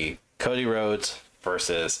 2 will be Cody Rhodes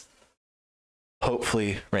versus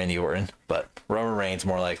hopefully Randy Orton, but Roman Reigns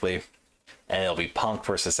more likely, and it'll be Punk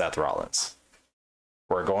versus Seth Rollins.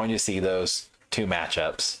 We're going to see those two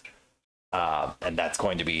matchups, and that's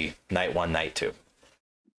going to be Night 1, Night 2.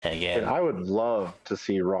 And again, I would love to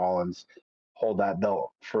see Rollins hold that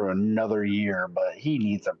belt for another year, but he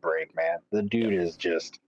needs a break, man. The dude is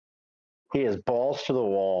just, he is balls to the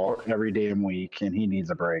wall every damn week, and he needs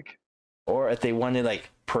a break. Or if they want to like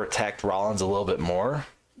protect Rollins a little bit more,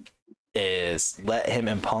 is let him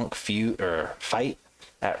and Punk feud or fight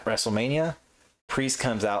at WrestleMania. Priest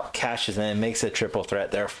comes out, cashes in, makes a triple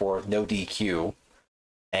threat, therefore no DQ,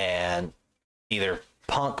 and either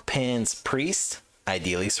Punk pins Priest,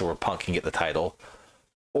 ideally, so where Punk can get the title,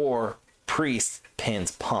 or Priest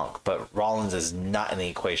pins Punk, but Rollins is not in the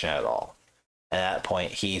equation at all. At that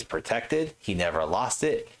point, he's protected. He never lost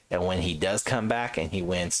it. And when he does come back and he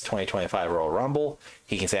wins 2025 Royal Rumble,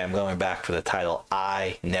 he can say, I'm going back for the title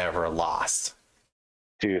I never lost.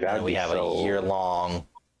 Dude, and we have a year-long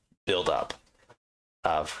build-up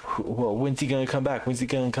of, well, when's he going to come back? When's he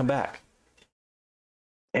going to come back?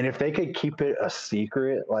 And if they could keep it a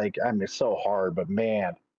secret, like, I mean, it's so hard, but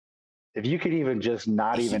man, if you could even just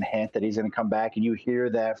not even hint that he's going to come back and you hear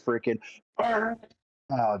that freaking, oh,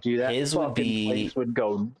 dude, that his would be, place would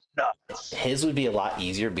go nuts. His would be a lot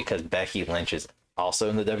easier because Becky Lynch is also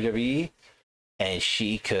in the WWE, and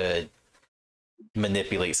she could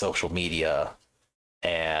manipulate social media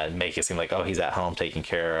and make it seem like, oh, he's at home taking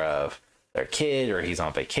care of their kid, or he's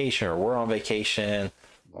on vacation, or we're on vacation,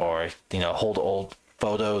 or, you know, hold old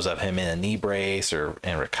photos of him in a knee brace or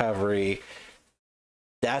in recovery.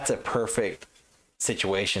 That's a perfect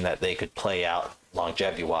situation that they could play out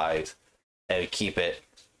longevity wise and keep it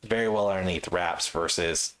very well underneath wraps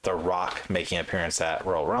versus The Rock making an appearance at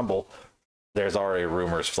Royal Rumble. There's already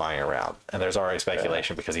rumors flying around, and there's already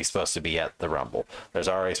speculation because he's supposed to be at the Rumble. There's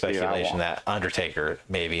already speculation that Undertaker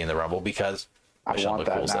may be in the Rumble because Michelle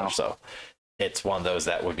McCool's there. So it's one of those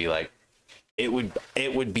that would be like, it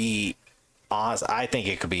would be honest. I think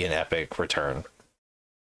it could be an epic return,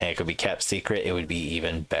 and it could be kept secret. It would be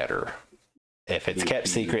even better. If it's kept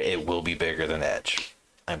secret, it will be bigger than Edge.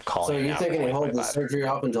 I'm calling. So you're thinking he holds the surgery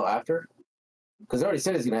off until after? Because they already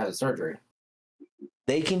said he's going to have the surgery.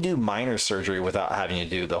 They can do minor surgery without having to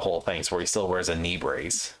do the whole thing, so where he still wears a knee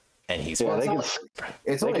brace and he's. Yeah,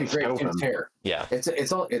 it's only a great tooth tear. Yeah, it's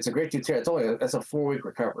a great tooth tear. That's a 4-week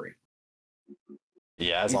recovery.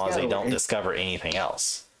 Yeah, as long as they don't discover anything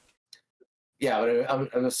else. Yeah,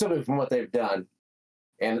 but I'm assuming from what they've done,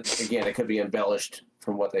 and again, it could be embellished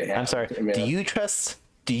from what they have. I'm sorry. Do you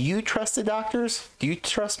trust the doctors? Do you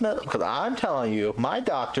trust medical? Because I'm telling you, my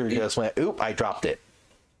doctor just went, "Oop, I dropped it."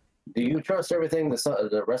 Do you trust everything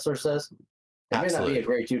the wrestler says? It Absolutely. may not be a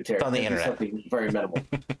great tooth tear. It's on the internet. Something very minimal.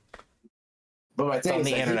 But my thing is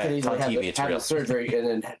that he could easily have the surgery and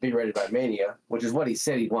then be ready by Mania, which is what he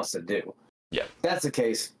said he wants to do. Yeah. If that's the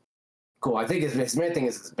case, cool. I think his main thing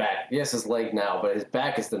is his back. Yes, his leg now, but his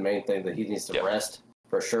back is the main thing that he needs to rest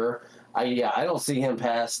for sure. I don't see him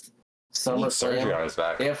past SummerSlam. Surgery on his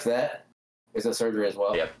back. If that is a surgery as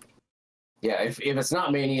well. Yep. Yeah, if it's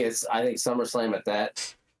not Mania, it's I think SummerSlam at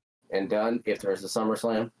that and done. If there's a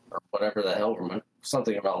SummerSlam or whatever the hell,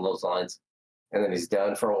 something around those lines, and then he's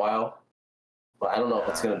done for a while. But I don't know if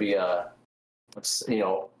it's going to be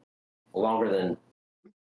longer than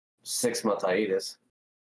 6 month hiatus.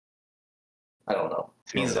 I don't know.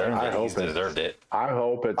 He's earned it. He's deserved it. I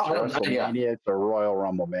hope it's WrestleMania. Yeah. It's a Royal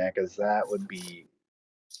Rumble, man, because that would be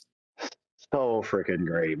so freaking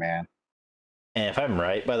great, man. And if I'm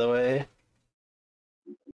right, by the way,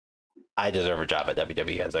 I deserve a job at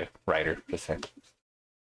WWE as a writer. Just saying.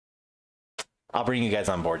 I'll bring you guys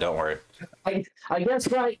on board. Don't worry. I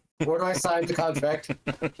guess right. Where do I sign the contract?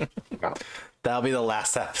 That'll be the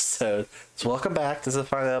last episode. So welcome back. This is the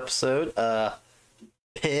final episode.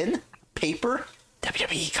 Pen, paper,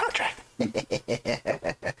 WWE contract.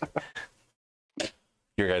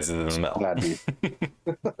 Your guys is in the middle. That'd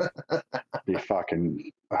be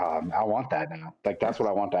fucking. I want that now. Like that's what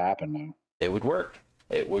I want to happen now. It would work.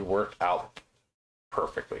 It would work out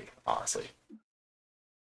perfectly, honestly.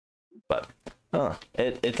 But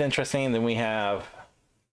it's interesting. Then we have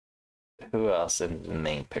who else in the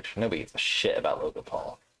main picture? Nobody gives a shit about Logan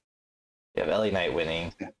Paul. We have LA Knight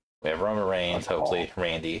winning. We have Roman Reigns, hopefully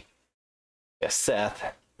Randy. We have Seth.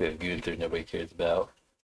 We have Gunther. Nobody cares about.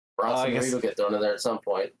 Bronson Reed will get thrown in there at some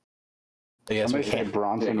point. I guess we say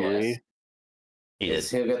Bronson Reed.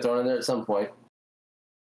 He'll get thrown in there at some point.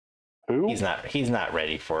 Who? He's not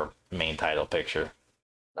ready for main title picture.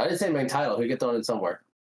 I didn't say main title. He'll get thrown in somewhere.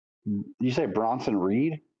 You say Bronson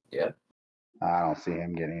Reed? Yeah. I don't see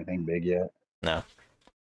him getting anything big yet. No.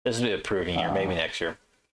 This will be a proving year, maybe next year.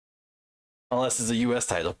 Unless it's a U.S.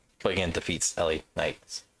 title, but again, defeats LA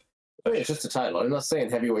Knights. I mean, it's just a title. I'm not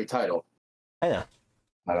saying heavyweight title. I know.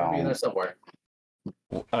 It'll be in there somewhere.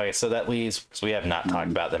 Okay, so that leaves. So we have not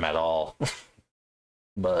talked about them at all.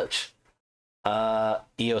 Much.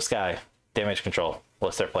 Io Sky, Damage Control.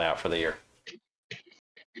 What's their play out for the year?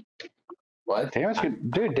 What?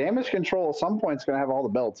 Damage Control at some point is going to have all the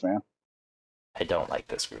belts, man. I don't like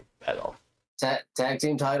this group at all. Tag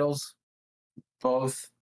team titles, both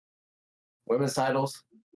women's titles,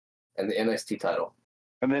 and the NXT title.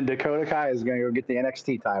 And then Dakota Kai is going to go get the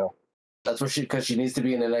NXT title. That's what because she needs to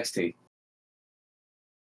be in NXT.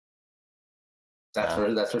 That's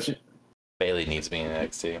where she. Bailey needs to be in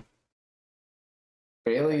NXT.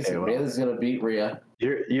 Bailey's going to beat Rhea.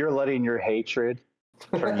 You're letting your hatred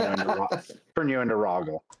turn you into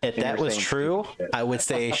Roggle. If that was true, I would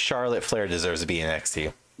say Charlotte Flair deserves to be in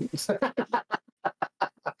NXT.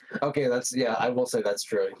 Okay, I will say that's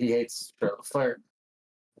true. He hates Charlotte Flair.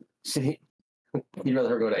 He'd rather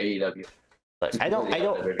her go to AEW. Look, I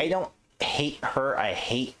don't hate her. I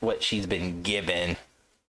hate what she's been given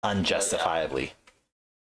unjustifiably.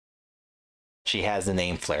 She has the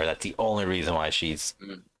name Flair. That's the only reason why she's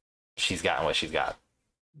gotten what she's got.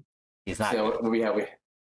 He's not. So we have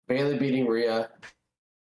Bailey beating Rhea,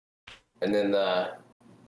 and then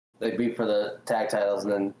they beat for the tag titles,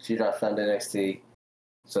 and then she drops down to NXT.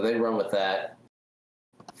 So they run with that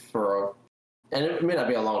and it may not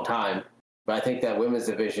be a long time, but I think that women's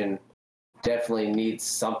division definitely needs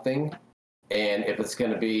something. And if it's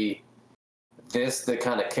going to be this that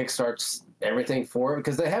kind of kickstarts everything for it,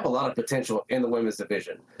 because they have a lot of potential in the women's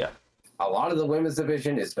division. Yeah. A lot of the women's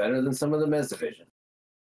division is better than some of the men's division.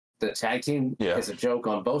 The tag team is a joke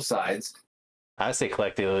on both sides. I say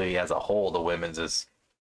collectively as a whole, the women's is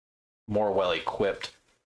more well equipped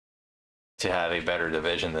to have a better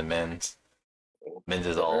division than men's. Men's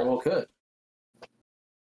is all well could.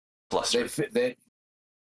 Bluster. It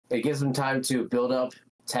gives them time to build up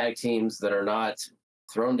tag teams that are not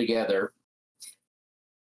thrown together.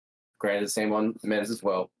 Granted, the same on men's as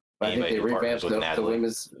well. But I think they revamped the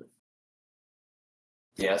women's.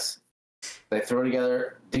 Yes. They throw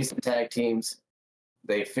together decent tag teams.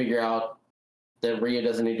 They figure out that Rhea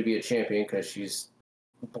doesn't need to be a champion because she's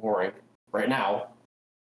boring right now.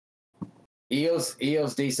 Io's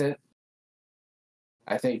decent.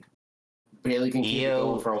 I think Bailey can keep it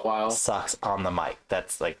going for a while. Sucks on the mic.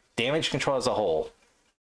 That's like Damage Control as a whole.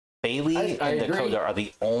 Bailey and Dakota are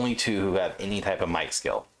the only two who have any type of mic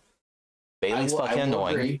skill. Bailey's fucking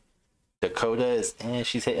annoying. Agree. Dakota is,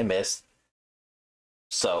 she's hit and miss.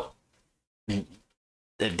 So,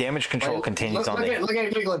 the Damage Control continues on the... Look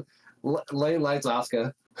at Cleveland. Lane lights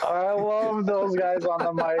Asuka. I love those guys on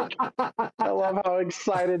the mic. I love how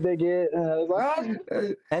excited they get.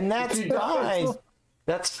 And that's fine.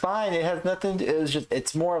 That's fine. It has nothing to...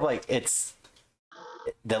 It's more of like, it's...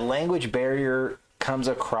 The language barrier comes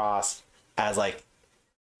across as like,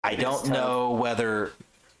 I don't know whether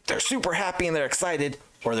they're super happy and they're excited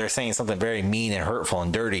or they're saying something very mean and hurtful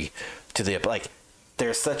and dirty to the... Like,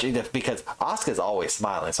 there's such a because Asuka's always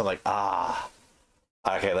smiling, so I'm like,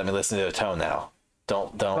 okay, let me listen to the tone now.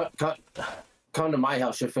 Don't. Come to my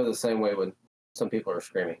house, you'll feel the same way when some people are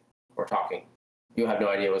screaming or talking. You have no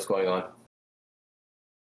idea what's going on.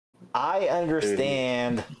 I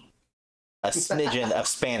understand a smidgen of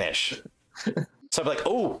Spanish. So I'm like,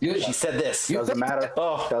 oh, she said this. Doesn't matter.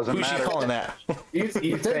 Oh, Doesn't who's matter. she calling that? You think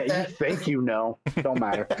You think you know. Don't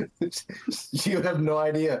matter. You have no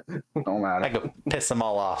idea. Don't matter. I could piss them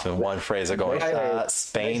all off in one phrase of going,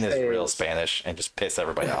 Spain is real Spanish, and just piss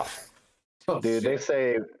everybody off. Oh, Dude,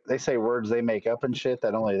 shit. they say words they make up and shit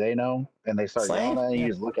that only they know, and they start Slang? yelling at you.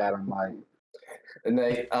 You just look at them like, And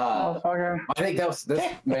they, motherfucker. I think this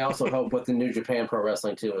may also help with the New Japan Pro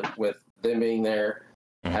Wrestling too, with them being there,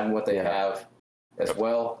 having what they have as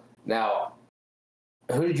well. Now,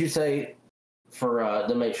 who did you say for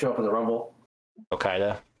them may show up in the Rumble?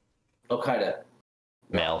 Okada, I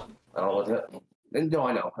Mel. don't know what that. No,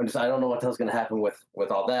 I know. I don't know what the hell's going to happen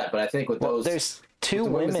with all that. But I think with those, There's two the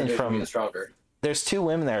women's women division from. being stronger. There's two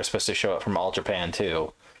women that are supposed to show up from All Japan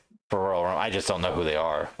too, for Royal Rumble. I just don't know who they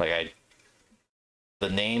are. The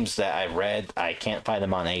names that I read, I can't find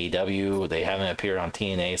them on AEW. They haven't appeared on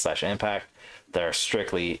TNA/Impact. They're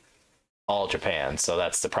strictly All Japan. So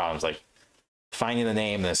that's the problem. It's like finding the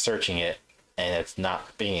name and then searching it, and it's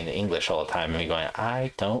not being in English all the time. And me going,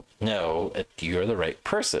 I don't know if you're the right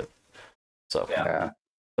person. So Yeah.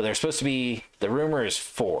 But they're supposed to be. The rumor is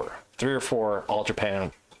 3 or 4 All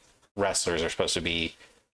Japan wrestlers are supposed to be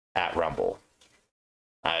at Rumble.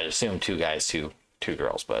 I assume 2 guys, two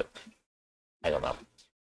girls, but I don't know.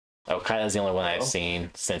 Okada's the only one I've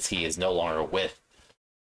seen since he is no longer with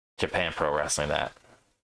Japan Pro Wrestling that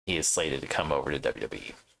he is slated to come over to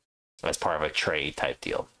WWE as part of a trade type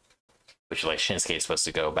deal, which is like Shinsuke is supposed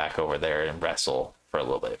to go back over there and wrestle for a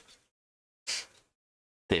little bit.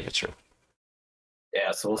 If it's true.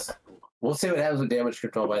 Yeah, so we'll see what happens with Damage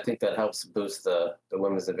Control, but I think that helps boost the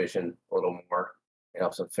women's division a little more. It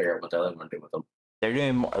helps them figure out what the other want to do with them. They're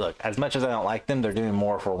doing more. Look, as much as I don't like them, they're doing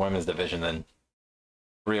more for women's division than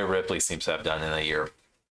Rhea Ripley seems to have done in a year.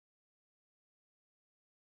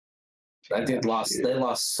 They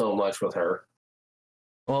lost so much with her.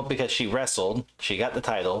 Well, because she wrestled, she got the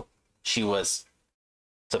title, she was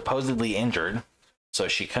supposedly injured, so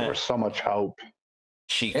she couldn't. There's so much hope.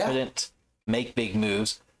 She couldn't make big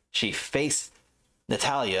moves. She faced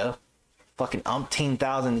Natalya fucking umpteen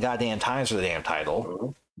thousand goddamn times for the damn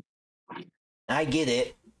title. I get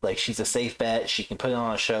it. Like, she's a safe bet. She can put it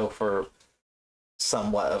on a show for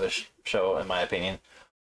somewhat of a show, in my opinion.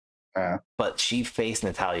 But she faced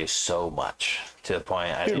Natalya so much to the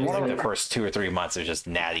point, I think the first 2 or 3 months it was just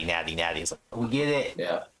natty. It's like, we get it.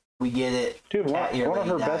 Yeah. We get it. Dude, one of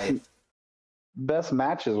her best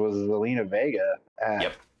matches was Zelina Vega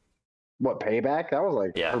at what, Payback? That was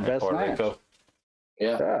like her best Puerto match. Rico.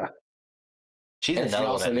 Yeah. She's And another she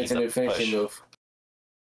also one that needs a new finishing move.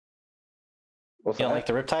 What's You don't that? like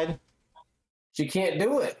the Riptide? She can't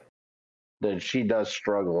do it. That she does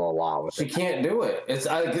struggle a lot with She it. can't do it.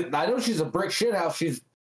 I know she's a brick shithouse. She's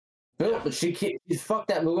built, but she can't. She's fucked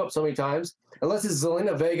that move up so many times. Unless it's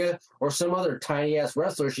Zelina Vega or some other tiny ass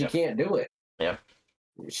wrestler, she can't do it. Yeah.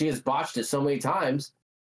 She has botched it so many times.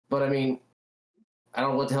 But I mean, I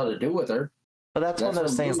don't know what the hell to do with her. But that's one of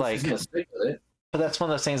those things like. She's gonna stick with it. But that's one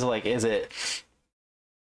of those things like, is it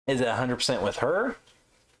 100% with her?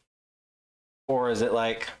 Or is it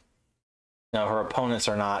like, no, her opponents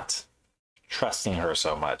are not trusting her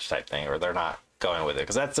so much type thing, or they're not going with it?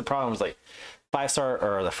 Because that's the problem, is like 5-star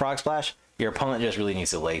or the frog splash, your opponent just really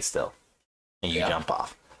needs to lay still and you jump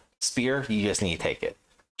off. Spear, you just need to take it.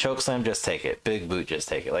 Chokeslam, just take it. Big boot, just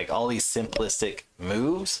take it. Like all these simplistic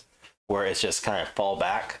moves where it's just kind of fall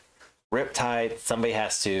back. Riptide, somebody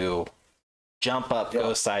has to jump up,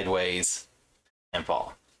 go sideways, and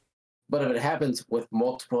fall. But if it happens with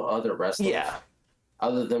multiple other wrestlers,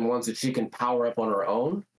 other than ones that she can power up on her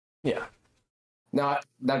own, not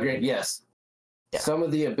great. Yes, some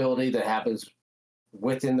of the ability that happens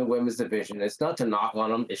within the women's division, it's not to knock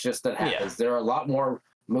on them. It's just that happens. There are a lot more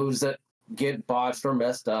moves that get botched or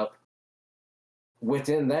messed up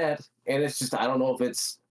within that, and it's just, I don't know if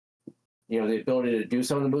it's, the ability to do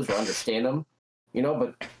some of the moves or understand them,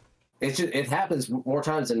 but it's just, it happens more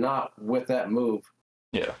times than not with that move.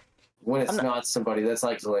 Yeah. When it's not somebody that's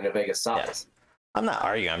like Zelina Vega's size. I'm not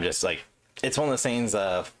arguing. I'm just like, it's one of those things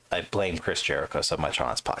of, I blame Chris Jericho so much on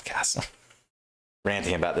his podcast,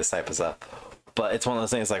 ranting about this type of stuff. But it's one of those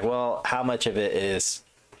things like, well, how much of it is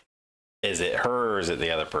it her or is it the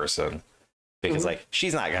other person? Because like,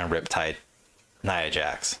 she's not going to Riptide Nia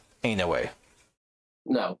Jax. Ain't no way.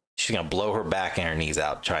 No. She's going to blow her back and her knees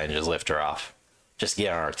out, try and just lift her off. just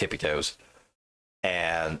get on our tippy toes.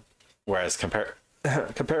 And whereas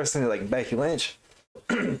comparison to like Becky Lynch,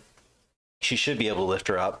 she should be able to lift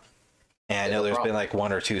her up. And I know there's been like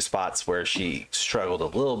one or two spots where she struggled a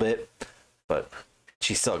little bit, but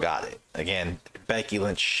she still got it. Again, Becky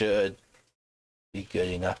Lynch should be good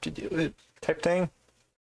enough to do it type thing.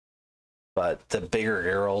 But the bigger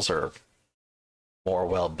girls are more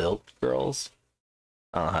well-built girls.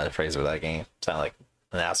 I don't know how to phrase it with that game. Sound like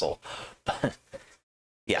an asshole.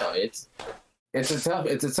 Yeah. No, it's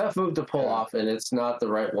a tough move to pull off, and it's not the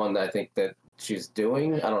right one that I think that she's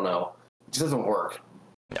doing. I don't know. It just doesn't work.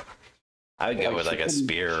 No. I would go with like a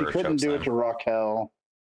spear. She couldn't do it to Raquel.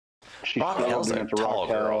 Raquel's a tall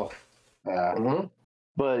girl. Yeah. Mm-hmm.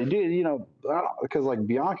 But dude, you know, because like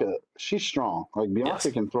Bianca, she's strong. Like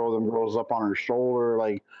Bianca can throw them girls up on her shoulder.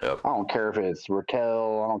 Like I don't care if it's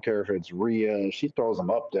Raquel, I don't care if it's Rhea. She throws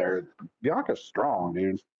them up there. Bianca's strong,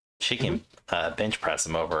 dude. She can bench press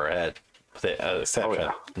them over her head, with the exception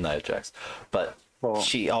of Nia Jax. But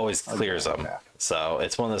she always clears them. So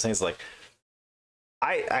it's one of those things like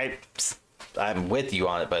I'm with you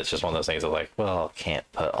on it, but it's just one of those things of like, well, can't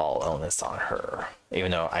put all onus on her.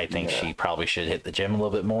 Even though I think she probably should hit the gym a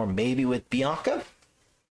little bit more, maybe with Bianca,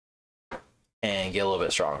 and get a little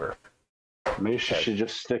bit stronger. Maybe she should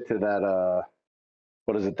just stick to that,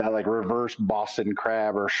 what is it, that like reverse Boston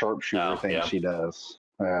Crab or sharpshooter thing she does.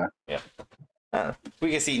 Yeah.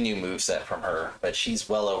 We can see new moveset from her, but she's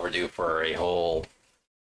well overdue for a whole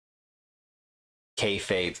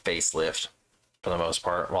kayfabe facelift for the most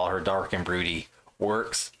part. While her dark and broody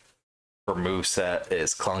works, her moveset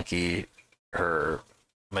is clunky. Her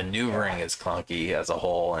maneuvering is clunky as a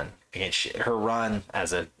whole, and again, her run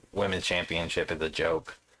as a women's championship is a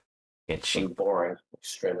joke. And She's boring,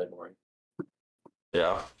 extremely boring.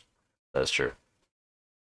 Yeah, that's true.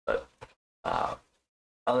 But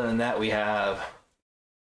other than that, we have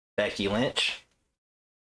Becky Lynch.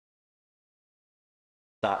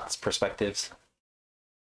 Thoughts, perspectives?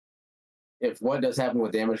 If what does happen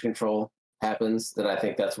with damage control happens, then I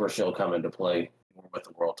think that's where she'll come into play with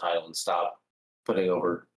the world title and stop putting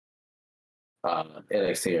over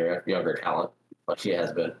NXT or younger talent like she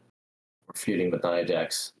has been. Or feuding with Nia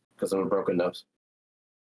Jax because of a broken nose.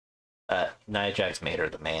 Nia Jax made her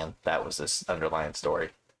the man. That was this underlying story.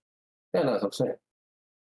 Yeah, no, that's what I'm saying.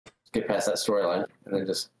 Let's get past that storyline and then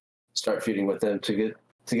just start feuding with them to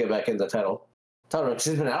get back in the title.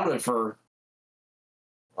 She's been out of it for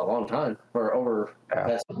a long time, for over the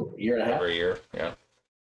past year and a half. Over a year, yeah.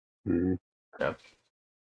 Mm-hmm. Yeah.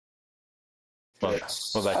 What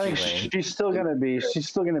about I you, think Lane? she's still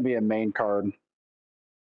gonna be a main card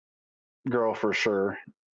girl for sure.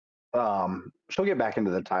 She'll get back into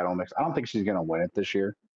the title mix. I don't think she's gonna win it this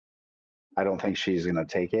year. I don't think she's gonna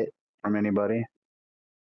take it from anybody.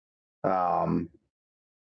 I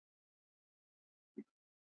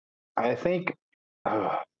think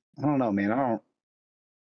I don't know, man.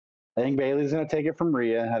 I think Bailey's gonna take it from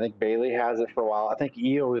Rhea. I think Bailey has it for a while. I think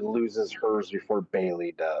Io loses hers before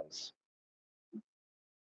Bailey does.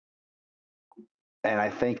 And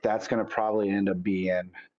I think that's going to probably end up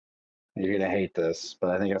being, you're going to hate this,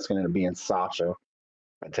 but I think that's going to be in Sasha.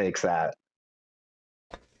 It takes that.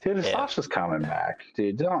 Dude, Sasha's coming back.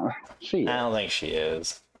 Dude, I don't think she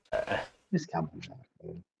is. She's coming back,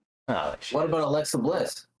 dude. What about Alexa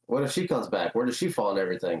Bliss? What if she comes back? Where does she fall in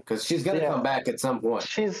everything? Because she's going to come back at some point.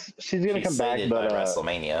 She's going to come back, but by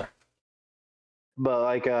WrestleMania. But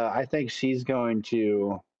like, I think she's going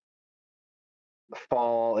to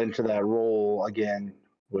fall into that role again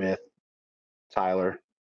with Tyler.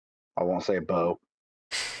 I won't say Bo.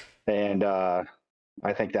 And I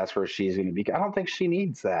think that's where she's going to be. I don't think she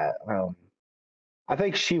needs that. I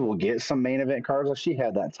think she will get some main event cards. Like she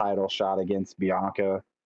had that title shot against Bianca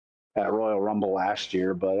at Royal Rumble last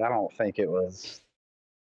year, but I don't think it was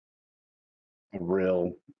a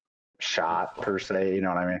real shot per se. You know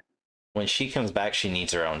what I mean? When she comes back, she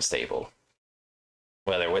needs her own stable.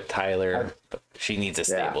 Whether with Tyler, she needs a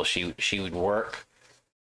stable. Yeah. She would work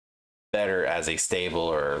better as a stable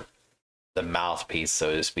or the mouthpiece,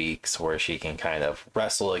 so to speak, where she can kind of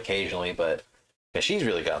wrestle occasionally, but she's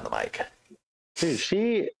really good on the mic. Dude,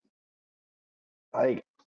 she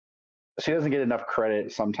doesn't get enough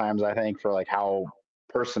credit sometimes, I think, for like how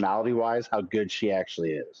personality-wise, how good she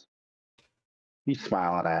actually is. You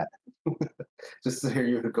smiling at? Just to hear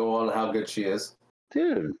you go on how good she is.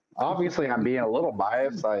 Dude, obviously I'm being a little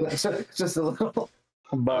biased. Just a little.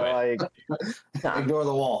 But ignore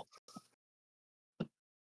the wall.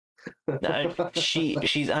 No,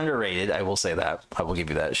 she's underrated. I will say that. I will give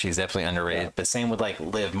you that. She's definitely underrated. Yeah. But same with like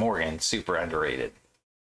Liv Morgan, super underrated.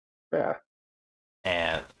 Yeah.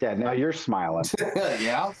 And Yeah, now you're smiling.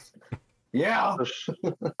 Yeah. Yeah.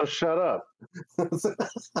 Oh, shut up. they're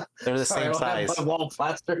the Sorry, same I don't have size. my wall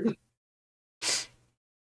plastered.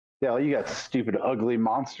 Yeah, you got stupid, ugly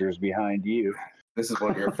monsters behind you. This is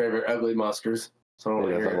one of your favorite ugly monsters. So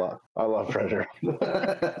It is. I love Predator.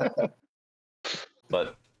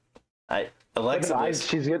 But Alexa Bliss,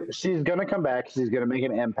 she's gonna come back. She's gonna make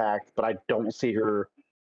an impact, but I don't see her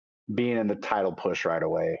being in the title push right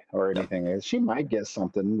away or anything. She might get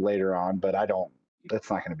something later on, but I don't.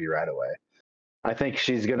 That's not going to be right away. I think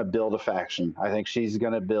she's going to build a faction. I think she's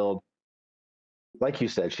going to build, like you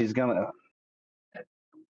said, she's going to.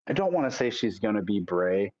 I don't want to say she's going to be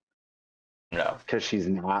Bray. no, because she's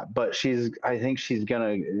not. But I think she's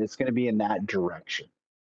gonna. It's going to be in that direction.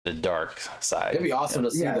 the dark side. It'd be awesome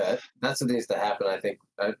to see Yeah. that. That's what needs to happen. I think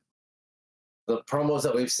the promos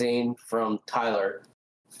that we've seen from Tyler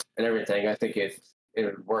and everything, I think it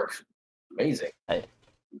would work amazing.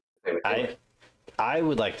 I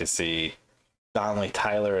would like to see not only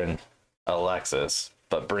Tyler and Alexis,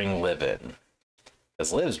 but bring Liv in,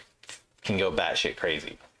 because Liv can go batshit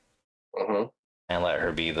crazy, and let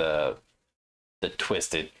her be the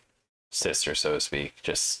twisted sister, so to speak,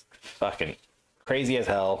 just fucking crazy as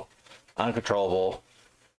hell, uncontrollable,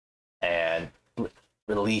 and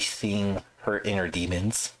releasing her inner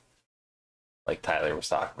demons, like Tyler was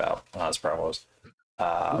talking about on his promos.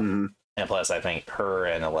 And plus, I think her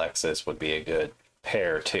and Alexis would be a good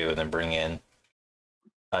pair too, and then bring in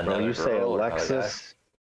another you say girl or another guy. Alexis.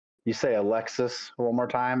 You say Alexis one more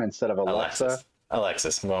time instead of Alexa.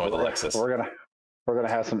 Alexis. I'm going with Alexis. We're gonna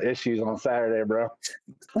have some issues on Saturday, bro.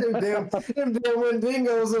 Them damn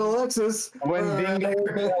Wendigos and Alexis.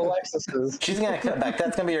 Wendigos and Alexis. She's gonna come back.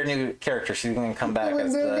 That's gonna be her new character. She's gonna come back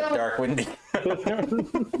as the Dark Wendigo.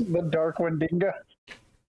 The Dark Wendigo.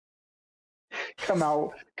 Come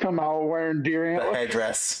out wearing deer The antlers.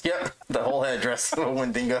 headdress. Yep, the whole headdress of a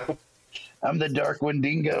Wendigo. I'm the Dark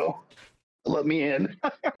Wendigo. Let me in.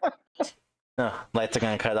 No, lights are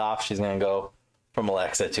gonna cut off. She's gonna go from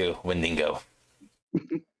Alexa to Wendigo.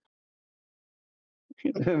 And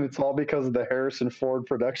it's all because of the Harrison Ford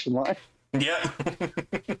production line.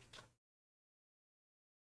 Yep.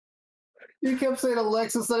 You kept saying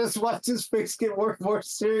Alexis. I just watched his face get more and more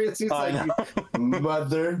serious. He's like,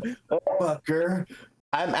 motherfucker.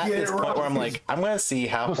 I'm at this point where I'm like, I'm gonna see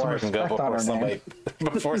how Put some far I can go respect on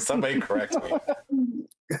before her, somebody corrects me.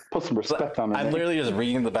 Put some respect on it. I'm literally just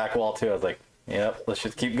reading the back wall too. I was like, yep, let's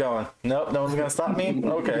just keep going. Nope, no one's gonna stop me.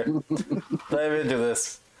 Okay, dive into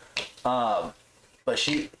this. But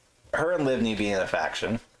her and Liv need to be in a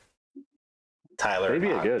faction. Tyler,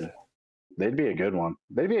 They'd be a good one.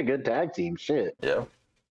 They'd be a good tag team. Shit. Yeah.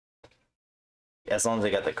 As long as they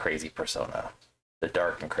got the crazy persona, the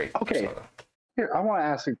dark and crazy persona. Here, I want to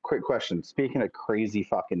ask a quick question. Speaking of crazy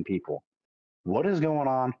fucking people, what is going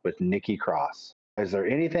on with Nikki Cross? Is there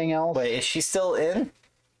anything else? Wait, is she still in?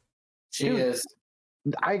 She is.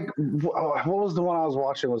 What was the one I was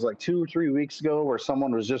watching? It was like 2 or 3 weeks ago where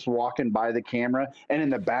someone was just walking by the camera and in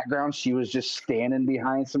the background she was just standing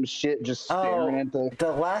behind some shit, just staring at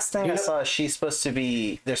the last thing I saw, they're supposed to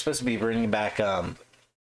be bringing back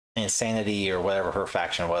Insanity or whatever her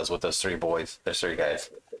faction was with those three boys, those three guys.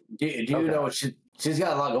 Do you know she's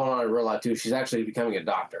got a lot going on in real life too? She's actually becoming a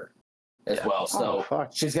doctor as well. So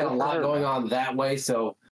she's got a lot going on that way.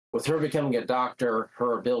 So with her becoming a doctor,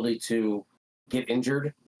 her ability to get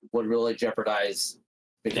injured would really jeopardize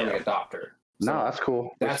becoming a doctor. So no, that's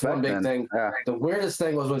cool. That's one big thing. Yeah. The weirdest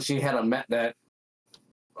thing was when she had that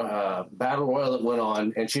battle royal that went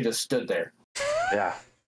on, and she just stood there. Yeah.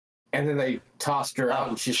 And then they tossed her out,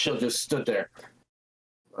 and she still just stood there.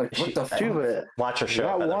 Like, what the fuck? Watch her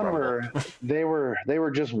show. That one where they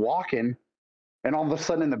were just walking, and all of a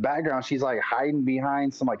sudden in the background she's like hiding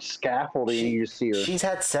behind some like scaffolding, and you see her. She's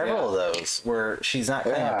had several of those where she's not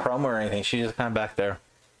cutting a promo or anything. She's just kind of back there.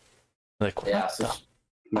 Like, what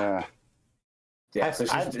Yeah. I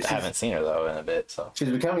haven't seen her though in a bit, so she's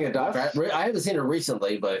becoming a doctor. I haven't seen her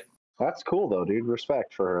recently, but that's cool though, dude.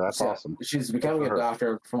 Respect for her. That's awesome. She's becoming a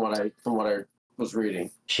doctor from what I was reading.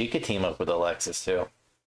 She could team up with Alexis too.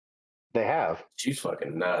 They have. She's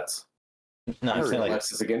fucking nuts. No, I'm saying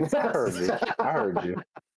Alexis again. I heard you.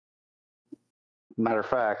 Matter of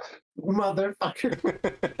fact,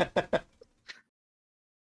 motherfucker.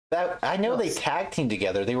 That I know they tag team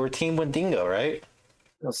together. They were Team Wendigo, right?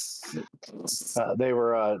 they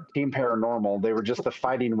were Team Paranormal. They were just the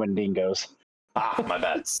fighting Wendigos. Ah, my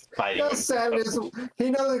bad. Fighting. That's sad. He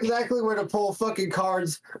knows exactly where to pull fucking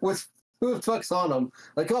cards with who the fuck's on them.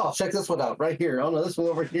 Like, oh, check this one out right here. Oh no, this one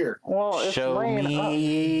over here. Well, it's show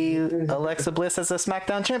me Alexa Bliss as a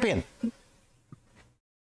SmackDown champion.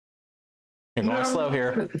 You're going slow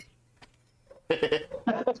here.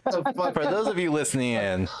 For those of you listening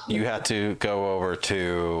in, you have to go over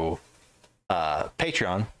to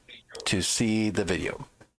Patreon to see the video.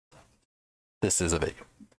 This is a video.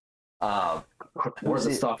 Where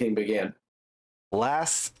the stalking began.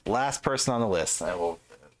 Last person on the list, and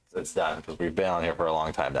it's done because we've been on here for a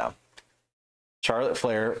long time now. Charlotte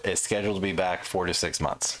Flair is scheduled to be back 4 to 6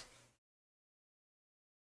 months.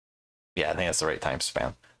 Yeah, I think that's the right time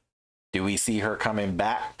span. Do we see her coming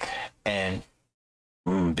back and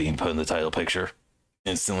being put in the title picture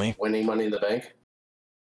instantly? Winning Money in the Bank?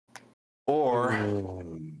 Or,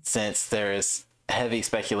 since there is heavy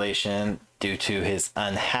speculation due to his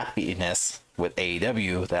unhappiness with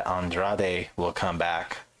AEW that Andrade will come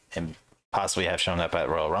back and possibly have shown up at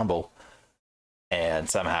Royal Rumble and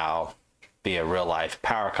somehow be a real life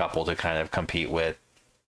power couple to kind of compete with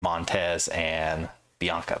Montez and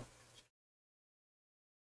Bianca.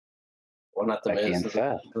 Well, not the Becky Miz, and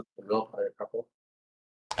Seth. the real player couple.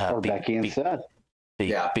 Or Becky and Seth.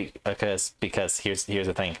 Because here's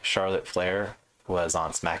the thing. Charlotte Flair was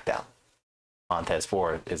on SmackDown. Montez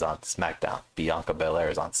Ford is on SmackDown. Bianca Belair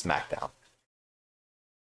is on SmackDown.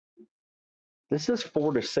 This is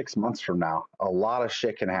 4 to 6 months from now. A lot of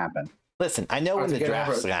shit can happen. Listen, I know when the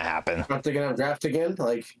draft is going to happen. Aren't they going to have a draft again?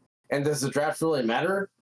 Like, and does the draft really matter?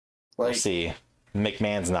 Like, We'll see.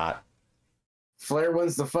 McMahon's not. Flair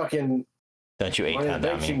wins the fucking Don't you Money in the eight-pound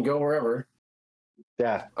Bank. down She can me. go wherever.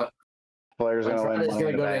 Yeah. Flair's going to win. Friday's Money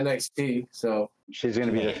going in to the go to Bank. NXT. So She's going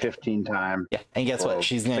to be the 15-time. Yeah, and guess what?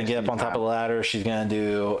 She's going to get up on top of the ladder. She's going to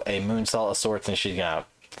do a moonsault of sorts, and she's going to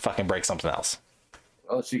fucking break something else.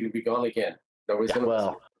 well, she could be gone again. Nobody's going to.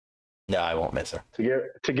 Well, No, I won't miss her.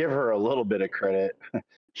 to give her a little bit of credit,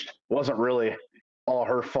 wasn't really all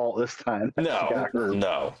her fault this time. She got hurt.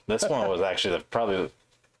 No. This one was actually probably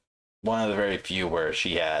one of the very few where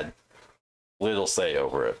she had little say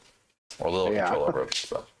over it, or little control over it.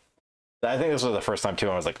 So I think this was the first time too.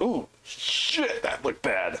 I was like, "Ooh, shit, that looked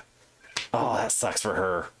bad. Oh, that sucks for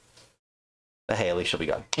her." But hey, at least she'll be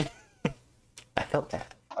gone. I felt bad.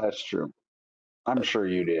 That's true. I'm sure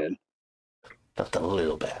you did. Felt a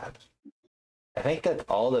little bad. I think that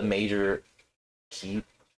all the major key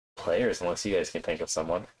players, unless you guys can think of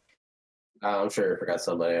someone. I'm sure I forgot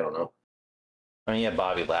somebody. I don't know. I mean, yeah,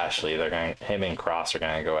 Bobby Lashley. Him and Cross are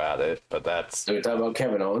gonna go at it, but that's. Did we talk about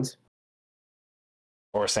Kevin Owens?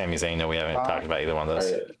 Or Sami Zayn. No, we haven't talked about either one of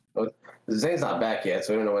those. Zayn's not back yet,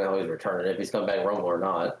 so we don't know when the hell he's returning. If he's come back Rumble or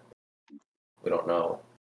not, we don't know.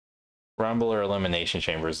 Rumble or Elimination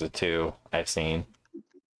Chamber is the two I've seen.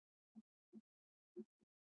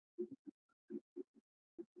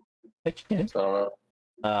 So I don't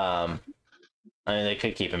know. I mean, they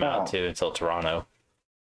could keep him out too until Toronto.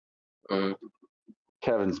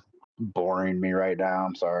 Kevin's boring me right now.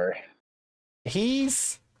 I'm sorry.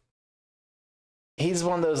 He's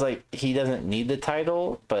one of those, like, he doesn't need the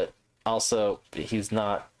title, but also he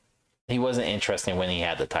wasn't interesting when he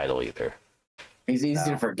had the title either. He's easy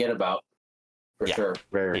to forget about, for sure.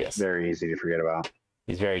 Very easy to forget about.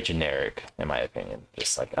 He's very generic, in my opinion.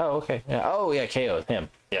 Just like, oh, okay. Yeah. Oh, yeah, KO with him.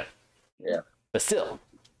 Yeah. Yeah. But still,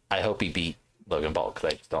 I hope he beat Logan Paul,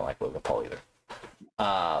 because I just don't like Logan Paul either.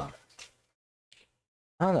 I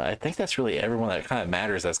don't know. I think that's really everyone that kind of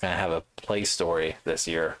matters that's going to have a play story this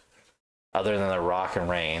year, other than The Rock and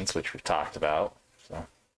Reigns, which we've talked about. So,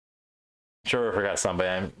 sure, we forgot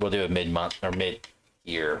somebody. We'll do a mid-month or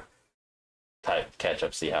mid-year type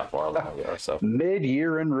catch-up, see how far along we are. So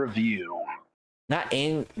mid-year in review. Not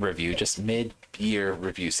in review, just mid-year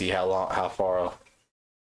review. See how far.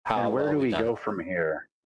 And where well do we done. go from here?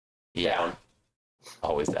 Yeah, Down.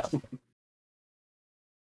 always down.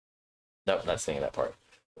 Nope, not singing that part.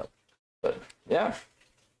 But yeah,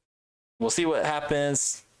 we'll see what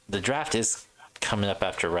happens. The draft is coming up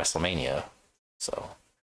after WrestleMania, so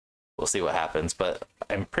we'll see what happens. But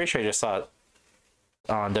I'm pretty sure I just saw it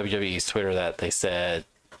on WWE's Twitter that they said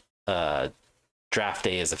draft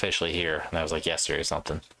day is officially here, and that was like yesterday or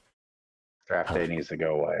something. Draft day needs to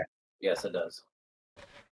go away. Yes, it does.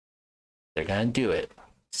 They're gonna do it.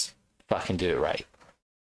 Just fucking do it right.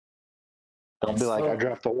 Don't be like, I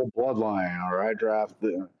draft the whole bloodline, or I draft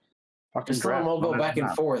the fucking Just let draft. them all go one back at a and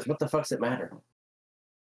time. forth. What the fuck's it matter?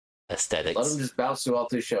 Aesthetics. Let them just bounce through all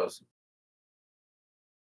three shows.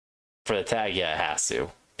 For the tag, yeah, it has to.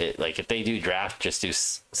 Like, if they do draft, just do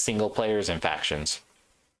single players and factions.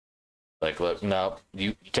 Like, look, no,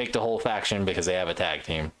 you take the whole faction because they have a tag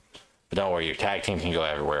team, but don't worry, your tag team can go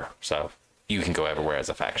everywhere. So you can go everywhere as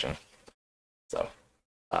a faction. So,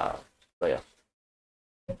 but yeah,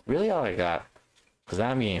 really all I got, because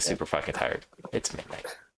I'm getting super fucking tired. It's midnight.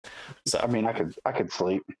 So I mean, I could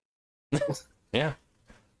sleep. Yeah,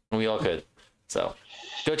 we all could. So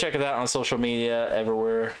go check it out on social media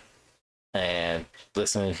everywhere, and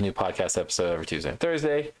listen to new podcast episode every Tuesday and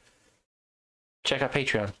Thursday. Check out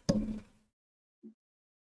Patreon.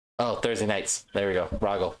 Oh, Thursday nights. There we go.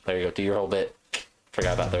 Roggle. There you go. Do your whole bit.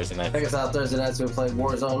 Forgot about Thursday nights. Check us out Thursday nights. We play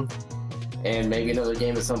Warzone, and maybe another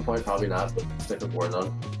game at some point. Probably not, but stick with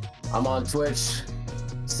Warzone. I'm on Twitch.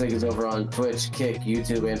 Sig is over on Twitch, Kick,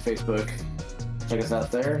 YouTube, and Facebook. Check us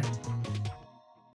out there.